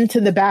shoulder into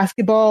the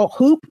basketball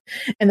hoop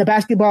and the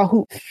basketball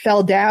hoop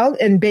fell down,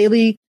 and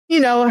Bayley, you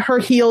know, her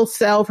heel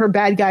self, her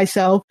bad guy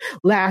self,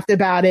 laughed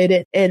about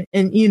it and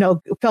you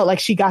know, felt like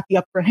she got the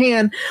upper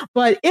hand.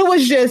 But it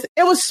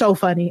was so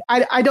funny.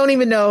 I don't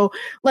even know,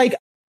 like,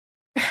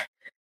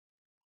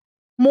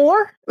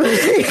 more?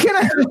 Can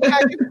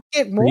I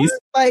get more? Please?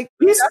 Like,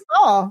 that's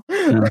all.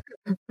 Yeah.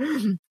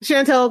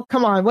 Chantel,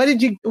 come on. What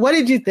did you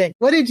think?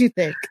 What did you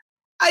think?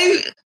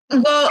 I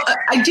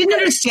didn't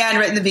understand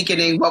right in the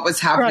beginning what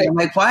was happening. Right. I'm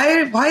like,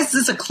 why is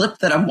this a clip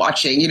that I'm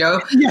watching? You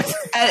know? Yes.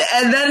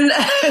 And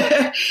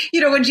then, you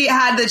know, when she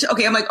had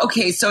I'm like,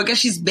 okay, so I guess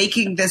she's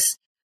making this,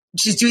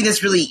 she's doing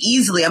this really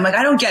easily. I'm like,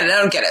 I don't get it.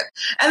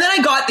 And then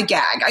I got the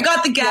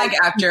gag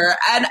after,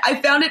 and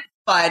I found it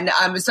fun,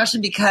 especially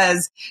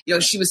because, you know,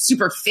 she was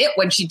super fit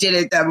when she did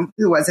it.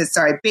 Who was it?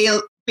 Sorry,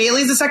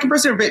 Bayley's the second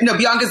person? No,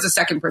 Bianca's the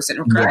second person,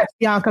 correct?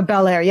 Yes, Bianca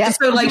Belair, yes.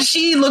 So, like,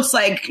 she looks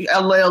like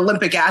an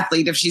Olympic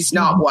athlete if she's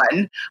not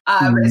one.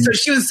 So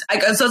she was, so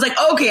I was like,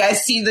 okay, I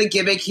see the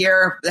gimmick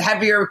here, the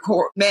heavier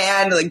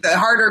man, like the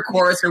harder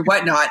course or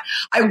whatnot.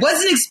 I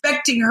wasn't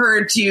expecting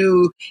her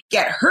to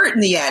get hurt in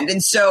the end.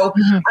 And so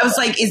I was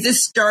like, is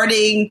this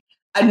starting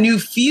a new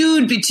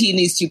feud between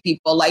these two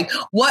people? Like,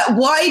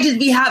 why did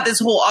we have this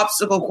whole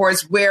obstacle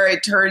course where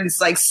it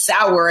turns like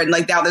sour and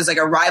like now there's like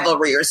a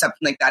rivalry or something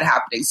like that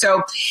happening?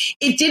 So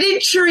it did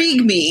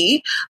intrigue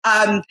me.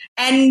 And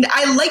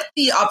I liked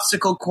the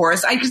obstacle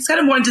course. I just kind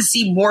of wanted to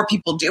see more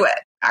people do it.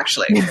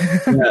 Actually,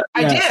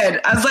 I did.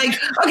 I was like,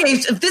 okay,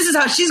 if this is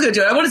how she's going to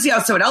do it, I want to see how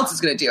someone else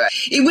is going to do it.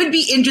 It would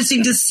be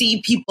interesting to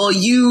see people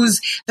use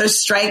their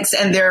strengths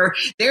and their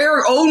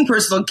own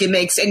personal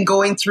gimmicks and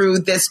going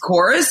through this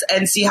course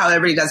and see how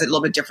everybody does it a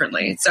little bit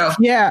differently. So,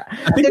 yeah,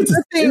 I think it's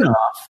a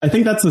spin-off. I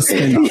think that's a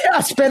spin-off.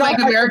 Yeah, spin-off. Like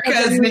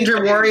America's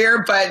Ninja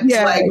Warrior, but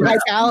like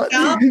out.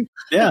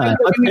 Yeah,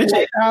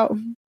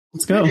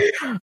 let's go.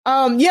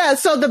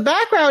 So the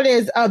background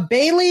is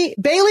Bayley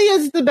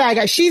is the bad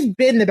guy. She's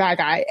been the bad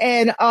guy.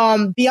 And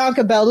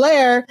Bianca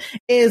Belair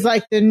is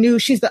like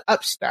she's the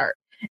upstart.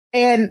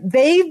 And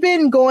they've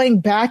been going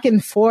back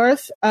and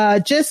forth,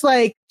 just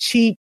like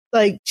cheap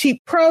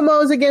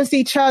promos against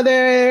each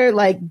other,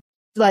 like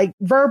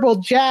verbal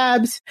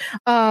jabs,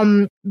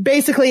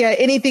 basically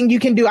anything you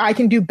can do, I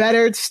can do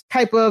better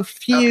type of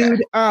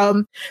feud,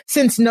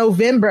 since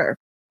November.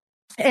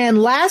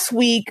 And last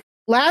week,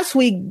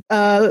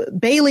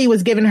 Bayley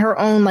was given her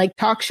own like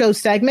talk show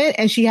segment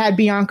and she had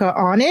Bianca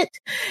on it.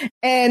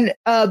 And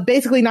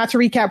basically, not to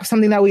recap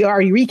something that we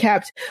already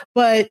recapped,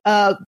 but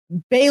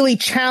Bayley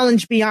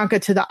challenged Bianca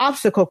to the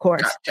obstacle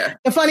course. Gotcha.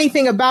 The funny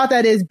thing about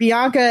that is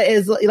Bianca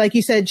is, like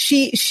you said,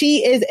 she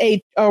is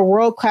a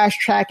world-class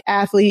track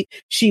athlete.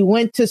 She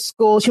went to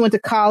school, she went to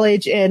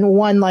college and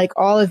won like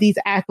all of these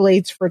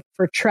accolades for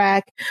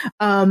track.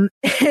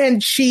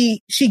 And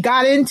she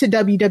got into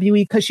WWE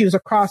because she was a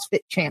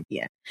CrossFit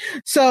champion.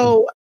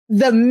 So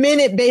the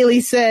minute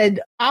Bayley said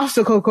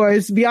obstacle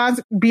course,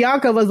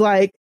 Bianca was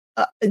like,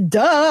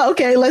 duh,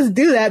 okay, let's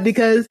do that,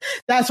 because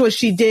that's what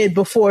she did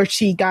before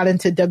she got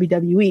into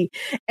WWE.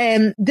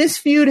 And this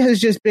feud has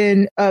just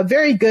been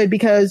very good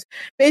because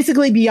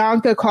basically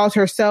Bianca calls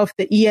herself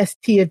the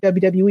EST of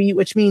WWE,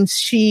 which means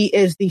she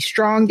is the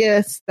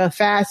strongest, the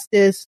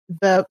fastest,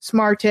 the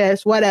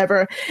smartest,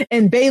 whatever.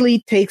 And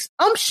Bayley takes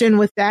umption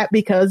with that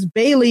because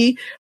Bayley,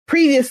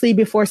 previously,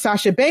 before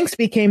Sasha Banks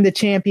became the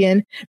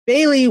champion,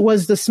 Bayley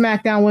was the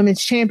SmackDown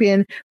Women's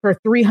Champion for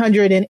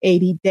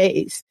 380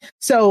 days.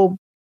 So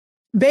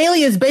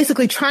Bayley is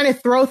basically trying to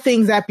throw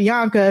things at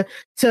Bianca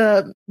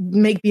to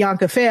make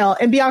Bianca fail,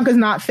 and Bianca's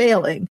not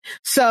failing.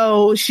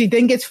 So she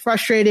then gets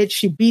frustrated.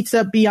 She beats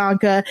up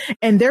Bianca,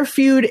 and their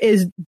feud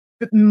is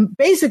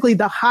basically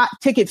the hot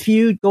ticket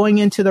feud going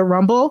into the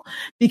Rumble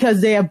because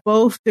they have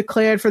both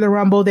declared for the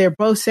Rumble. They're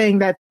both saying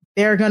that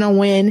they're going to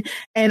win.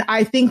 And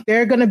I think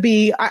they're going to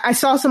be, I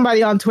saw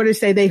somebody on Twitter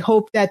say they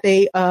hope that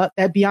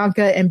that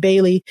Bianca and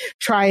Bayley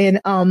try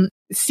and,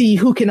 see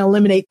who can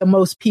eliminate the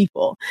most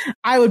people.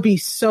 I would be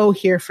so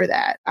here for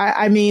that.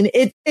 I mean,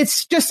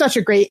 it's just such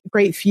a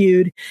great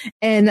feud.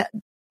 And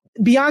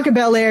Bianca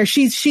Belair,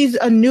 she's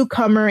a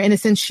newcomer in a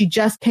sense. She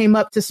just came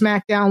up to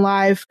SmackDown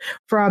Live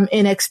from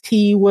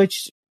NXT,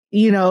 which,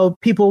 you know,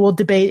 people will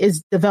debate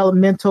is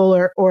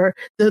developmental or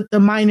the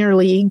minor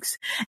leagues.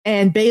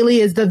 And Bayley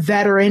is the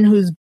veteran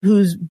who's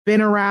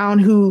been around,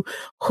 who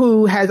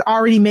has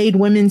already made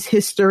women's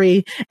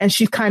history, and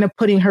she's kind of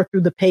putting her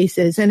through the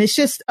paces. And it's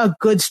just a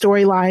good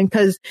storyline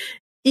because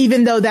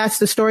even though that's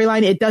the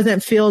storyline, it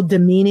doesn't feel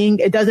demeaning.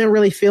 It doesn't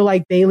really feel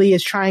like Bayley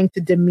is trying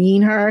to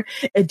demean her.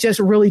 It just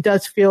really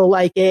does feel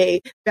like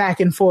a back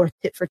and forth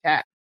tit for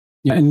tat.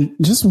 Yeah, and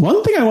just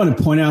one thing I want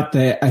to point out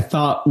that I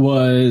thought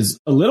was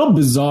a little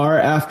bizarre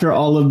after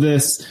all of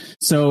this.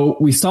 So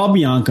we saw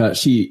Bianca.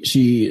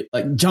 She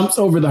like jumps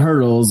over the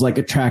hurdles like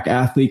a track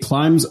athlete,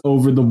 climbs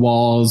over the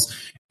walls,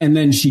 and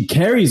then she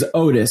carries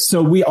Otis.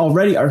 So we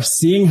already are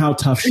seeing how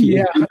tough she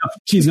is.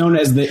 She's known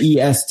as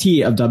the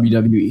EST of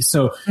WWE.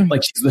 So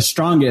like she's the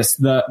strongest,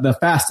 the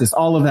fastest,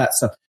 all of that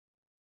stuff.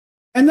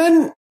 And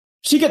then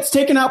she gets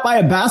taken out by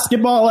a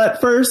basketball at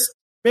first.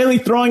 Bailey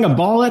throwing a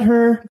ball at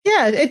her.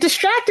 Yeah, it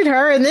distracted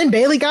her, and then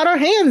Bailey got her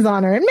hands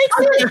on her. It makes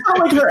sense.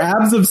 Like her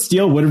abs of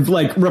steel would have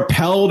like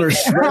repelled or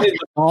shredded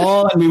the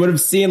ball, and we would have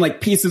seen like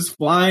pieces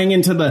flying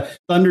into the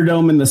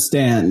Thunderdome in the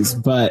stands.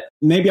 But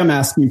maybe I'm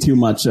asking too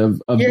much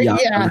of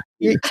Bianca.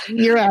 Yeah,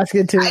 you're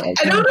asking too much.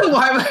 I don't know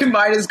why my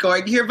mind is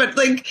going here, but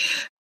like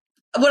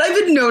what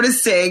I've been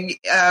noticing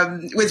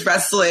with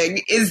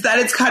wrestling is that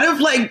it's kind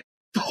of like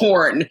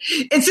porn.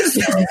 It's just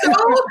so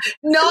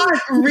not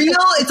real.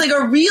 It's like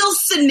a real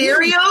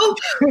scenario,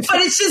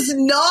 but it's just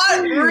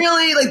not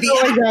really like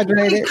the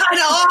acting kind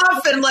of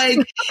off and like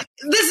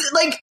this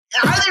like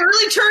are they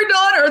really turned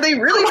on or are they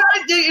really not?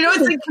 You know,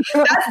 it's like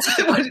that's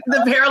what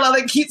the parallel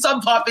that keeps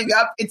on popping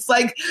up. It's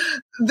like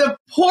the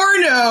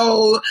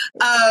porno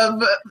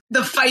of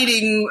the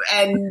fighting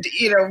and,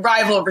 you know,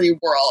 rivalry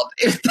world,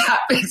 if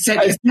that makes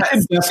any sense. You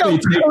can definitely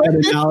take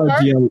that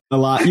analogy a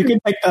lot. You can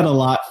take that a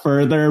lot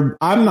further.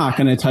 I'm not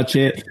going to touch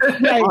it.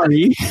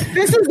 Sorry.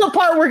 This is the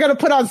part we're going to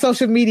put on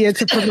social media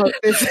to promote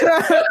this.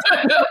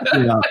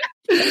 Yeah.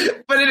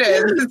 But it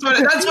is.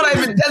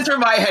 That's where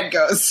my head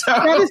goes. So.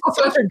 That is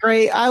such a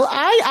great.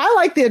 I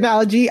like the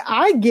analogy.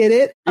 I get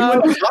it. You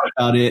wouldn't thought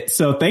about it,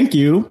 so thank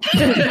you.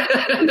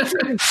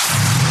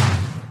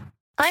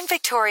 I'm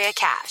Victoria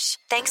Cash.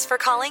 Thanks for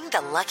calling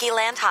the Lucky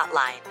Land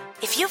Hotline.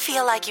 If you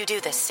feel like you do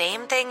the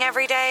same thing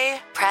every day,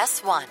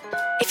 press 1.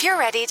 If you're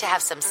ready to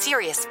have some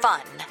serious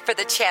fun for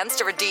the chance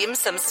to redeem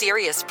some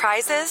serious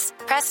prizes,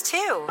 press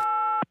 2.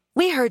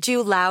 We heard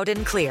you loud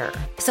and clear.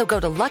 So go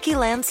to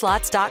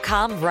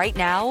LuckyLandSlots.com right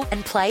now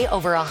and play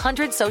over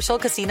 100 social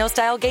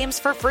casino-style games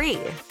for free.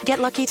 Get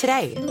lucky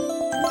today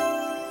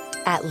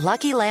at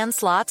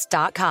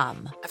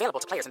LuckyLandSlots.com. Available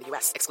to players in the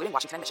U.S., excluding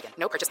Washington and Michigan.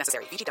 No purchase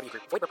necessary. VGW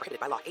Group. Void where prohibited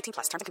by law. 18+.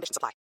 Terms and conditions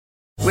apply.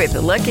 With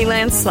the Lucky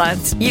Land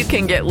Slots, you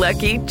can get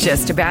lucky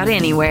just about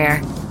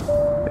anywhere.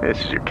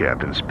 This is your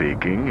captain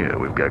speaking.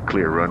 We've got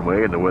clear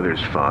runway and the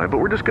weather's fine, but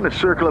we're just going to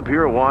circle up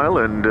here a while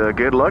and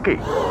get lucky.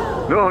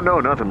 No,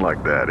 nothing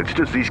like that. It's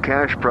just these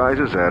cash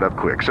prizes add up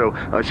quick. So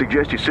I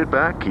suggest you sit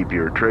back, keep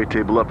your tray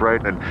table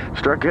upright, and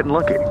start getting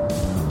lucky.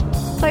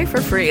 Play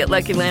for free at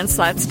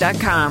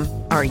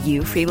LuckyLandSlots.com. Are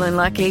you feeling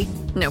lucky?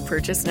 No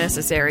purchase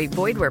necessary.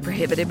 Void where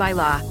prohibited by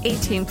law.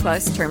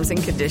 18+ terms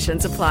and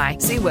conditions apply.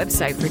 See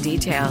website for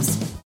details.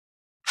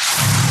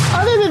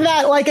 Other than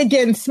that, like,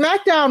 again,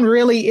 SmackDown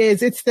really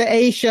is, it's the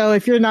A show.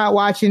 If you're not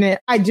watching it,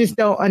 I just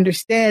don't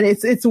understand.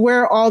 It's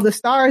where all the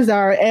stars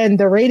are, and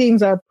the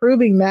ratings are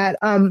proving that.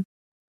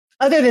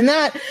 Other than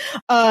that,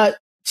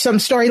 some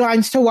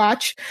storylines to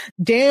watch.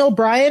 Daniel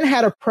Bryan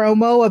had a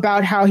promo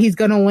about how he's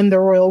going to win the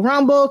Royal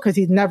Rumble because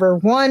he's never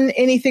won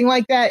anything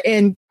like that.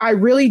 And I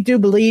really do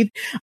believe,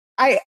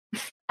 I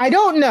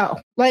don't know.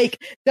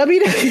 Like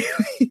WWE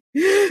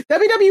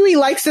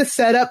likes to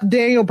set up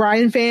Daniel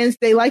Bryan fans.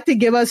 They like to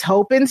give us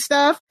hope and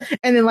stuff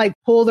and then like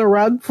pull the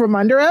rug from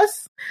under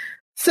us.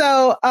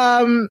 So,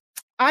 I'm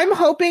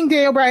hoping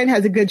Daniel Bryan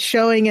has a good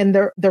showing in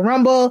the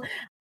Rumble.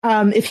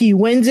 If he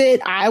wins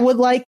it, I would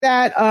like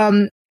that.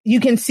 You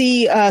can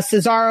see,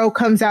 Cesaro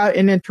comes out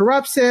and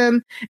interrupts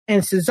him,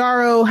 and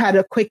Cesaro had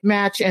a quick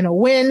match and a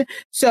win.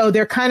 So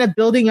they're kind of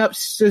building up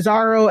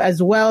Cesaro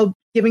as well,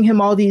 giving him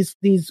all these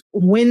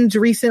wins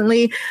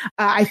recently.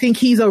 I think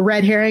he's a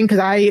red herring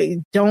because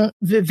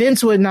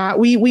Vince would not.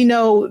 We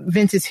know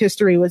Vince's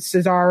history with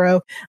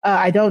Cesaro.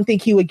 I don't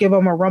think he would give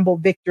him a Rumble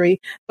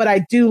victory, but I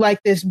do like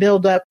this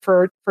build up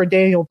for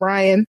Daniel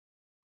Bryan.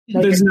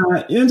 There's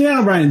not,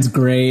 Daniel Bryan's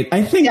great.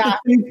 I think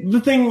the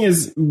thing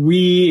is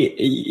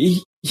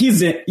he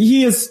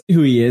is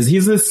who he is.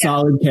 He's a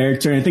solid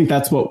character. And I think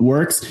that's what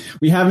works.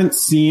 We haven't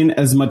seen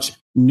as much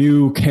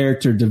new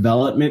character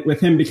development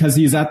with him because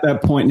he's at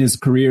that point in his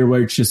career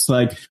where it's just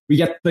like we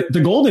get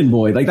the golden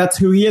boy. Like that's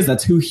who he is.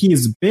 That's who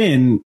he's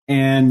been.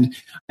 And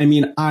I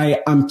mean,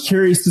 I'm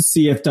curious to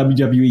see if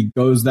WWE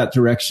goes that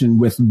direction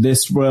with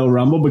this Royal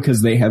Rumble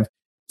because they have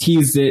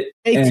teased it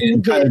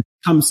and kind of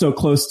come so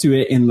close to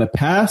it in the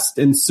past.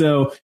 And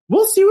so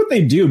we'll see what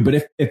they do.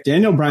 But if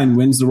Daniel Bryan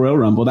wins the Royal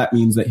Rumble, that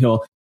means that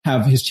he'll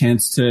have his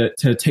chance to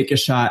take a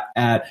shot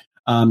at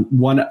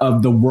one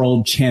of the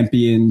world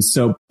champions.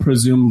 So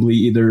presumably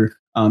either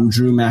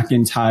Drew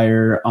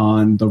McIntyre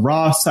on the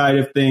Raw side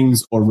of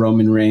things or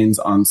Roman Reigns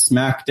on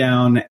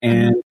SmackDown.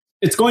 And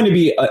it's going to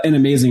be an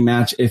amazing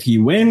match if he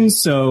wins.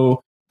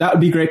 So that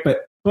would be great.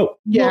 But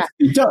yeah,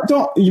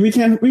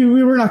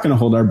 we're not going to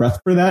hold our breath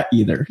for that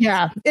either.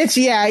 Yeah, it's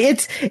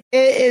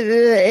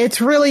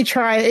really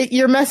trying.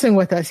 You're messing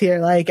with us here.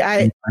 Like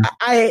I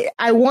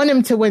want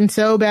him to win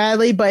so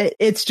badly, but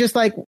it's just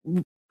like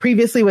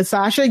previously with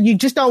Sasha. You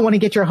just don't want to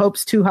get your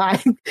hopes too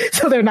high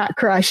so they're not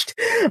crushed.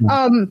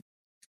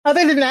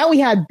 Other than that, we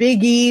had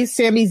Big E,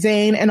 Sami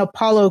Zayn, and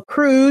Apollo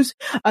Crews.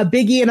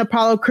 Big E and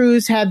Apollo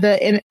Crews had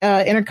the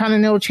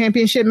Intercontinental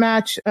Championship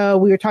match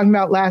we were talking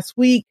about last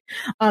week.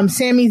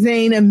 Sami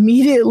Zayn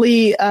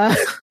immediately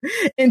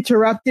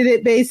interrupted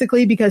it,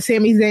 basically, because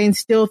Sami Zayn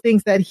still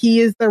thinks that he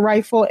is the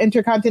rightful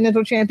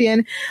Intercontinental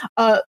Champion.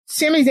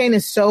 Sami Zayn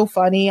is so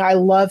funny. I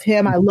love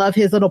him. I love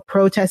his little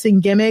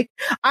protesting gimmick.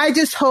 I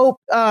just hope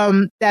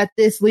that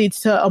this leads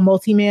to a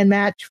multi-man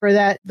match for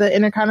the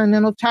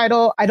Intercontinental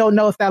title. I don't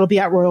know if that'll be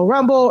at Royal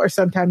Rumble or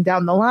sometime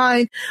down the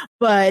line,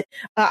 but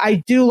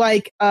I do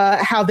like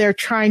how they're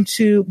trying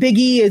to. Big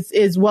E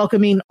is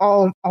welcoming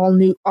all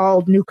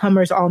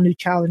newcomers, all new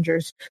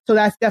challengers. So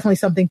that's definitely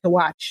something to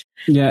watch.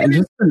 Yeah,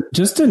 and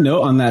just a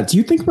note on that. Do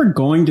you think we're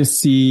going to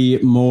see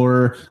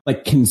more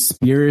like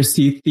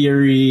conspiracy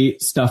theory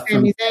stuff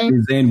from Sami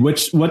Zayn?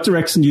 What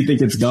direction do you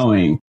think it's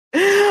going?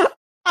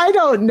 I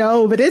don't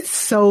know, but it's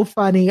so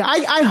funny.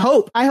 I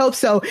hope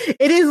so.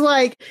 It is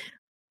like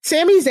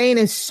Sami Zayn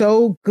is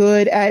so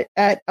good at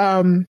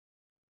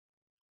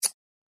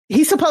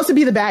he's supposed to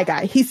be the bad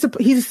guy. He's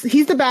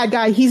the bad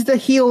guy. He's the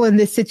heel in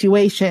this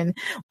situation,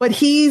 but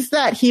he's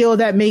that heel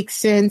that makes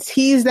sense.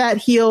 He's that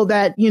heel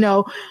that,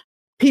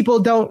 people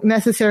don't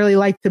necessarily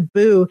like to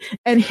boo.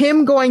 And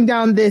him going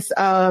down this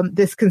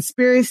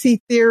conspiracy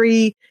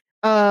theory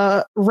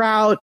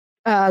route,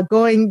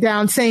 going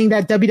down saying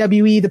that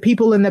WWE, the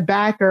people in the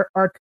back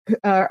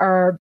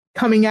are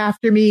coming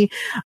after me.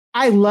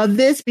 I love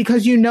this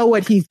because you know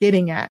what he's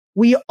getting at.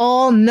 We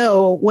all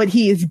know what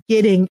he is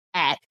getting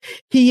at.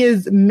 He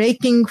is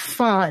making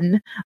fun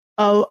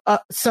of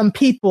some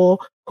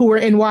people who were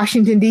in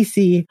Washington,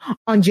 D.C.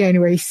 on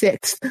January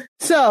 6th.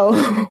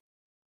 So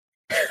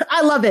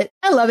I love it.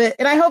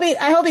 And I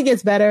hope it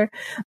gets better.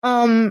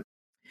 Other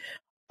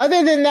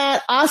than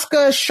that,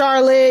 Asuka,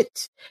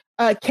 Charlotte,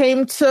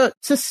 came to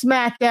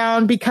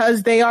SmackDown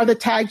because they are the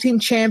tag team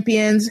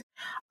champions.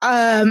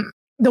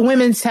 The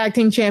women's tag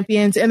team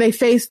champions, and they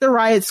faced the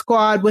Riot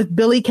Squad with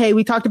Billie Kay.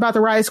 We talked about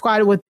the Riot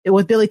Squad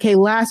with Billie Kay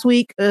last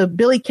week.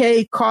 Billie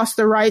Kay cost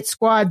the Riot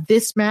Squad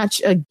this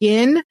match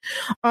again,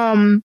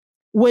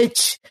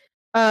 which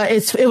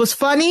it was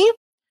funny,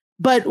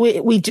 but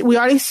we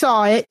already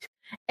saw it.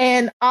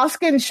 And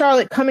Asuka and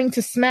Charlotte coming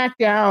to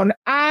SmackDown,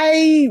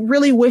 I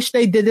really wish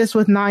they did this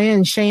with Nia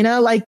and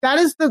Shayna. Like, that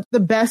is the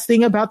best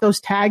thing about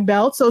those tag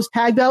belts. Those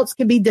tag belts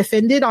can be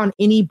defended on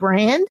any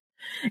brand.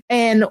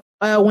 And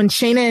when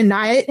Shayna and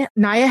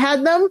Nia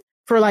had them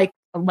for like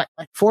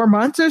 4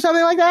 months or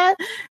something like that,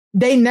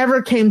 they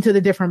never came to the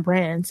different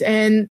brands.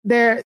 And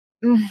they're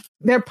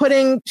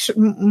putting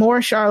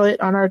more Charlotte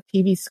on our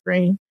TV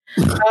screen.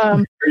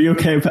 Are you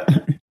okay?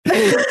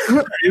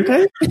 Are you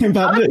okay? I'm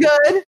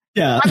good.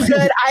 Yeah, I'm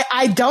good.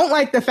 I don't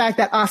like the fact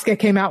that Asuka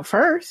came out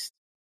first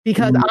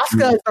because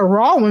Asuka is a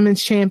Raw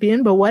Women's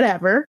Champion, but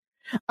whatever.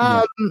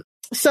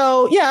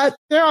 So yeah,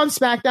 they're on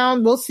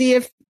SmackDown. We'll see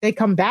if they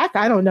come back.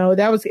 I don't know.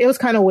 It was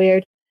kind of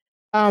weird.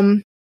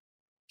 Other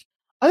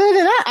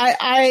than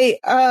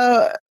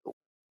that,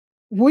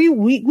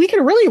 we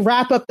can really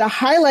wrap up the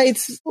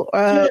highlights.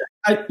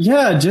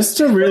 Just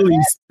to really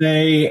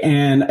say,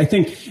 and I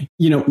think,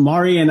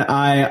 Mari and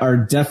I are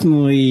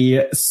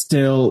definitely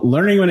still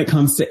learning when it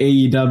comes to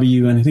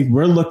AEW. And I think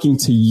we're looking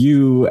to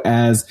you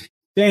as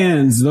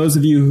fans, those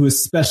of you who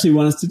especially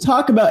want us to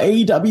talk about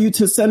AEW,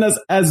 to send us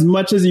as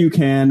much as you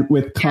can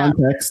with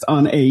context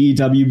on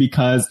AEW,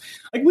 because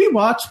like we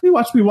watched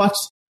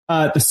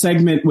the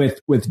segment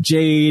with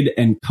Jade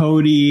and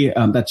Cody.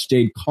 That's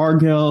Jade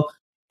Cargill.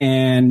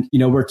 And,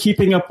 we're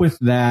keeping up with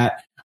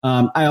that.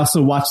 I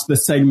also watched the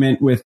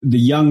segment with the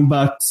Young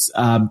Bucks,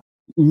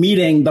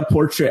 meeting the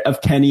portrait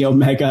of Kenny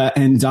Omega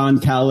and Don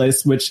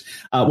Callis, which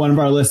one of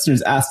our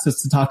listeners asked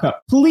us to talk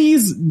about.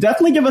 Please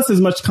definitely give us as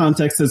much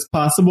context as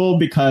possible,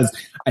 because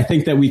I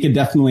think that we could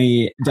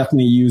definitely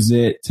use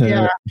it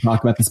to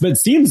talk about this. But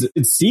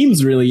it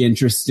seems really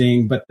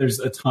interesting, but there's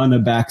a ton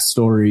of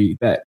backstory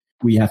that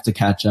we have to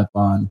catch up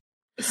on.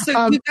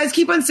 So you guys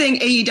keep on saying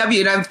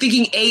AEW, and I'm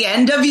thinking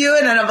ANW,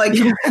 and I'm like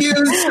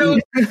confused. So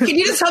can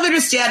you just help me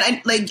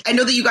understand? I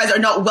know that you guys are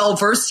not well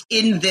versed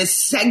in this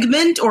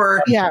segment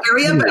or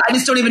area, but I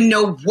just don't even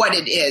know what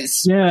it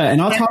is. Yeah,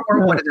 and I'll talk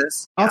about what it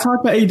is. I'll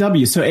talk about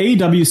AEW. So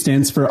AEW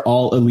stands for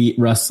All Elite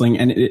Wrestling,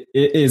 and it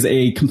is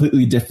a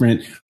completely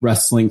different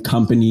wrestling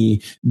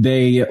company.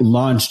 They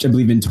launched, I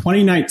believe, in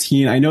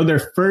 2019. I know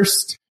their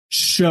first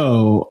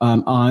show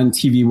on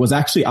TV was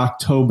actually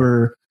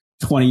October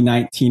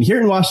 2019 here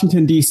in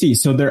Washington, D.C.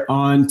 So they're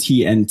on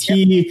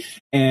TNT,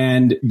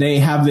 and they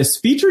have this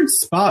featured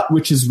spot,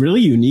 which is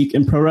really unique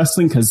in pro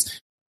wrestling, because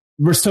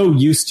we're so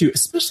used to,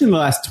 especially in the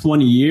last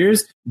 20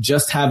 years,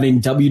 just having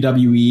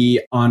WWE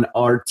on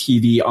our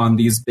TV on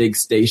these big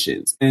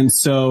stations. And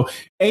so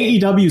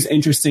AEW is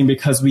interesting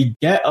because we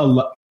get a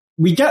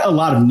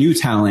lot of new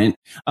talent,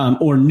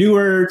 or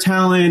newer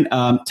talent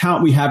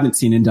we haven't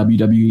seen in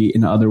WWE,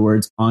 in other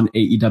words, on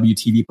AEW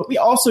TV. But we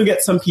also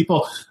get some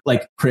people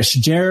like Chris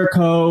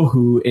Jericho,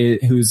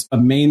 who's a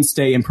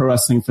mainstay in pro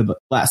wrestling for the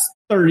last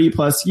 30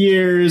 plus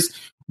years.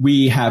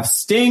 We have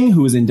Sting,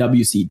 who was in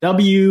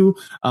WCW,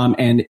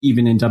 and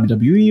even in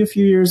WWE a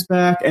few years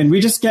back. And we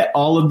just get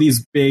all of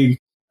these big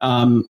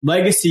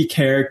legacy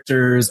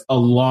characters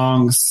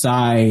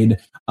alongside,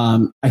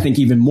 I think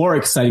even more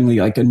excitingly,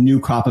 like a new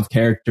crop of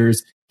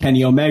characters.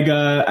 Kenny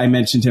Omega, I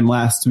mentioned him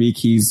last week.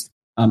 He's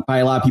by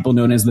a lot of people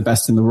known as the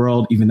best in the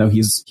world, even though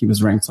he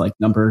was ranked like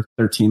number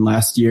 13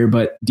 last year,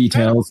 but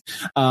details.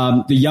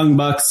 The Young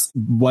Bucks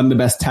won the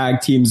best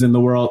tag teams in the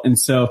world. And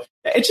so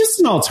it's just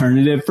an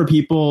alternative for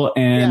people.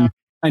 And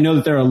I know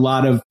that there are a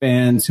lot of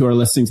fans who are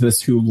listening to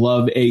this who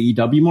love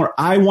AEW more.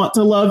 I want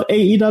to love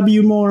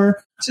AEW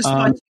more. Just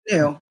want to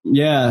do.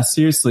 Yeah,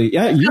 seriously.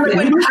 Yeah,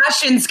 when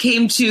Passions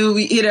came to,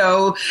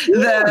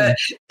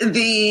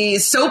 the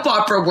soap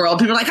opera world,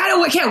 people are like,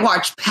 I can't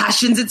watch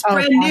Passions. It's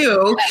brand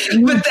new.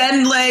 But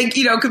then,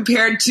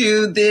 compared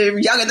to the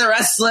Young and the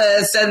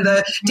Restless and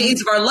the Days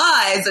of Our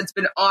Lives, it's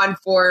been on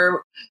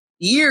for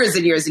years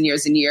and years and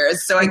years and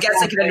years. So I guess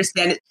I can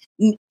understand it.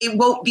 It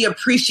won't be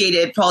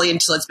appreciated probably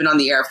until it's been on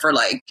the air for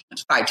like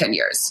 5-10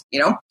 years,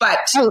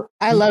 but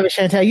I love it,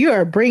 Chantel. You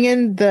are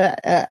bringing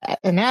the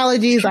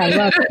analogies. I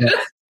love it.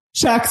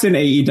 Shaq's in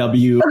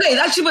AEW. Okay,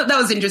 that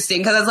was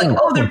interesting because I was like,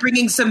 they're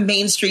bringing some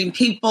mainstream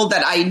people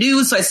that I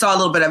knew. So I saw a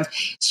little bit of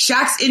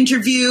Shaq's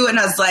interview and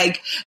I was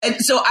like, and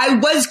so I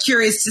was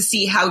curious to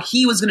see how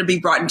he was going to be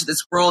brought into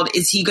this world.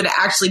 Is he going to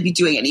actually be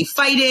doing any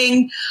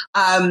fighting?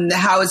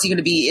 How is he going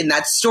to be in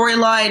that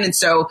storyline? And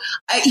so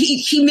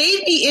he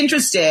made me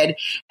interested.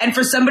 And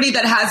for somebody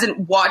that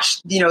hasn't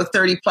watched,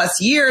 30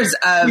 plus years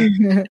of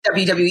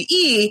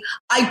WWE,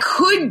 I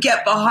could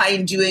get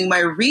behind doing my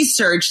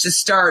research to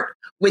start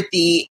with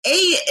the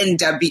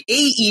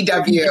AEW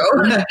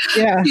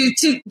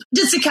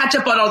to catch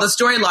up on all the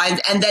storylines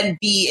and then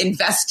be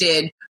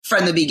invested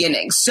from the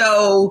beginning.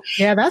 So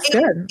that's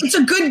good. It's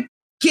a good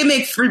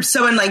gimmick for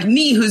someone like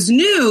me who's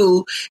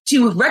new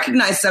to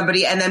recognize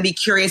somebody and then be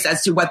curious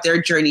as to what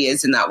their journey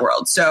is in that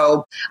world.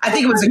 So I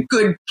think it was a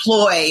good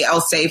ploy,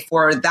 I'll say,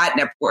 for that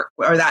network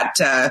or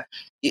that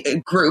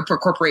group or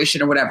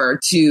corporation or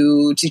whatever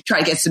to try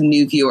to get some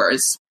new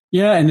viewers.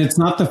 Yeah, and it's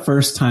not the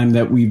first time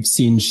that we've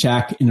seen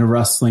Shaq in a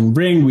wrestling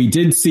ring. We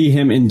did see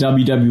him in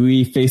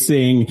WWE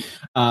facing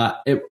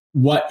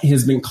what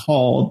has been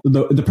called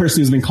the person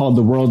who's been called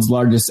the world's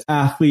largest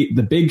athlete,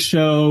 The Big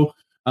Show,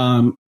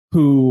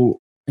 who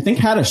I think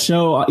had a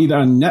show either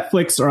on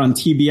Netflix or on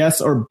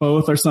TBS or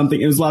both or something.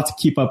 It was a lot to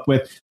keep up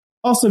with.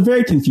 Also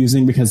very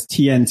confusing because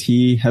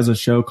TNT has a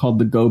show called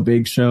The Go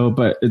Big Show,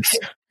 but it's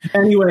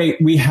anyway,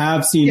 we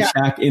have seen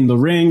Shaq in the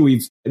ring.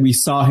 We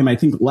saw him, I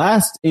think,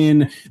 last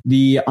in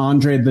the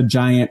Andre the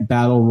Giant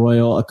Battle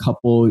Royal a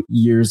couple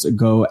years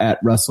ago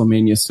at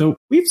WrestleMania. So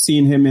we've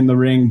seen him in the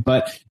ring,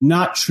 but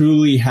not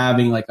truly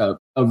having like a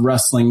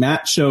wrestling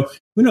match. So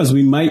who knows?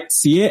 We might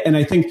see it. And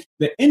I think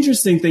the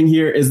interesting thing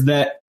here is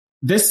that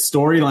this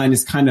storyline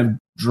is kind of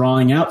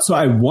drawing out. So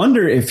I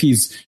wonder if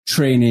he's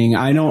training.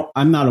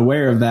 I'm not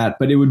aware of that,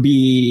 but it would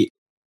be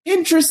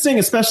interesting,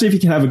 especially if you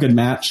can have a good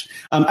match.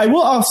 I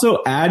will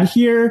also add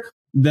here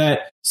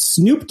that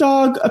Snoop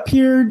Dogg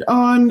appeared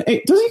on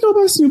does he go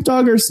by Snoop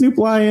Dogg or Snoop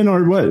Lion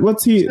or what?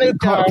 What's he?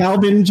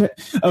 Calvin.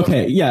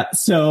 Okay. Yeah.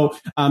 So,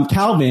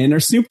 Calvin or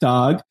Snoop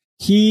Dogg,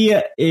 he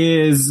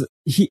was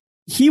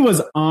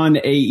on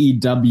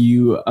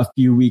AEW a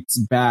few weeks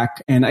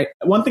back. And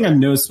one thing I've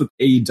noticed with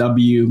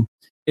AEW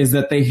is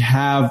that they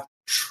have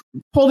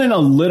pulled in a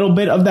little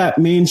bit of that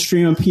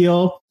mainstream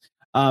appeal.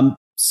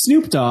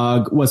 Snoop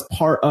Dogg was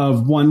part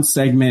of one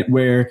segment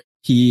where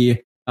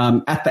he,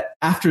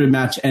 after the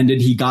match ended,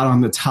 he got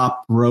on the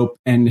top rope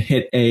and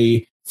hit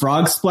a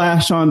frog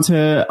splash onto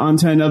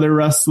another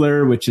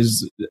wrestler, which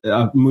is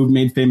a move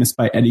made famous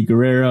by Eddie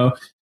Guerrero.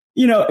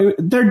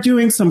 They're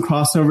doing some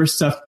crossover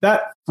stuff.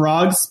 That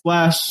frog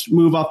splash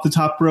move off the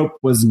top rope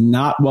was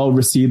not well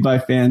received by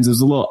fans. It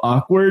was a little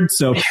awkward.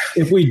 So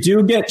if we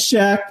do get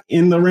Shaq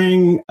in the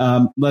ring,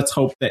 let's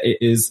hope that it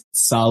is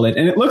solid.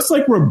 And it looks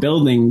like we're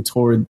building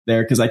toward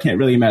there because I can't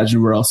really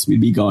imagine where else we'd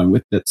be going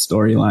with that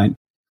storyline.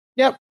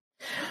 Yep.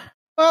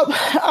 Well,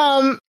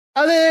 other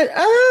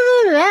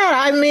than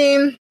that, I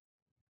mean,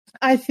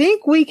 I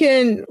think we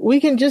can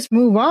just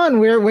move on.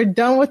 We're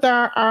done with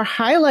our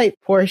highlight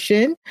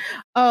portion.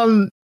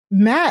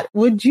 Matt,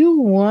 would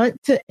you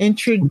want to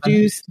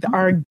introduce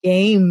our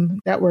game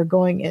that we're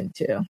going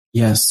into?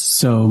 Yes.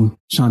 So,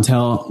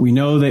 Chantel, we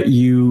know that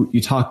you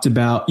talked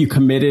about, you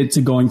committed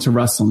to going to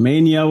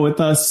WrestleMania with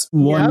us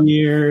one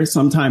year,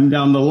 sometime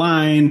down the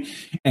line.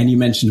 And you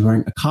mentioned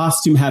wearing a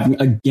costume, having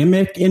a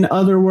gimmick, in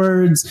other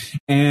words.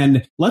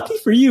 And lucky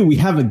for you, we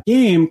have a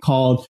game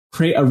called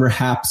Create a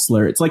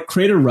RHAPsler. It's like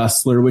Create a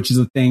Wrestler, which is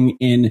a thing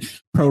in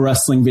pro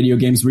wrestling video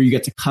games where you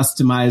get to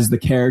customize the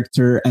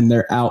character and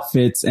their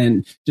outfits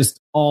and just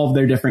all of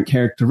their different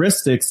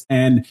characteristics.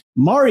 And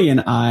Mari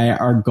and I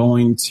are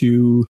going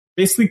to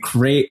basically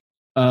create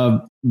a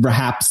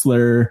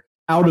RHAPsler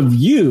out of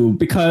you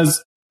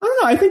because, I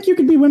don't know, I think you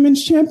could be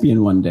women's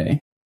champion one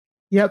day.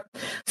 Yep.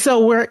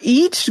 So we're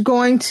each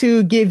going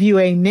to give you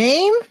a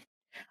name,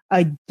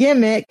 a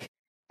gimmick,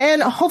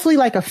 and hopefully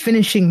like a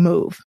finishing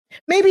move.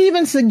 maybe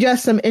even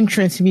suggest some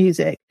entrance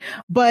music.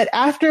 But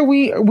after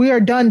we are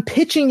done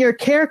pitching your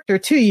character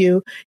to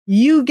you,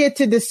 you get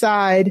to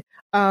decide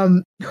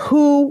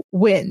who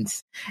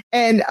wins.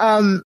 And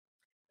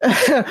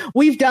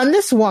we've done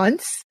this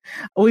once.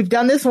 We've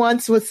done this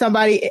once with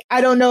somebody. I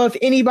don't know if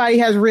anybody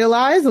has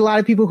realized, a lot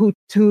of people who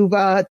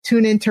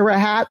tune into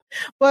RHAPup,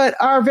 but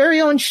our very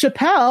own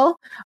Chappelle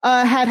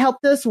had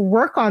helped us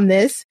work on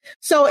this.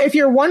 So if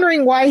you're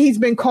wondering why he's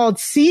been called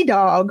Sea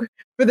Dog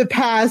for the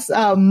past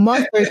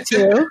month or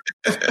two,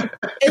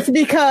 it's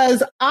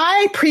because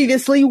I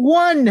previously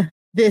won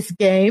this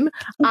game.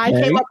 Okay. I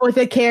came up with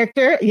a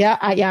character. Yeah,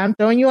 I'm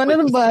throwing you under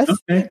the bus.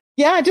 Okay.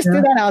 Yeah, I just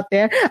threw that out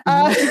there.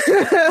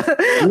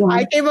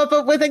 I came up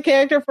with a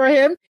character for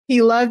him.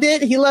 He loved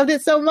it. He loved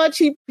it so much.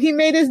 He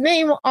made his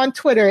name on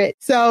Twitter it.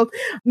 So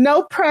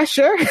no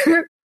pressure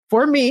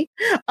for me.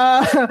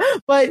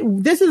 But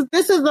this is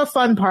the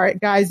fun part,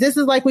 guys. This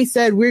is, like we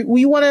said,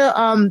 we want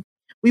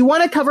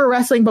to cover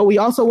wrestling, but we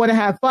also want to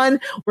have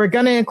fun. We're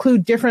going to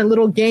include different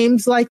little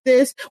games like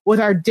this with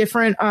our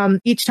different,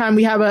 each time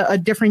we have a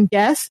different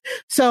guest.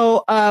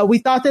 So, we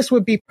thought this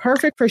would be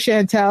perfect for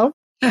Chantel.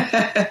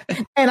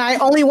 And I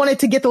only wanted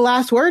to get the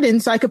last word in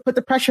so I could put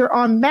the pressure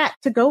on Matt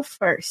to go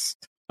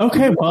first.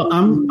 Okay, well,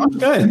 I'm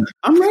good.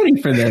 I'm ready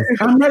for this.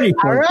 I'm ready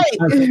for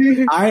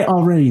it. I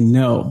already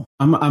know.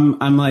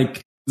 I'm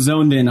like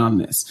zoned in on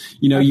this.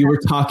 You know, you were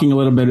talking a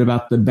little bit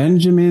about the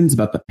Benjamins,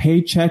 about the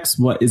paychecks,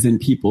 what is in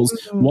people's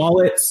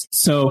wallets.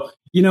 So,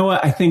 you know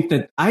what? I think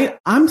that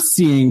I'm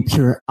seeing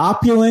pure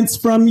opulence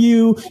from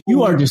you.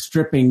 You are just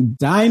dripping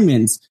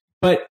diamonds,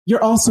 but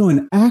you're also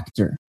an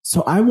actor.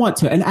 So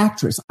an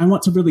actress. I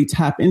want to really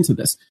tap into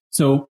this.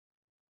 So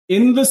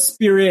in the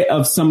spirit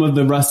of some of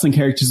the wrestling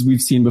characters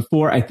we've seen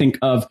before, I think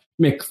of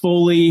Mick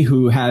Foley,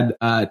 who had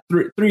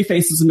three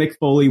faces of Mick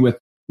Foley with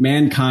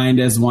Mankind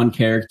as one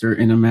character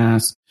in a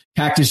mask,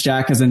 Cactus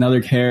Jack as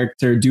another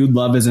character, Dude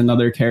Love as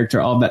another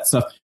character, all that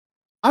stuff.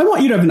 I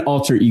want you to have an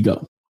alter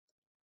ego.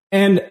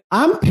 And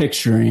I'm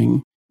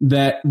picturing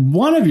that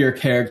one of your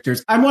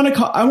characters, I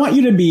want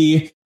you to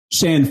be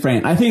Shan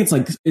Fran. I think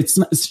it's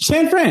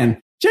Shan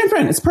Fran. Shan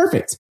Fran, it's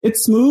perfect.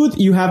 It's smooth.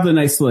 You have the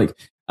nice,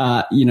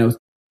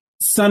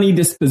 sunny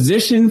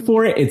disposition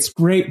for it. It's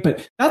great,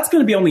 but that's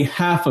going to be only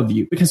half of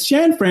you because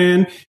Shan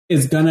Fran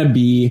is going to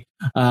be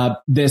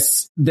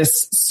this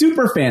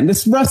super fan,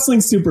 this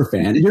wrestling super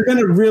fan. You're going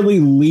to really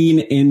lean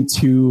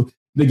into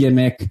the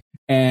gimmick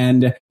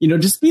and,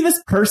 just be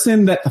this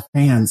person that the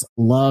fans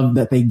love,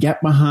 that they get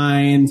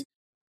behind.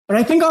 But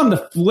I think on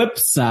the flip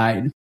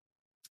side,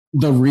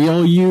 the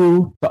real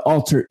you, the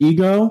alter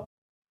ego,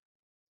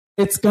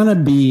 it's going to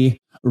be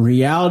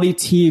reality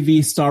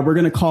TV star. We're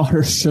going to call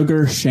her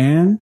Sugar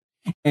Shan.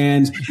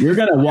 And you're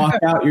going to walk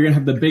out. You're going to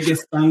have the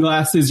biggest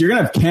sunglasses. You're going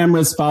to have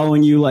cameras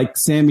following you like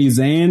Sami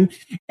Zayn.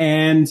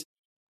 And,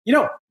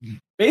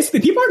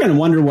 basically people are going to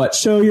wonder what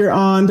show you're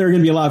on. There are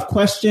going to be a lot of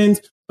questions.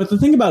 But the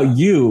thing about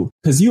you,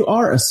 because you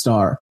are a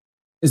star,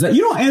 is that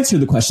you don't answer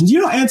the questions.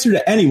 You don't answer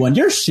to anyone.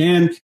 You're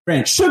Shan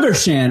Fran, Sugar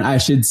Shan, I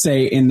should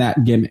say, in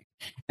that gimmick.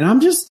 And I'm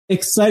just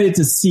excited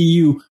to see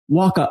you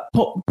walk up,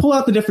 pull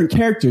out the different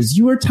characters.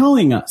 You were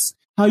telling us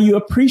how you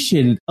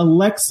appreciated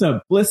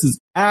Alexa Bliss's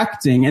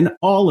acting and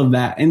all of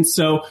that. And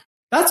so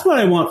that's what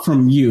I want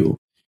from you.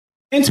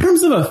 In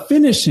terms of a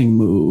finishing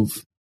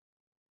move,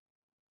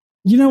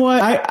 you know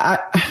what?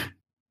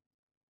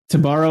 To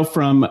borrow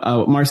from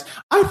Mars,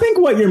 I think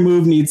what your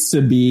move needs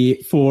to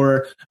be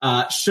for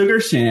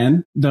Sugar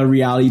Shan, the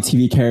reality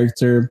TV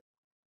character.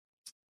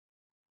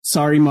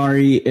 Sorry,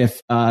 Mari,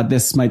 if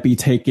this might be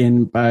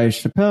taken by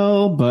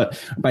Chappelle, but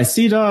by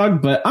Sea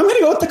Dog, but I'm going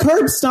to go with the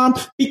curb stomp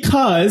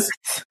because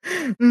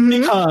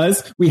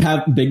we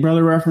have Big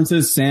Brother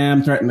references.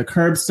 Sam threatened the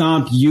curb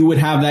stomp. You would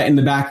have that in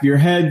the back of your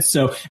head.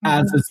 So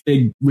as this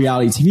big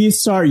reality TV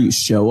star, you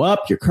show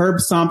up, you're curb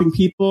stomping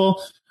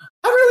people.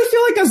 I really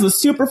feel like as the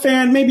super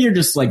fan, maybe you're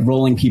just like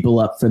rolling people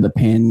up for the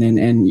pin and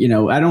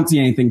I don't see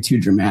anything too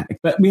dramatic,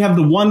 but we have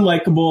the one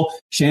likable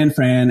Shan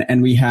Fran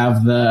and we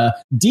have the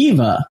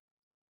diva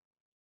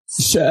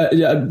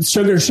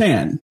Sugar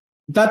Shan.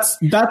 That's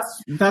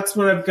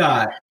what I've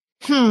got.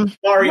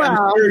 Sorry, wow.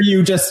 I'm sure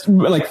you just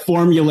like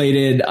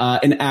formulated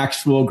an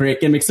actual great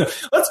gimmick. So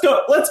let's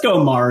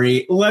go,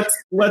 Mari. Let's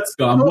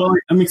go.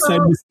 I'm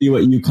excited to see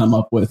what you come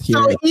up with here.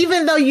 So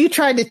even though you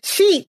tried to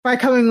cheat by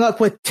coming up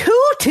with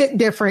two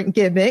different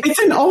gimmicks, it's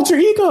an alter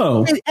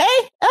ego. It's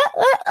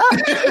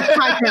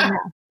my turn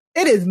now.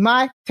 It is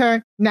my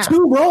turn now.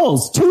 Two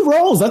roles.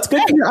 That's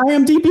good for your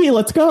IMDb.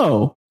 Let's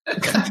go.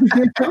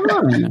 Come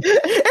on.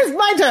 It's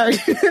my turn.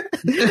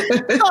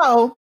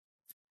 So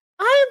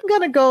I am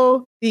going to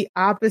go the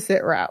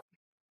opposite route.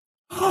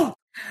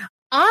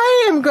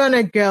 I am going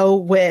to go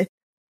with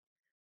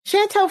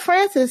Chantel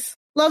Francis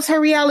loves her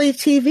reality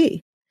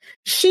TV.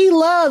 She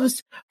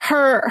loves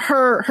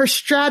her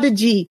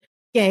strategy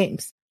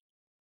games.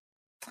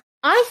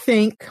 I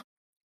think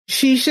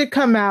she should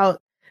come out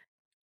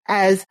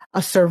as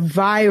a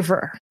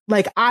survivor.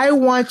 Like, I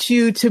want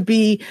you to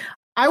be,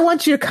 I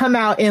want you to come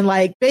out in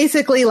like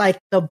basically like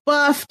the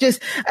buff.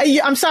 Just,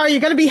 I'm sorry,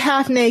 you're going to be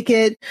half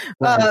naked.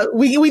 Right.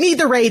 We need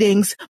the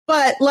ratings,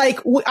 but like,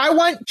 I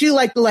want you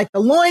like the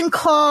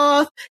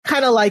loincloth,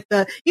 kind of like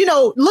the,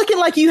 looking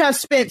like you have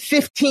spent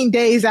 15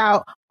 days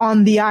out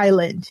on the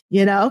island,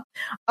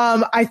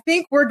 I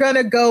think we're going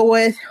to go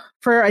with,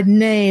 for a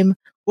name,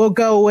 we'll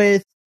just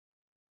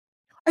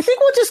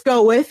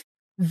go with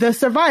the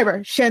Survivor,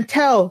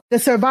 Chantel, the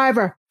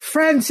Survivor,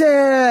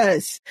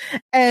 Francis.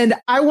 And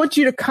I want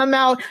you to come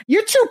out.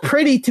 You're too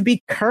pretty to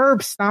be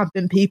curb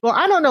stomping people.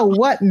 I don't know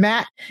what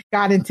Matt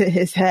got into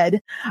his head.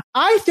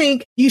 I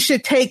think you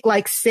should take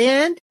like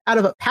sand out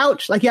of a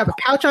pouch. Like you have a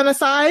pouch on the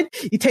side.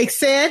 You take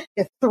sand,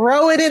 you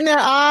throw it in their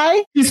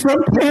eye. He's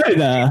from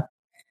Canada.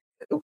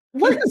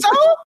 What? So?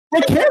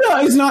 Canada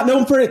is not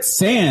known for its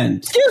sand.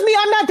 Excuse me,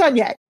 I'm not done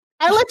yet.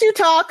 I let you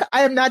talk.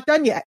 I am not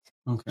done yet.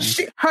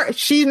 Okay.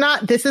 She's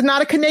not, this is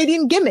not a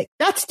Canadian gimmick.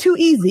 That's too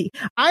easy.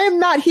 I am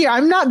not here.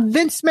 I'm not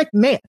Vince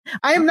McMahon.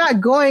 I am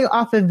not going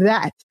off of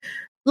that.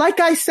 Like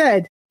I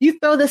said, you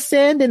throw the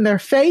sand in their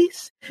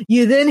face.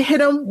 You then hit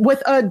them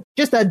with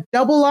just a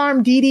double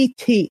arm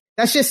DDT.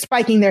 That's just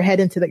spiking their head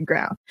into the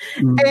ground.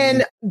 Mm-hmm.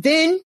 And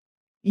then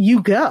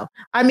you go.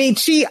 I mean,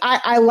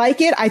 I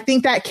like it. I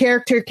think that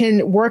character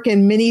can work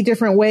in many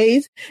different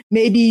ways.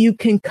 Maybe you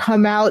can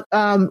come out,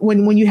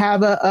 when you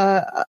have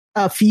a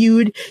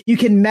feud, you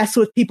can mess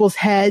with people's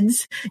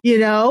heads,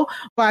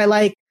 by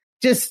like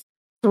just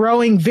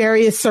throwing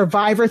various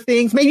Survivor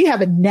things. Maybe you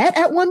have a net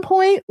at one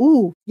point.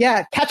 Ooh,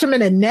 yeah. Catch them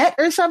in a net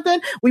or something.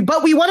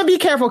 But we want to be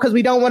careful because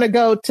we don't want to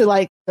go to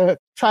like the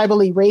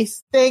tribally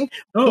race thing.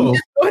 Oh. We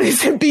just want it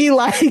to be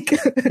like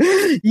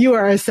you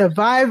are a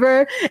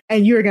Survivor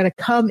and you're going to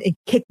come and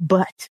kick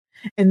butt.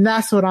 And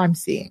that's what I'm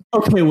seeing.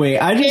 Okay, wait.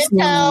 I just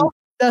tell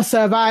the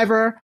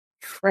Survivor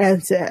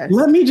Francis.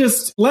 Let me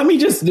just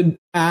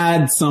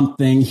add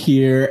something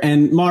here.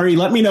 And Mari,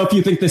 let me know if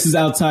you think this is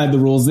outside the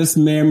rules. This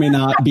may or may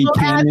not be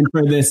canon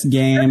for this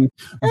game.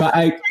 But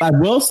I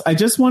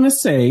just want to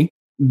say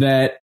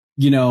that,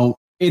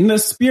 in the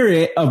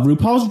spirit of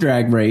RuPaul's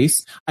Drag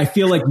Race, I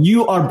feel like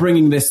you are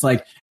bringing this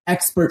like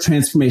expert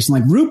transformation.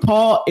 Like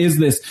RuPaul is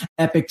this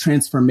epic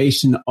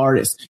transformation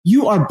artist.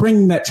 You are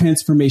bringing that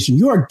transformation.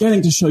 You are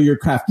getting to show your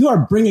craft. You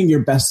are bringing your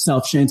best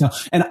self, Chantel.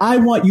 And I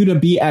want you to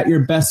be at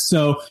your best.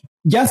 So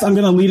yes, I'm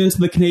going to lead into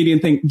the Canadian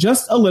thing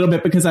just a little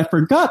bit because I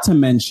forgot to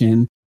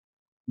mention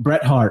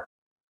Bret Hart,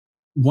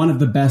 one of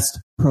the best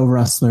pro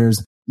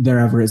wrestlers there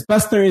ever is.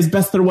 Best there is,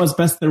 best there was,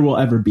 best there will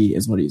ever be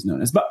is what he's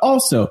known as. But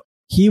also,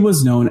 he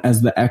was known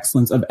as the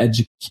excellence of I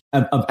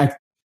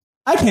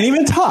can't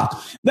even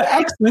talk. The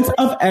excellence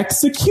of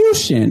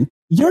execution.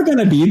 You're going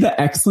to be the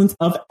excellence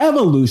of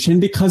evolution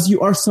because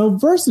you are so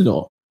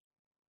versatile.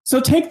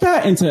 So take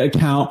that into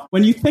account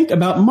when you think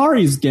about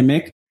Mari's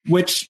gimmick,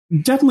 which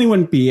definitely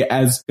wouldn't be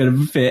as good of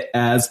a fit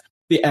as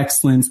the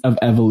excellence of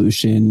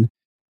evolution,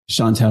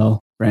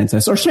 Chantel,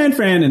 Francis, or Shan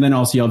Fran, and then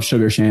also you have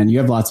Sugar Shan. You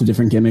have lots of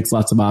different gimmicks,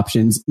 lots of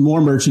options,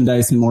 more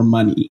merchandise, and more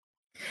money.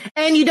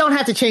 And you don't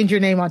have to change your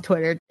name on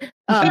Twitter.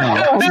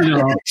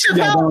 Volunteered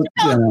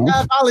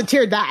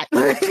that.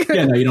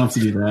 Yeah, no, you don't have to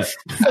do that.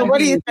 So what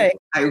do you think?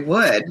 I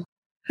would.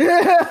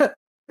 I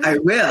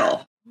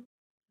will.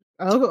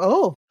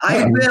 Oh.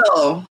 I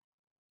will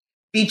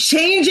be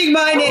changing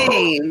my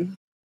name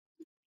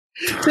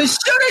to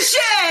Sugar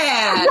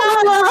Shan.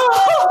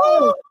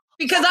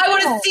 Because I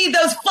want to see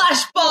those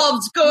flash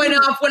bulbs going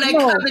off when I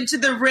come into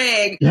the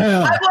ring. Yeah.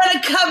 I want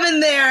to come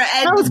in there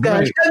and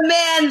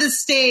command the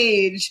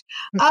stage.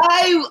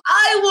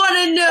 I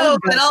want to know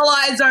that all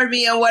eyes are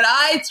me and what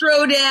I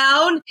throw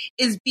down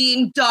is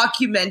being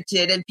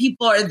documented and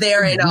people are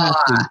there in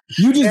awe.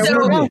 You just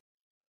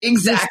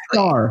exactly.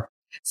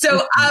 So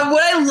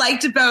what I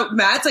liked about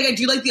Matt's, like I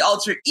do like the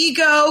alter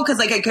ego because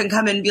like I can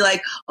come in and be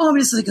like, oh, I'm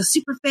just like a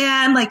super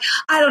fan. Like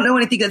I don't know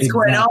anything that's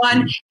going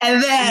on.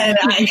 And then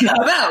I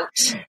come out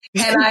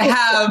and I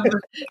have,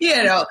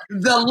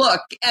 the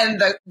look and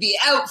the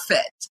outfit.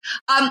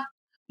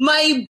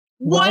 My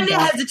one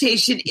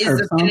hesitation is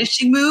the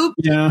finishing move.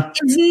 Yeah.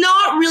 It's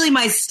not really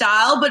my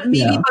style, but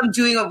maybe if I'm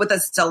doing it with a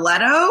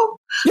stiletto,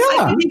 I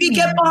can maybe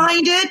get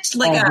behind it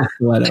like a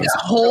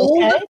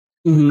hold. Okay.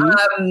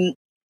 Mm-hmm.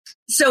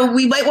 So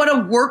we might want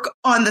to work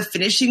on the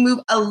finishing move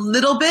a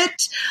little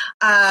bit.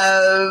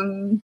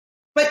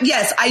 But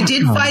yes, I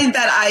did find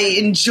that I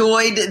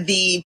enjoyed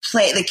the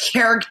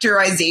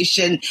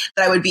characterization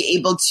that I would be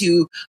able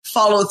to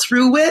follow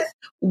through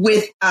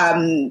with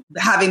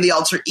having the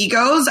alter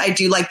egos. I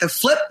do like the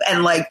flip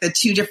and like the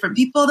two different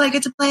people that I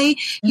get to play,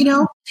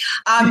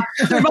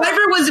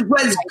 Survivor was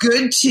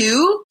good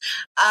too.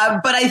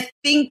 But I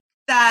think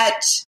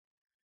that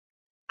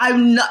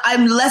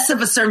I'm less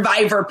of a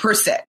Survivor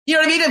person. You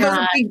know what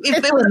I mean?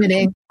 If it was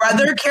a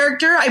brother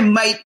character, I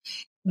might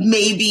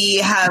maybe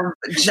have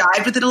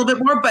jived with it a little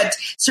bit more. But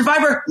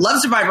love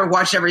Survivor,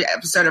 watch every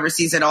episode, every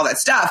season, all that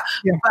stuff.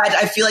 Yeah. But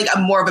I feel like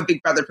I'm more of a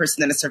Big Brother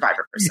person than a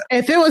Survivor person.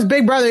 If it was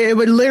Big Brother, it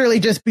would literally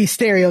just be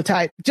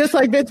stereotype, just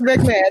like Vince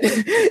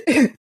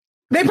McMahon.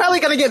 They're probably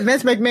going to get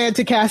Vince McMahon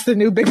to cast the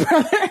new Big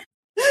Brother.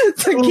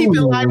 to keep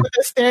in line with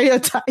the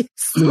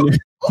stereotypes.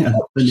 Yeah,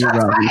 the new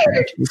Robbie.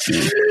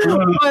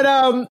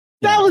 But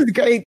that was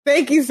great.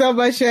 Thank you so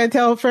much,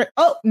 Chantel, for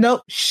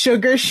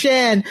Sugar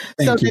Shan.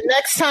 So the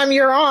next time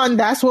you're on,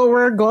 that's what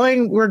we're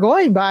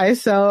going by.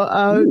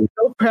 So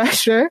no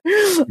pressure.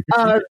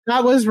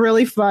 That was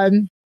really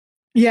fun.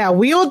 Yeah,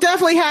 we'll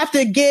definitely have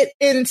to get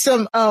in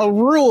some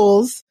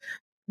rules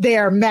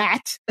there,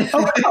 Matt.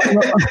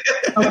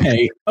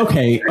 Okay.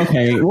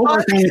 We'll work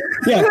on it.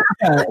 Yeah.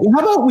 How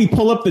about we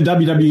pull up the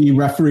WWE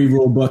referee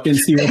rule book and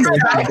see what they're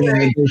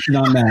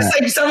on that?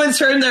 It's like someone's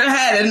turned their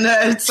head and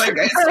it's like,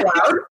 it's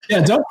loud.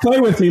 Yeah, don't play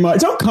with me, Mark.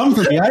 Don't come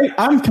for me.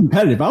 I'm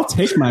competitive. I'll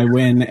take my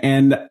win.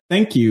 And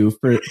thank you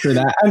for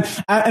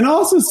that. And I'll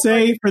also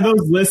say, for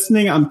those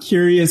listening, I'm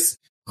curious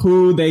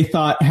who they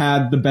thought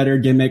had the better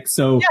gimmick.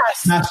 So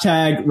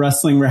hashtag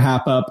wrestling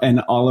RHAPup and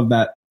all of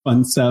that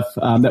fun stuff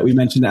that we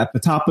mentioned at the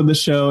top of the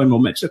show, and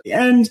we'll mention at the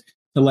end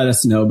to let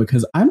us know,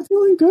 because I'm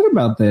feeling good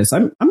about this.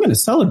 I'm going to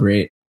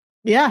celebrate.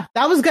 Yeah,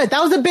 that was good.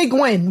 That was a big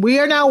win. We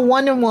are now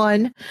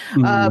 1-1.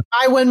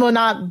 My win will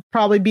not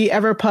probably be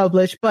ever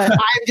published, but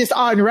I'm just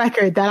on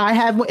record that I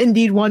have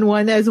indeed won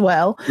one as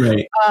well.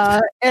 Right.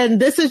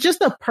 And this is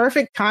just a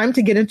perfect time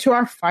to get into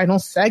our final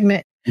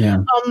segment. Yeah.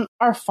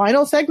 Our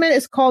final segment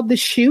is called The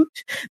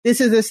Shoot.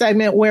 This is a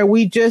segment where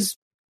we just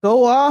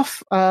go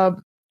off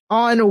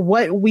on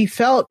what we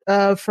felt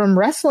from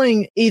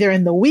wrestling, either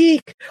in the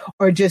week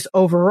or just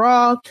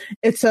overall.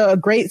 It's a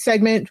great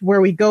segment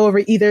where we go over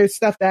either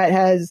stuff that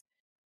has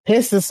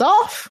pissed us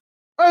off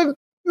or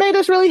made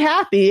us really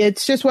happy.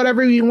 It's just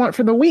whatever you want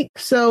for the week.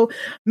 So,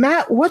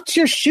 Matt, what's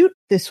your shoot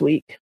this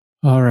week?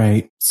 All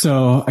right.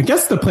 So I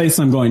guess the place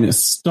I'm going to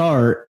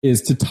start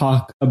is to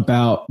talk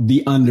about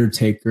The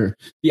Undertaker,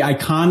 the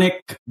iconic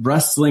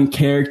wrestling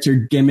character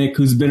gimmick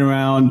who's been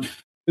around,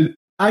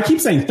 I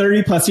keep saying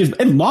 30 plus years,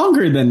 and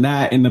longer than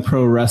that in the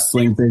pro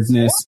wrestling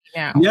business.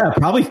 Yeah,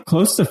 probably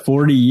close to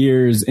 40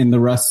 years in the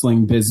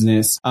wrestling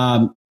business.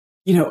 The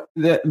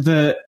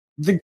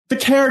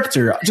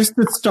character, just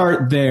to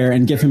start there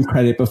and give him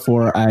credit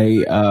before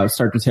I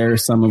start to tear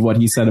some of what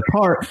he said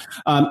apart.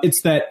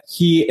 It's that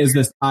he is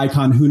this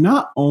icon who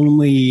not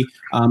only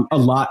a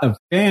lot of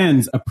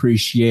fans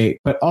appreciate,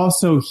 but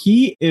also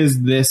he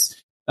is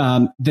this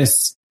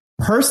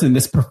person,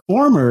 this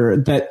performer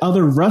that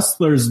other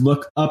wrestlers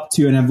look up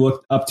to and have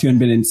looked up to and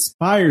been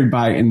inspired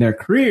by in their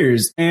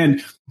careers.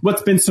 And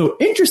what's been so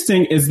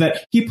interesting is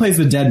that he plays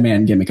the dead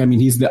man gimmick. I mean,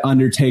 he's the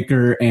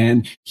Undertaker,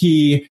 and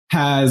he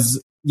has,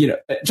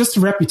 just a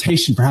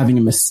reputation for having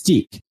a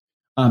mystique.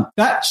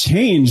 That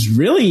changed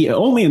really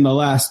only in the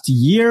last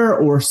year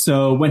or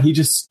so, when he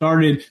just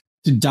started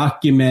to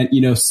document,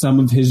 some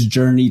of his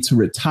journey to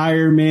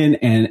retirement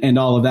and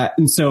all of that.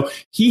 And so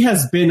he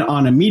has been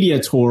on a media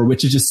tour,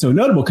 which is just so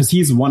notable because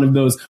he's one of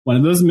those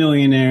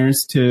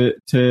millionaires and,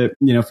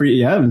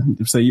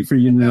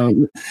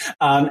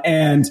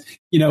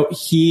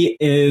 he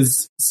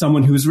is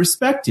someone who's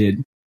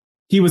respected.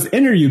 He was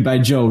interviewed by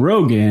Joe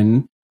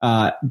Rogan,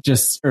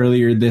 just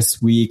earlier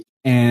this week,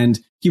 and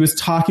he was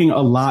talking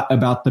a lot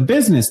about the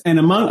business. And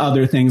among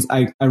other things,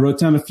 I wrote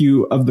down a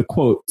few of the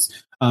quotes.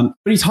 But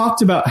he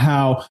talked about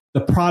how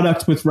the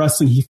product with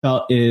wrestling he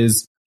felt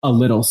is a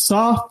little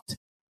soft.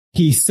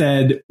 He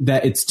said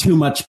that it's too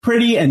much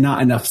pretty and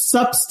not enough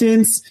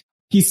substance.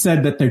 He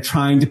said that they're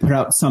trying to put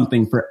out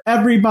something for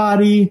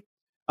everybody.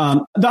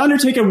 The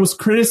Undertaker was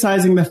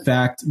criticizing the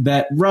fact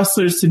that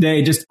wrestlers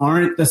today just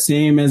aren't the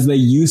same as they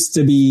used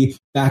to be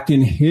back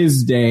in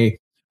his day.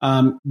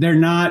 They're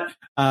not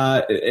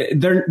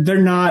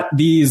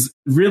these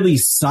really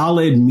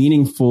solid,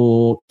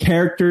 meaningful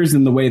characters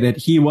in the way that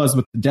he was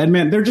with the Dead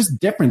Man. They're just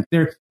different.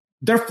 They're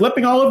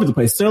flipping all over the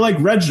place. They're like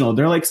Reginald.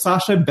 They're like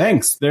Sasha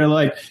Banks. They're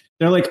like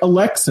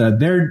Alexa.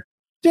 They're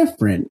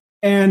different.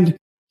 And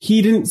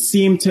he didn't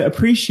seem to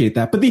appreciate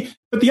that. But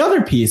the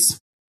other piece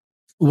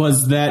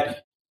was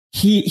that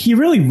he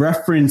really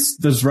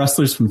referenced those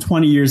wrestlers from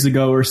 20 years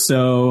ago or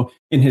so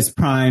in his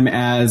prime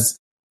as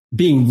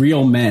being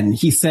real men.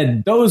 He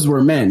said those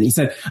were men. He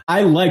said,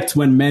 I liked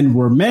when men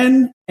were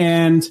men.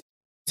 And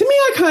to me,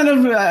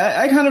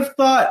 I kind of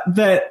thought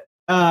that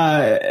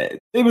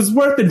it was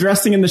worth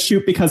addressing in the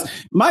shoot, because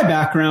my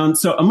background,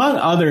 so among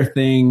other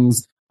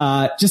things,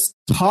 just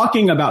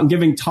talking about and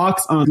giving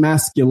talks on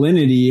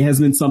masculinity has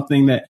been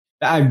something that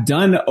I've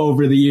done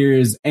over the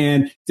years.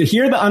 And to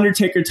hear the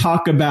Undertaker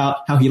talk about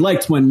how he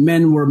liked when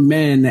men were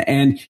men,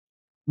 and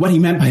what he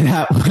meant by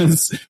that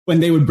was when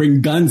they would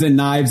bring guns and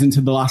knives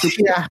into the locker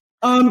room. Yeah.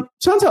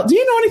 Chantal, do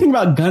you know anything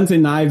about guns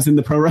and knives in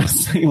the pro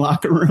wrestling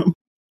locker room?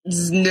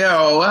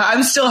 No,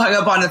 I'm still hung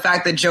up on the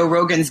fact that Joe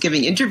Rogan's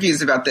giving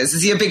interviews about this.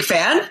 Is he a big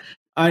fan?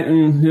 I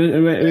don't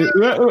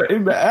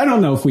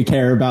know if we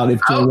care about if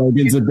Joe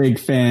Rogan's a big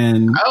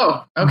fan.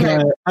 Oh,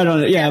 okay. I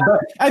don't know. Yeah, but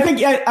I think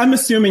I'm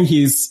assuming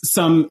he's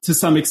to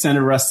some extent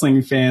a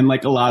wrestling fan,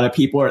 like a lot of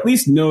people, or at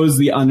least knows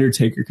the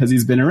Undertaker because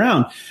he's been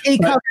around. He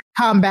covers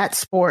combat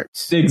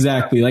sports.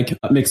 Exactly, like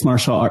mixed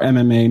martial art,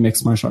 MMA,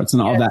 mixed martial arts,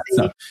 and all that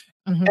stuff.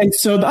 And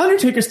so the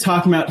Undertaker's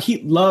talking about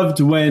he loved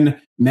when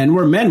men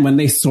were men, when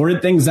they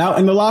sorted things out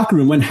in the locker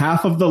room, when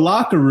half of the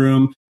locker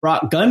room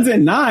brought guns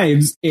and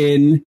knives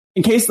in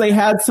case they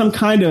had some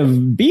kind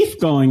of beef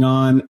going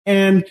on.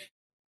 And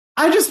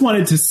I just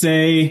wanted to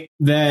say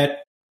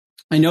that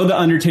I know the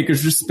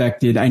Undertaker's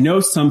respected. I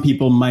know some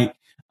people might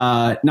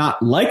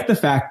not like the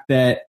fact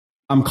that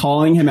I'm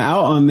calling him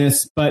out on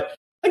this, but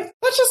like,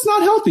 that's just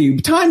not healthy.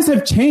 Times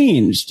have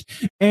changed,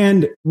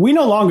 and we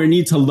no longer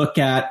need to look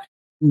at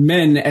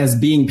men as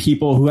being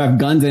people who have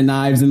guns and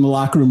knives in the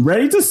locker room,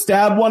 ready to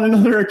stab one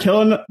another or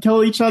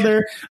kill each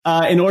other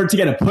in order to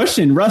get a push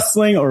in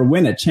wrestling or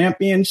win a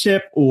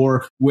championship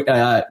or,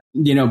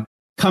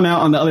 come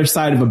out on the other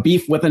side of a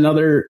beef with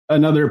another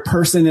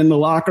person in the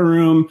locker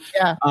room.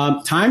 Yeah.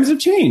 Times have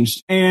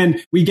changed,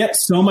 and we get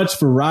so much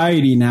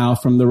variety now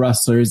from the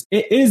wrestlers.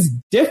 It is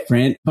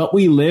different, but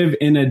we live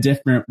in a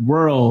different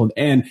world.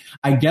 And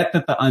I get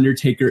that the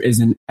Undertaker is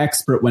an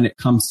expert when it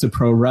comes to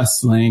pro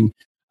wrestling.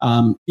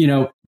 A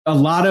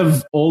lot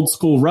of old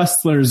school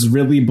wrestlers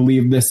really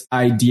believe this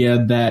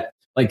idea that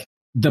like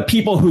the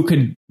people who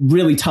could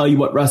really tell you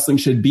what wrestling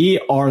should be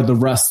are the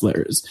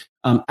wrestlers,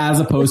 as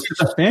opposed to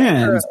the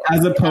fans,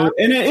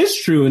 and it is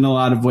true in a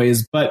lot of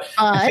ways. But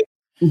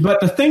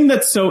the thing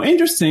that's so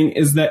interesting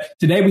is that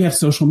today we have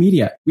social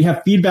media. We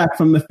have feedback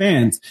from the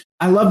fans.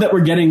 I love that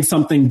we're getting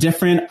something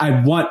different.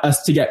 I want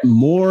us to get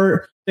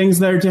more things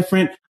that are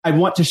different. I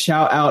want to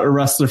shout out a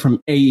wrestler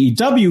from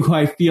AEW who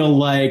I feel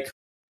like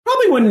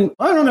probably wouldn't,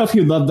 I don't know if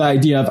you'd love the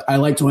idea of I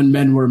liked when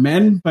men were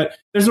men, but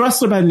there's a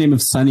wrestler by the name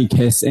of Sonny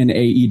Kiss in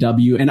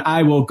AEW, and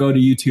I will go to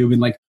YouTube and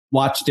like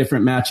watch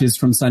different matches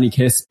from Sonny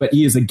Kiss, but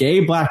he is a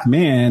gay black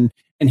man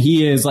and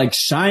he is like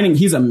shining.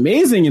 He's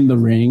amazing in the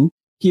ring.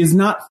 He is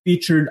not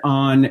featured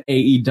on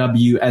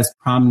AEW as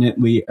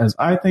prominently as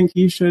I think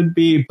he should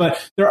be,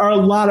 but there are a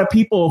lot of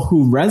people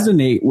who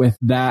resonate with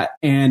that.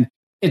 And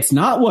it's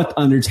not what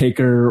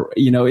Undertaker,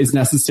 is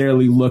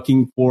necessarily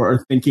looking for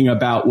or thinking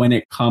about when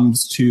it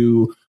comes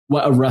to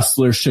what a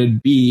wrestler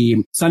should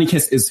be. Sonny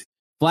Kiss is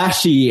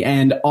flashy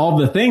and all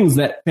the things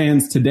that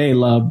fans today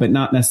love, but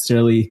not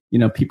necessarily,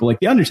 people like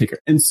The Undertaker.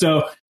 And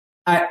so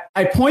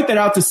I point that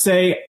out to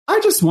say,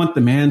 I just want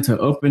the man to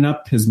open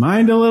up his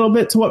mind a little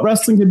bit to what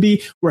wrestling could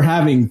be. We're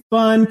having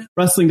fun.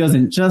 Wrestling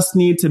doesn't just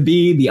need to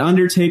be The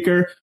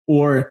Undertaker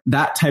or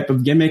that type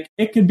of gimmick.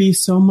 It could be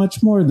so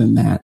much more than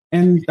that.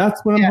 And that's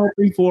what I'm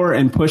hoping for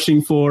and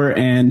pushing for.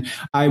 And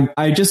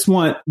I just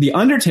want The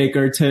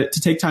Undertaker to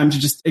take time to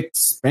just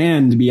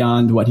expand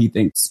beyond what he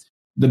thinks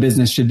the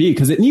business should be,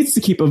 because it needs to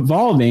keep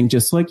evolving,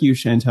 just like you,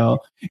 Chantel,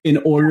 in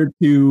order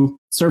to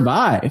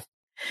survive.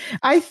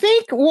 I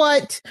think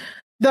what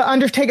The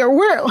Undertaker,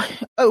 we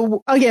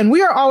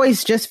are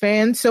always just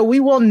fans, so we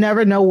will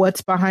never know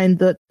what's behind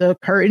the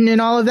curtain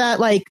and all of that.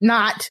 Like,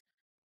 not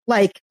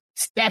like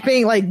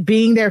stepping, like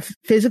being there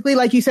physically.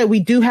 Like you said,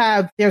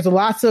 there's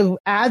lots of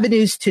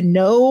avenues to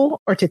know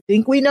or to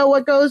think we know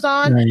what goes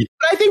on. Right.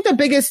 But I think the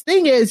biggest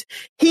thing is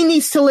he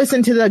needs to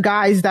listen to the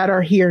guys that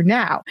are here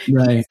now.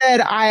 Right. He said,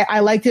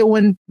 I liked it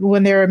when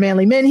they were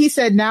manly men. He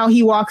said now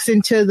he walks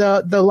into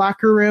the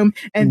locker room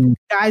and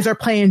guys are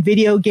playing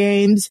video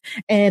games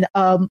and,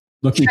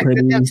 looking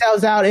checking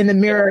themselves out in the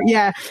mirror.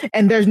 Yeah.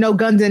 And there's no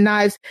guns and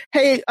knives.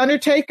 Hey,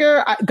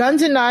 Undertaker,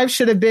 guns and knives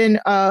should have been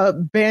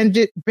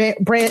banded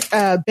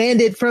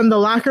from the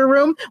locker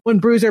room when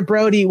Bruiser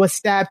Brody was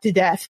stabbed to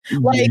death.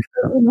 Like,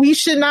 we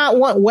should not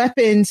want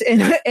weapons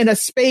in a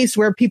space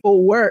where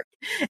people work.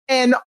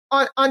 And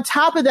on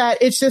top of that,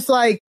 it's just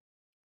like,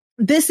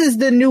 this is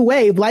the new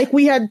wave, like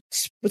we had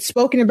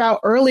spoken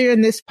about earlier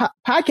in this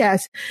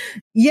podcast.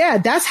 Yeah,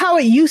 that's how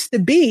it used to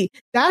be.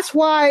 That's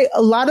why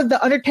a lot of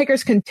the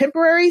Undertaker's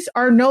contemporaries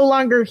are no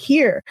longer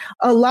here.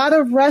 A lot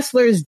of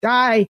wrestlers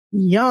die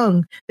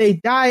young. They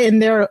die in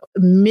their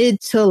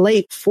mid to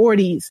late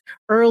 40s,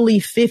 early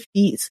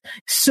 50s,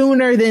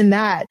 sooner than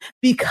that,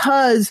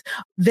 because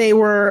they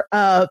were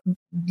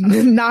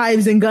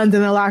knives and guns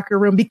in the locker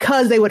room,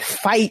 because they would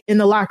fight in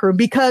the locker room,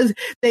 because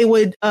they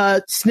would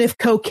sniff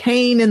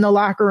cocaine in the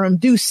locker room,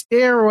 do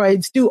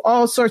steroids, do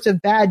all sorts of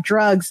bad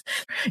drugs,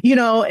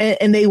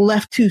 and they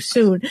left too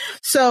soon.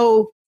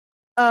 So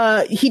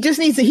he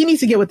needs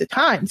to get with the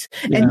times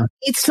and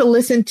he needs to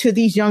listen to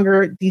these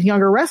younger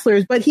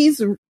wrestlers. But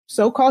he's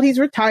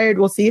retired.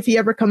 We'll see if he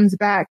ever comes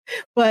back.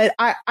 But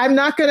I'm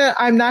not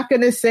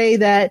gonna say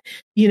that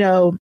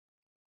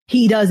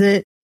he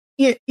doesn't.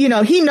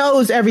 He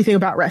knows everything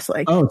about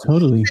wrestling. Oh,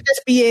 totally. To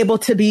just be able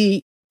to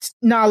be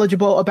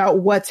knowledgeable about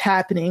what's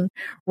happening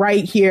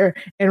right here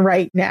and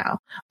right now,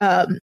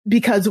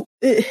 because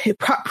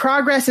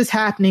progress is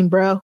happening,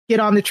 bro. Get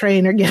on the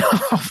train or get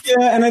off.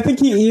 Yeah, and I think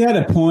he had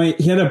a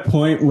point. He had a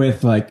point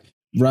with like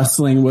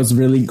wrestling was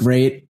really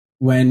great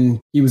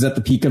when he was at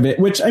the peak of it,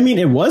 which, I mean,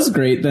 it was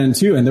great then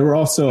too. And there were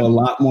also a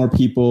lot more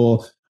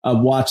people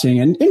watching,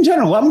 and in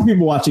general, a lot more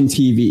people watching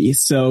TV.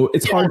 So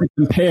it's hard to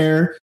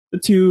compare the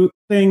two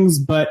things,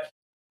 but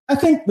I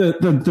think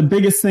the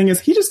biggest thing is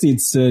he just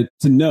needs to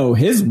know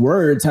his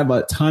words have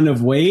a ton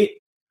of weight,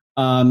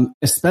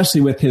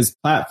 especially with his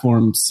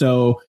platform.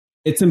 So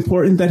it's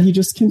important that he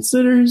just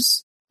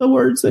considers the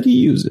words that he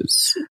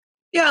uses.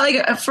 Yeah,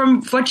 like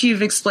from what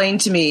you've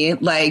explained to me,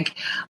 like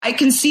I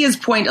can see his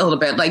point a little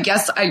bit. Like,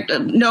 yes, I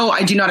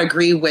do not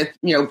agree with,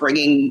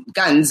 bringing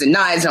guns and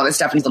knives and all this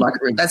stuff into the locker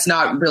room. That's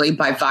not really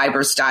my vibe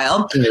or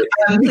style.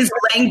 His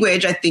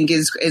language, I think,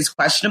 is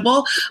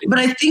questionable. But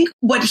I think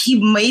what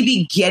he may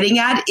be getting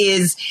at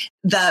is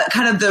the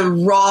kind of the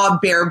raw,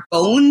 bare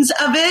bones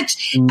of it,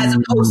 as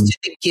opposed to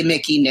the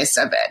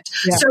gimmickiness of it.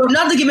 Yeah. So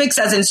not the gimmicks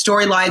as in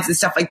storylines and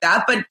stuff like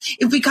that, but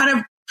if we kind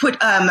of put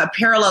a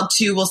parallel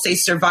to, we'll say,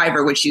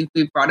 Survivor, which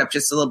we brought up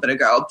just a little bit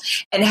ago,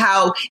 and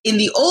how in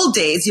the old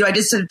days, I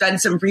just have done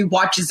some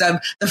rewatches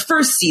of the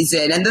first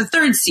season and the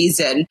third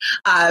season,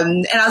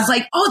 and I was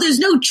like, oh, there's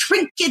no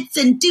trinkets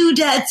and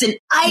doodads and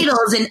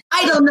idols and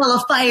idol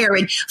nullifier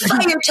and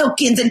fire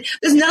tokens, and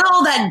there's not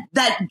all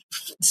that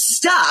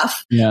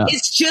stuff. Yeah.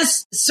 It's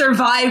just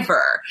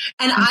Survivor,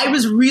 and I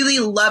was really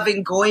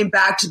loving going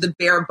back to the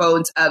bare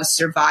bones of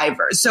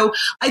Survivor. So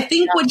I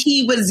think what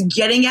he was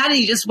getting at, and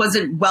he just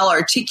wasn't well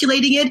articulating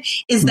it,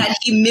 is that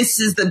he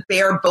misses the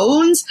bare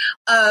bones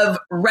of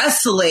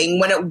wrestling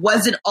when it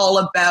wasn't all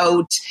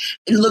about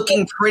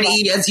looking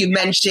pretty, as you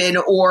mentioned,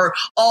 or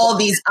all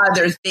these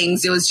other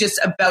things. It was just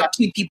about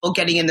two people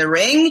getting in the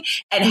ring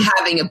and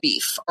having a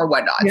beef or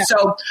whatnot. Yeah.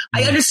 So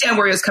I understand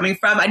where he was coming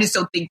from. I just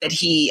don't think that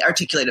he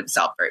articulated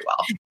himself very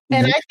well.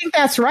 And I think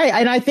that's right.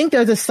 And I think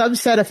there's a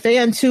subset of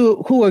fans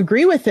who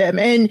agree with him.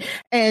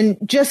 And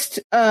just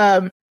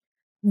the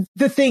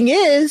thing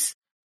is,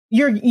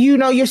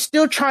 you're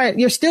still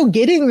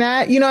getting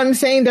that, you know what I'm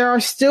saying? There are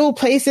still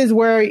places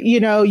where,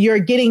 you're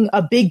getting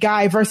a big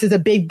guy versus a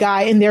big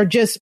guy and they're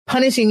just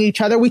punishing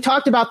each other. We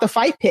talked about the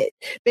fight pit.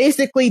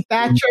 Basically,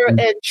 Thatcher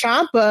and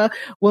Ciampa,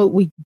 well,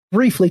 we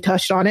briefly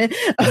touched on it.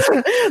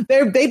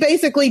 They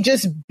basically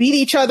just beat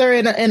each other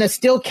in a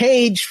steel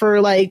cage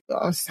for like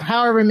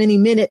however many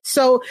minutes.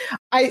 So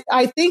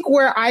I think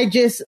where I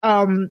just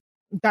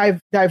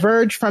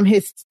diverge from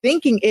his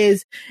thinking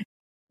is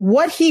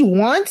what he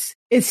wants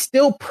is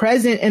still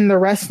present in the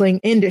wrestling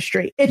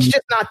industry. It's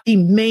just not the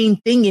main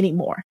thing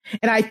anymore.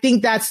 And I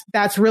think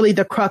that's really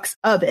the crux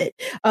of it.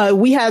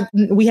 We have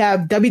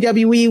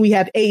WWE, we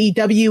have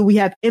AEW, we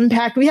have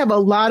Impact. We have a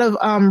lot of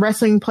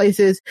wrestling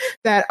places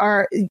that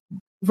are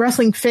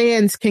wrestling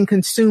fans can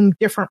consume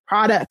different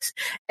products.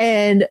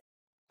 And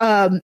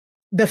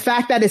the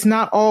fact that it's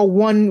not all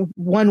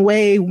one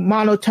way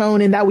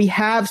monotone and that we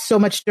have so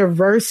much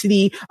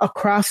diversity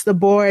across the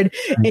board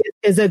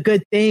is a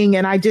good thing.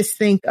 And I just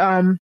think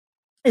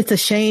it's a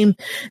shame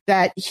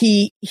that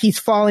he's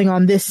falling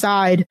on this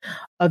side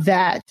of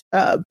that.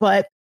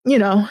 But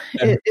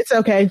it's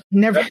okay.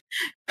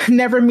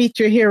 Never meet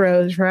your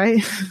heroes, right?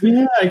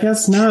 Yeah, I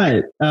guess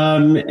not.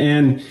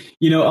 And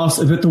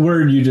also, but the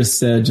word you just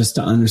said, just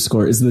to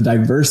underscore, is the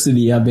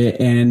diversity of it.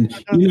 And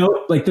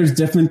like there's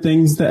different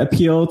things that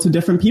appeal to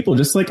different people,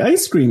 just like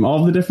ice cream,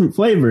 all the different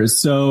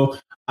flavors. So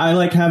I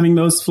like having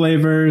those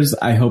flavors.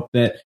 I hope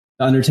that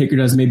The Undertaker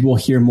does. Maybe we'll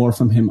hear more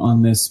from him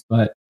on this,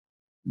 but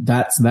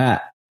that's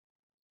that.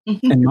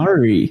 And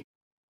Mari,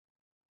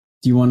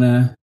 do you want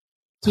to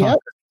talk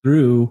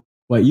through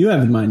what you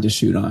have in mind to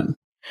shoot on?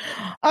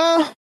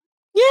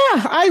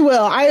 Yeah, I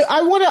will.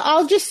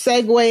 I'll just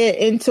segue it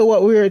into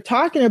what we were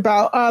talking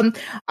about.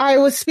 I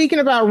was speaking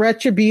about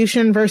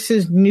Retribution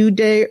versus New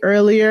Day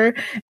earlier,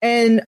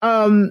 and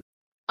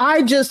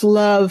I just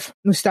love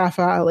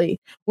Mustafa Ali.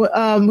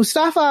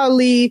 Mustafa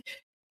Ali,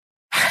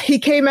 he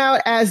came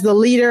out as the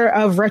leader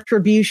of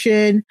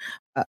Retribution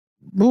a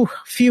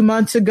few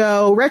months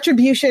ago.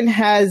 Retribution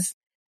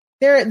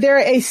they're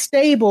a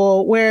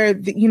stable where,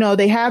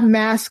 they have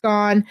masks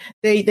on.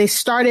 They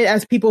started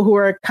as people who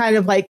are kind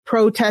of like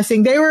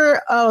protesting. They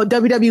were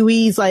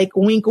WWE's like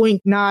wink,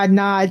 wink, nod,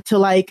 nod to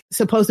like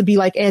supposed to be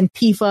like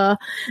Antifa,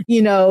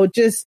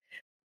 just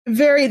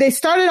they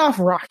started off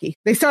rocky.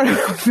 They started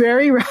off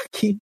very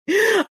rocky.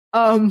 They've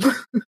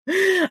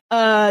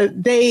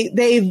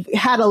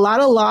had a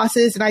lot of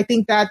losses, and I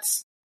think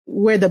that's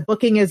where the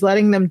booking is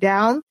letting them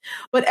down.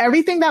 But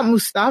everything that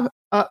Mustafa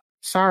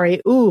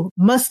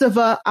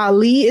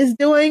Ali is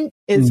doing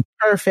is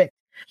perfect.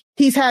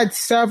 He's had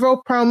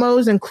several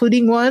promos,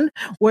 including one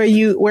where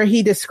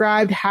he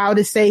described how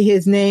to say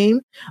his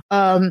name.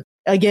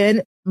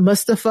 Again,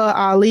 Mustafa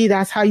Ali,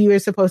 that's how you were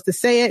supposed to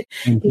say it.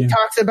 He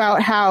talks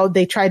about how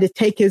they tried to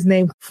take his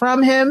name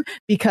from him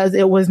because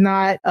it was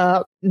not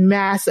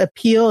mass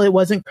appeal. It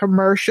wasn't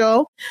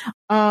commercial.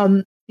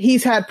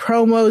 He's had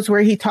promos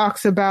where he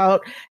talks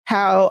about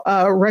how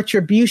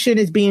Retribution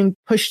is being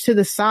pushed to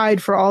the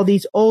side for all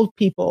these old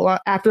people.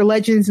 After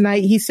Legends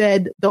Night, he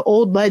said the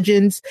old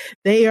legends,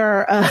 they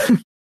are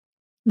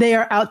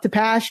out to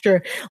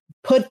pasture.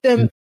 Put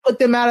them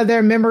out of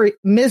their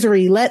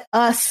misery. Let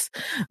us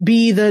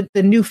be the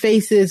new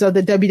faces of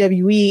the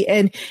WWE.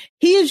 And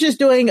he is just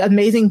doing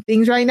amazing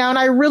things right now. And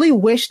I really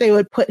wish they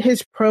would put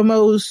his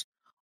promos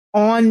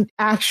on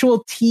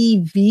actual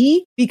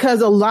TV,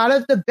 because a lot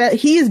of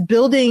he is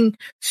building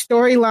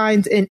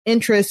storylines and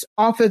interests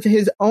off of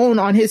his own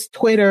on his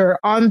Twitter,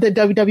 on the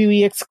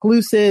WWE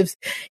exclusives.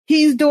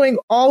 He's doing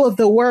all of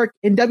the work,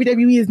 and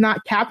WWE is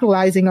not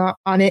capitalizing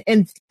on it.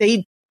 And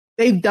they've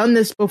done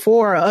this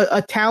before.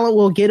 A talent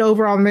will get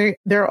over on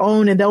their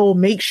own, and they will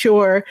make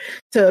sure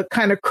to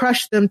kind of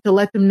crush them to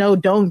let them know,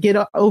 don't get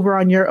over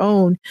on your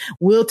own.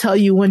 We'll tell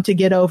you when to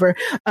get over.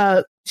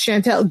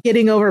 Chantel,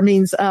 getting over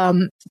means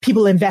getting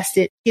people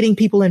invested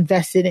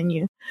in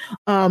you.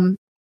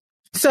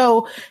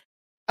 So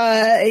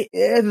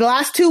the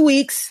last 2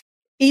 weeks,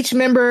 each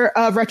member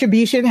of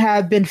Retribution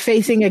have been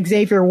facing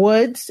Xavier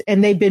Woods,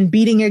 and they've been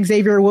beating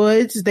Xavier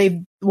Woods.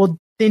 They will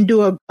then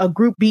do a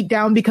group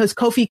beatdown because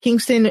Kofi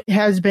Kingston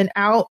has been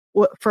out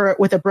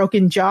with a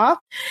broken jaw,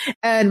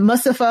 and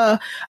Mustafa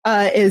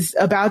is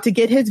about to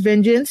get his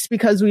vengeance,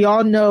 because we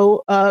all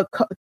know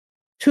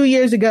 2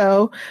 years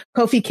ago,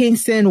 Kofi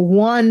Kingston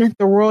won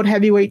the World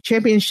Heavyweight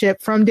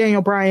Championship from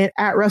Daniel Bryan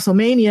at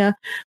WrestleMania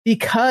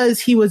because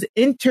he was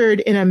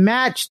entered in a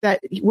match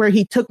where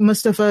he took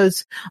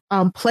Mustafa's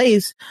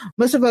place.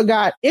 Mustafa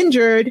got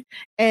injured,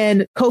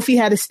 and Kofi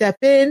had to step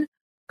in.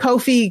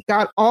 Kofi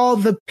got all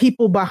the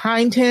people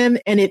behind him,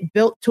 and it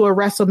built to a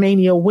win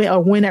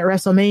at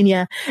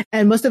WrestleMania.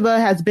 And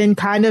Mustafa has been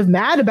kind of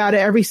mad about it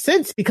ever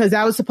since, because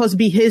that was supposed to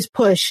be his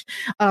push.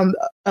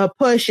 A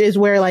push is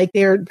where like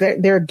they're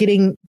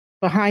getting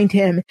behind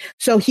him.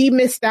 So he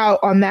missed out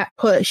on that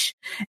push,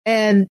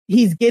 and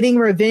he's getting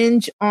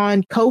revenge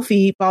on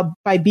Kofi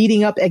by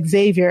beating up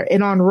Xavier.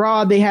 And on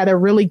Raw, they had a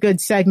really good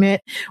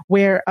segment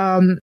where,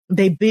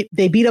 they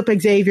beat up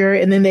Xavier,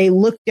 and then they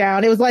looked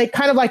down. It was like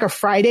kind of like a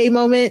Friday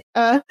moment.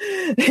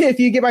 If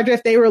you get my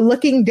drift, they were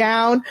looking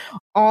down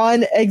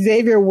on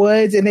Xavier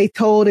Woods, and they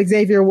told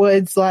Xavier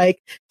Woods,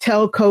 like,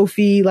 tell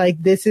Kofi, like,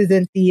 this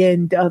isn't the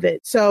end of it.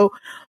 So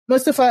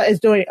Mustafa is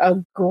doing a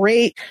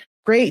great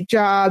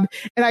job.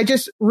 And I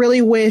just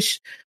really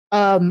wish,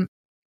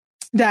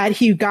 that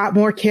he got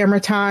more camera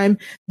time.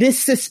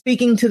 This is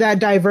speaking to that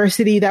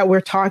diversity that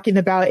we're talking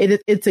about.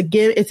 It's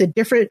a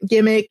different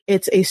gimmick.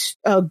 It's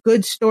a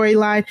good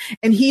storyline.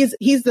 And he's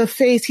the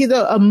face. He's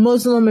a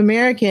Muslim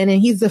American,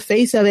 and he's the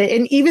face of it.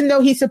 And even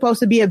though he's supposed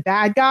to be a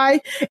bad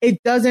guy,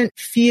 it doesn't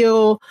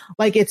feel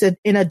like it's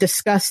in a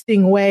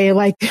disgusting way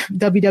like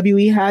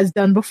WWE has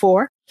done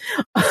before.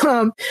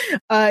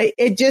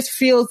 It just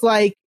feels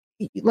like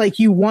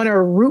you want to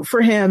root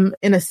for him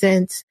in a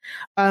sense.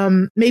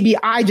 Maybe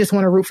I just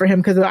want to root for him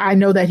because I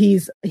know that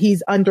he's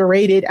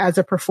underrated as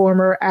a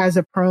performer, as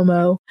a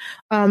promo.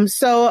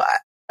 So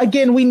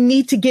again, we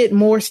need to get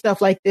more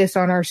stuff like this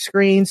on our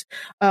screens.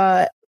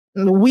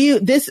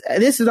 This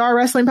is our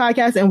wrestling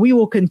podcast, and we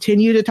will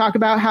continue to talk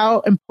about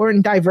how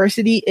important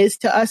diversity is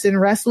to us in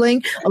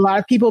wrestling. A lot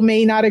of people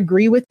may not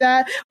agree with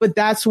that, but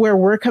that's where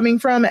we're coming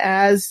from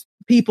as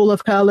people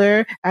of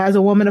color, as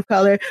a woman of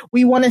color.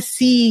 We want to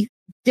see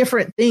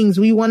different things.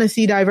 We want to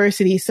see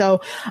diversity.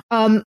 So,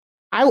 I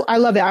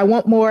love it. I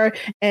want more.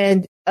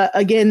 And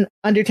again,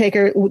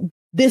 Undertaker,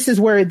 this is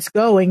where it's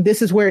going.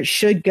 This is where it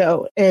should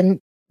go.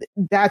 And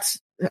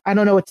I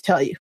don't know what to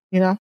tell you, you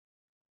know?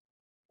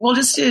 Well,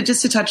 just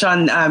to touch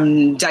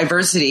on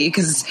diversity,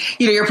 because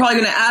you're probably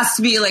going to ask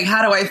me, like,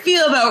 how do I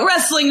feel about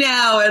wrestling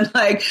now, and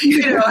like,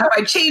 have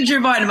I changed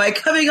your mind? Am I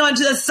coming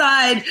onto the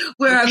side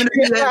where I'm going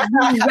to be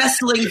a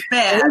wrestling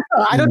fan?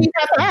 I don't even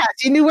have to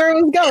ask. You knew where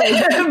it was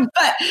going.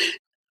 But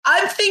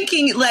I'm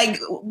thinking, like,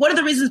 one of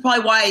the reasons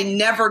probably why I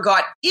never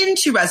got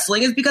into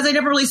wrestling is because I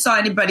never really saw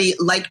anybody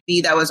like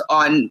me that was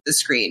on the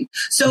screen.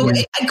 So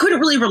I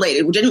couldn't really relate.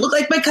 It didn't look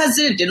like my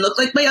cousin. It didn't look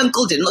like my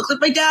uncle. Didn't look like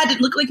my dad.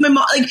 Didn't look like my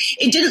mom. Like,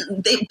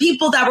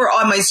 people that were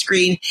on my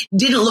screen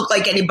didn't look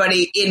like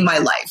anybody in my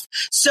life.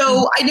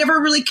 So I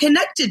never really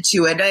connected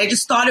to it. I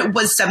just thought it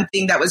was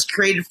something that was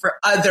created for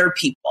other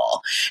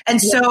people.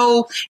 And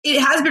so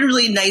it has been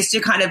really nice to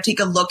kind of take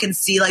a look and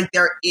see, like,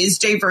 there is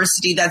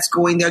diversity that's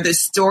going there. There's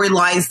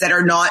storylines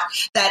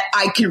that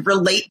I can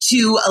relate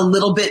to a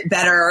little bit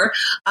better.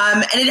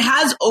 And it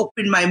has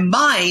opened my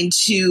mind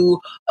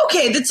to,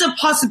 okay, that's a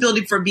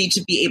possibility for me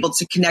to be able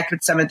to connect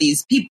with some of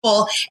these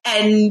people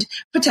and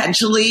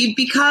potentially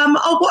become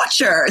a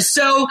watcher.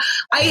 So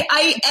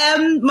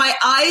my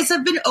eyes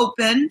have been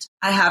opened.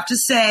 I have to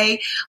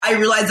say, I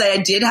realized that I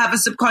did have a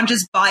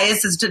subconscious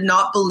bias as to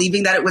not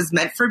believing that it was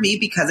meant for me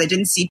because I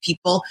didn't see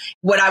people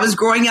when I was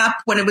growing up,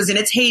 when it was in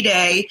its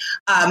heyday,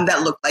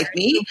 that looked like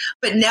me.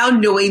 But now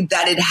knowing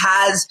that it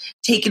has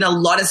taken a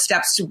lot of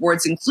steps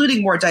towards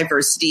including more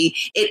diversity,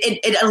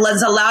 it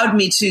has allowed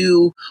me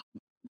to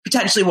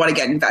potentially want to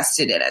get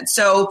invested in it.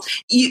 So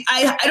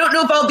I don't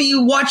know if I'll be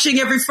watching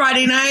every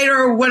Friday night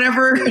or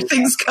whenever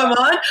things come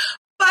on,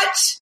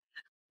 but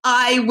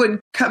I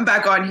would come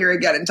back on here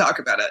again and talk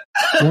about it.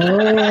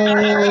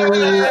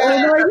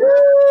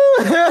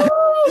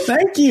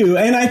 Thank you.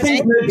 And I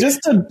think that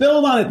just to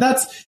build on it,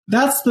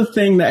 that's the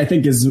thing that I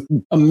think is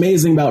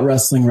amazing about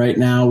wrestling right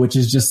now, which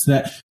is just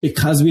that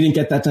because we didn't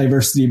get that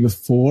diversity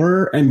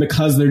before, and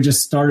because they're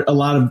just a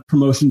lot of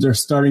promotions are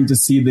starting to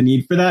see the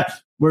need for that,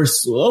 we're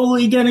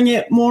slowly getting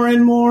it more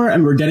and more,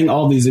 and we're getting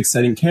all these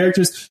exciting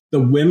characters. The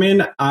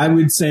women, I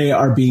would say,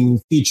 are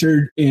being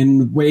featured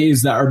in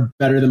ways that are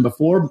better than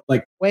before.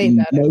 Like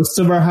most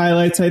of our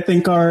highlights, I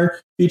think, are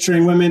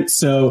featuring women.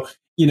 So,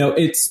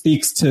 it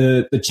speaks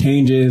to the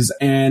changes,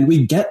 and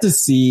we get to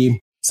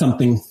see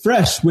something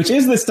fresh, which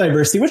is this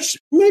diversity, which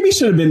maybe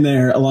should have been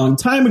there a long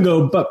time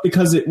ago, but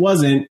because it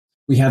wasn't,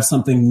 we have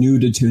something new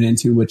to tune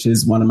into, which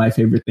is one of my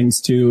favorite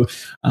things too.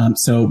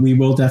 So we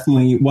will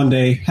definitely one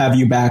day have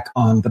you back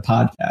on the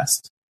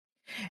podcast.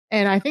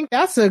 And I think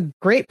that's a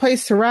great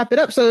place to wrap it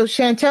up. So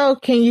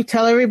Chantel, can you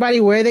tell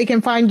everybody where they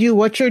can find you,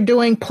 what you're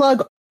doing,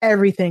 plug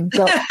everything?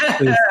 Go.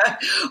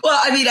 Well,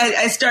 I mean,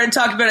 I started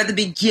talking about it at the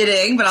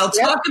beginning, but I'll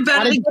talk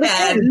about it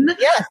again.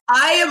 Yes.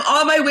 I am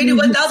on my way to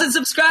 1,000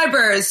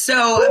 subscribers. So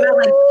I'm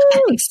at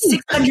I think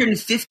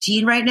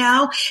 615 right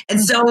now.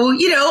 And so,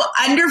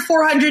 under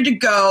 400 to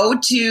go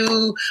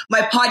to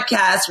my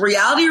podcast,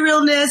 Reality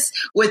Realness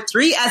with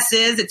 3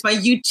 S's. It's my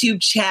YouTube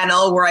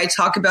channel where I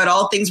talk about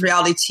all things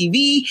reality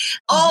TV,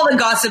 all the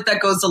gossip that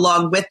goes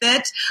along with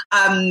it.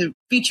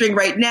 Featuring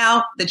right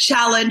now, The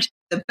Challenge,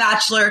 The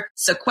Bachelor,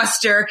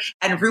 Sequester,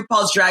 and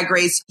RuPaul's Drag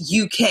Race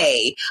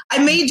UK. I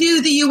may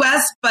do the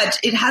US, but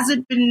I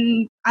haven't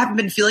been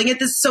feeling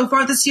it so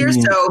far this year.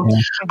 So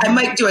I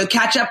might do a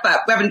catch up, but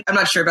I'm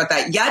not sure about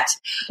that yet.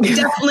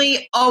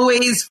 Definitely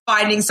always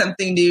finding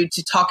something new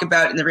to talk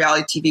about in the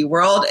reality TV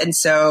world. And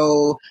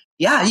so,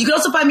 yeah, you can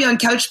also find me on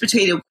Couch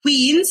Potato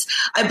Queens.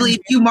 I believe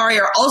you, Mari,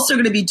 are also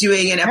going to be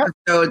doing an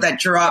episode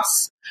that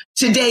drops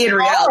today in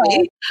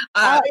reality.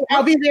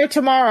 I'll be there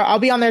tomorrow. I'll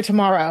be on there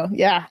tomorrow.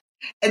 Yeah.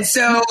 And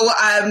so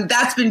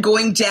that's been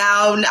going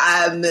down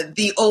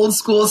the old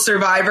school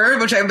Survivor,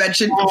 which I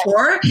mentioned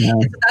before. Yeah. So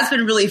that's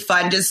been really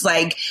fun. Just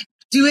like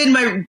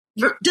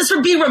just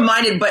for being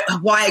reminded, but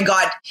why I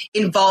got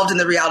involved in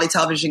the reality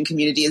television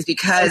community is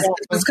because it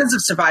was because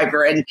of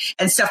Survivor and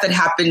stuff that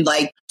happened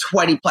like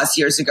 20 plus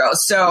years ago.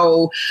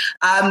 So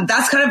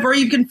that's kind of where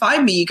you can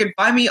find me. You can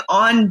find me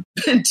on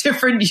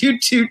different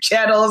YouTube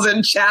channels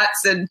and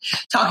chats and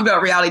talking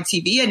about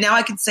reality TV. And now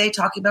I can say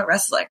talking about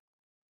wrestling.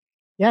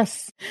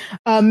 Yes.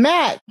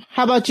 Matt,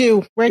 how about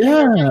you? Where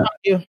can we find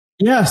you?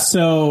 Yeah,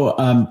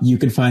 so you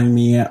can find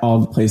me at all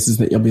the places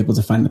that you'll be able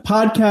to find the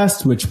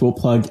podcast, which we'll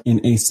plug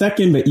in a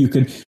second, but you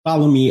could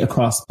follow me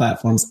across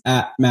platforms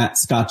at Matt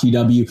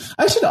ScottGW.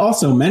 I should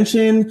also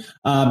mention,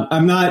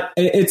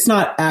 it's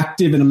not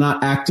active and I'm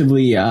not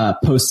actively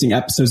posting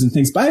episodes and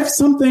things, but I have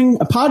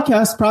a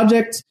podcast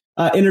project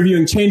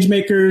interviewing change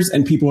makers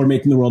and people who are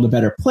making the world a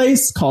better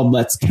place called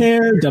Let's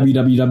Care,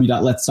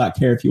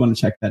 www.lets.care if you want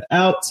to check that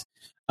out.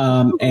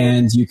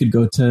 And you could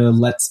go to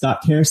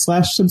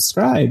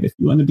lets.care/subscribe if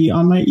you want to be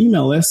on my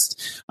email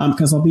list,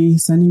 because I'll be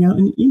sending out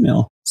an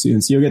email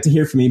soon. So you'll get to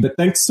hear from me. But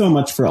thanks so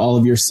much for all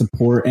of your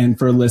support and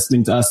for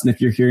listening to us. And if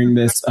you're hearing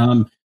this,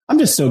 I'm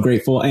just so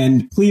grateful.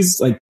 And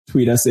please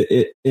tweet us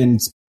and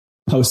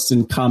post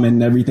and comment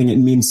and everything. It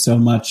means so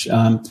much.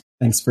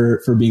 Thanks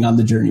for being on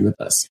the journey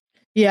with us.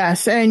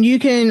 Yes, and you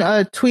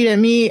can tweet at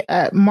me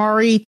at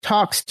Mari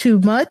Talks Too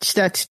Much.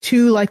 That's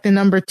 2 like the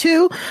number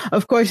 2.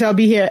 Of course, I'll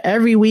be here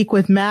every week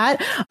with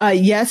Matt.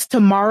 Yes,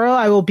 tomorrow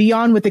I will be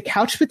on with the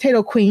Couch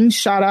Potato Queens.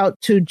 Shout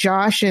out to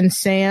Josh and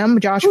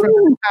Sam. Josh from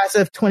the class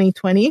of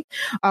 2020.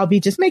 I'll be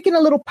just making a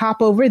little pop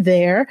over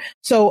there.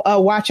 So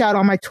watch out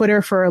on my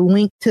Twitter for a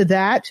link to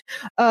that.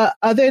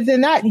 Other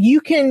than that, you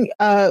can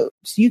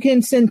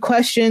send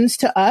questions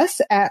to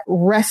us at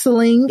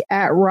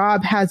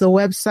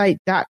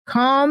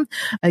wrestling@RHAPup.com.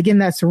 Again,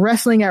 that's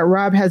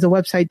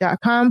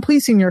wrestling@RHAPup.com.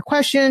 Please send your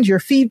questions, your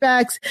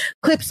feedbacks,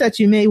 clips that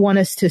you may want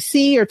us to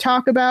see or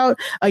talk about.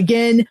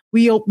 Again,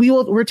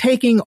 we're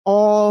taking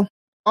all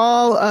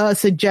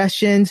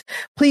suggestions.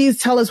 Please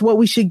tell us what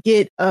we should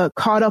get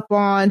caught up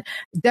on.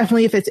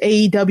 Definitely if it's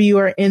AEW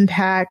or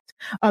Impact.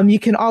 You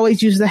can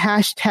always use the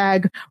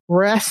hashtag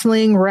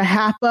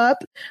WrestlingRHAPup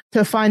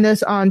to find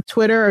us on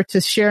Twitter or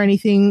to share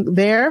anything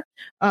there.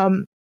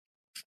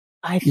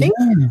 I think.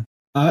 Yeah.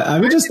 I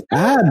would just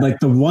add,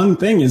 the one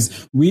thing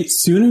is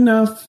soon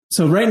enough.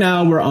 So right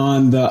now we're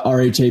on the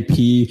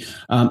RHAP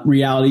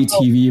reality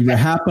TV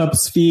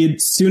RHAPup's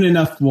feed. Soon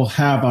enough, we'll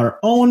have our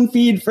own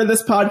feed for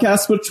this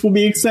podcast, which will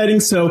be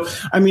exciting. So,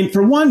 I mean,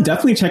 for one,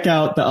 definitely check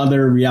out the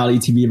other reality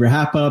TV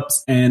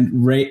RHAPups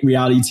and rate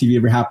reality TV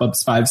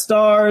RHAPup's 5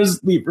 stars,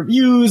 leave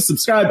reviews,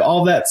 subscribe,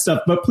 all that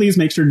stuff. But please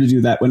make sure to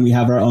do that when we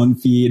have our own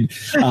feed,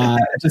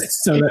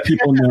 just so that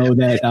people know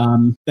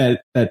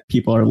that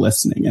people are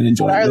listening and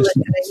enjoying the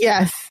show.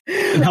 Yes.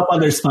 And help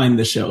others find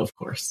the show, of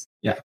course.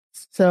 Yeah.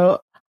 So,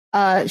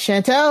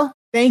 Chantel,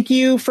 thank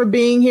you for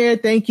being here.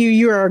 Thank you.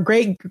 You are a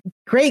great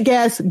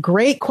guest,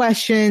 great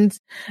questions,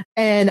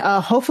 and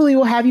hopefully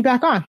we'll have you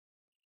back on.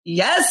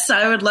 Yes,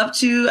 I would love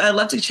to. I'd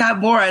love to chat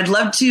more. I'd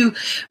love to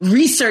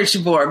research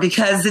more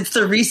because it's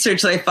the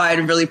research that I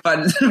find really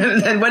fun.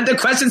 And when the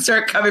questions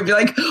start coming, be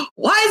like,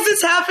 why is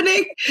this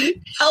happening?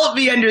 Help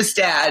me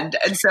understand.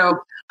 And so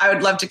I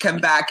would love to come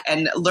back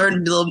and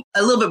learn a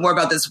little bit more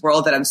about this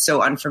world that I'm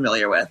so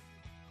unfamiliar with.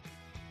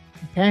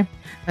 Okay.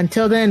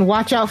 Until then,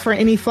 watch out for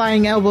any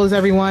flying elbows,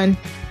 everyone.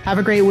 Have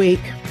a great week.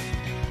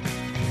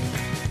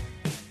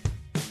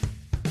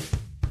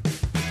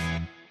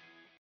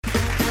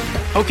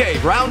 Okay,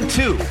 round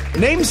two.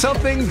 Name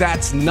something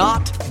that's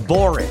not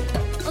boring.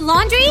 A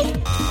laundry?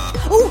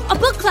 Ooh, a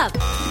book club.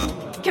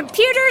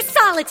 Computer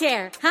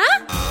solitaire,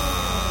 huh?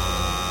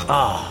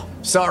 Ah,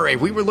 oh, sorry,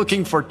 we were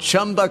looking for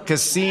Chumba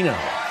Casino.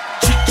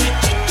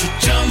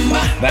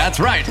 That's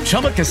right,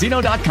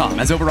 ChumbaCasino.com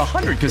has over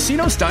 100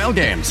 casino-style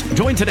games.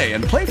 Join today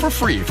and play for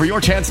free for your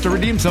chance to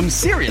redeem some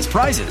serious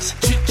prizes.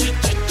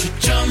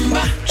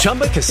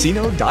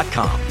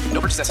 ChumbaCasino.com.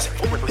 No purchase necessary.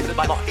 Void where prohibited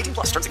by law. 18+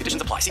 terms and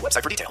conditions apply. See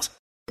website for details.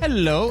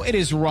 Hello, it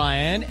is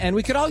Ryan, and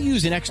we could all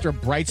use an extra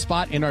bright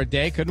spot in our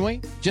day, couldn't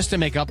we? Just to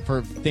make up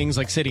for things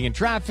like sitting in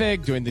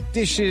traffic, doing the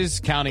dishes,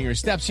 counting your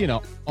steps, you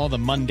know, all the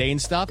mundane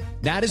stuff.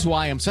 That is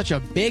why I'm such a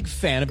big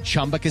fan of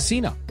Chumba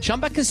Casino.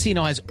 Chumba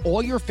Casino has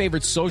all your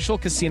favorite social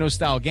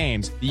casino-style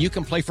games that you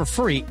can play for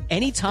free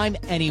anytime,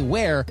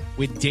 anywhere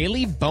with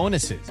daily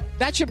bonuses.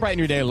 That should brighten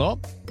your day a little.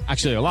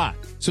 Actually, a lot.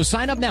 So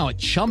sign up now at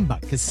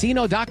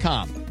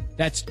ChumbaCasino.com.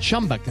 That's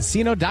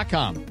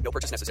ChumbaCasino.com. No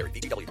purchase necessary.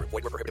 VGW Group.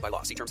 Void where prohibited by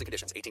law. See terms and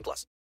conditions. 18+.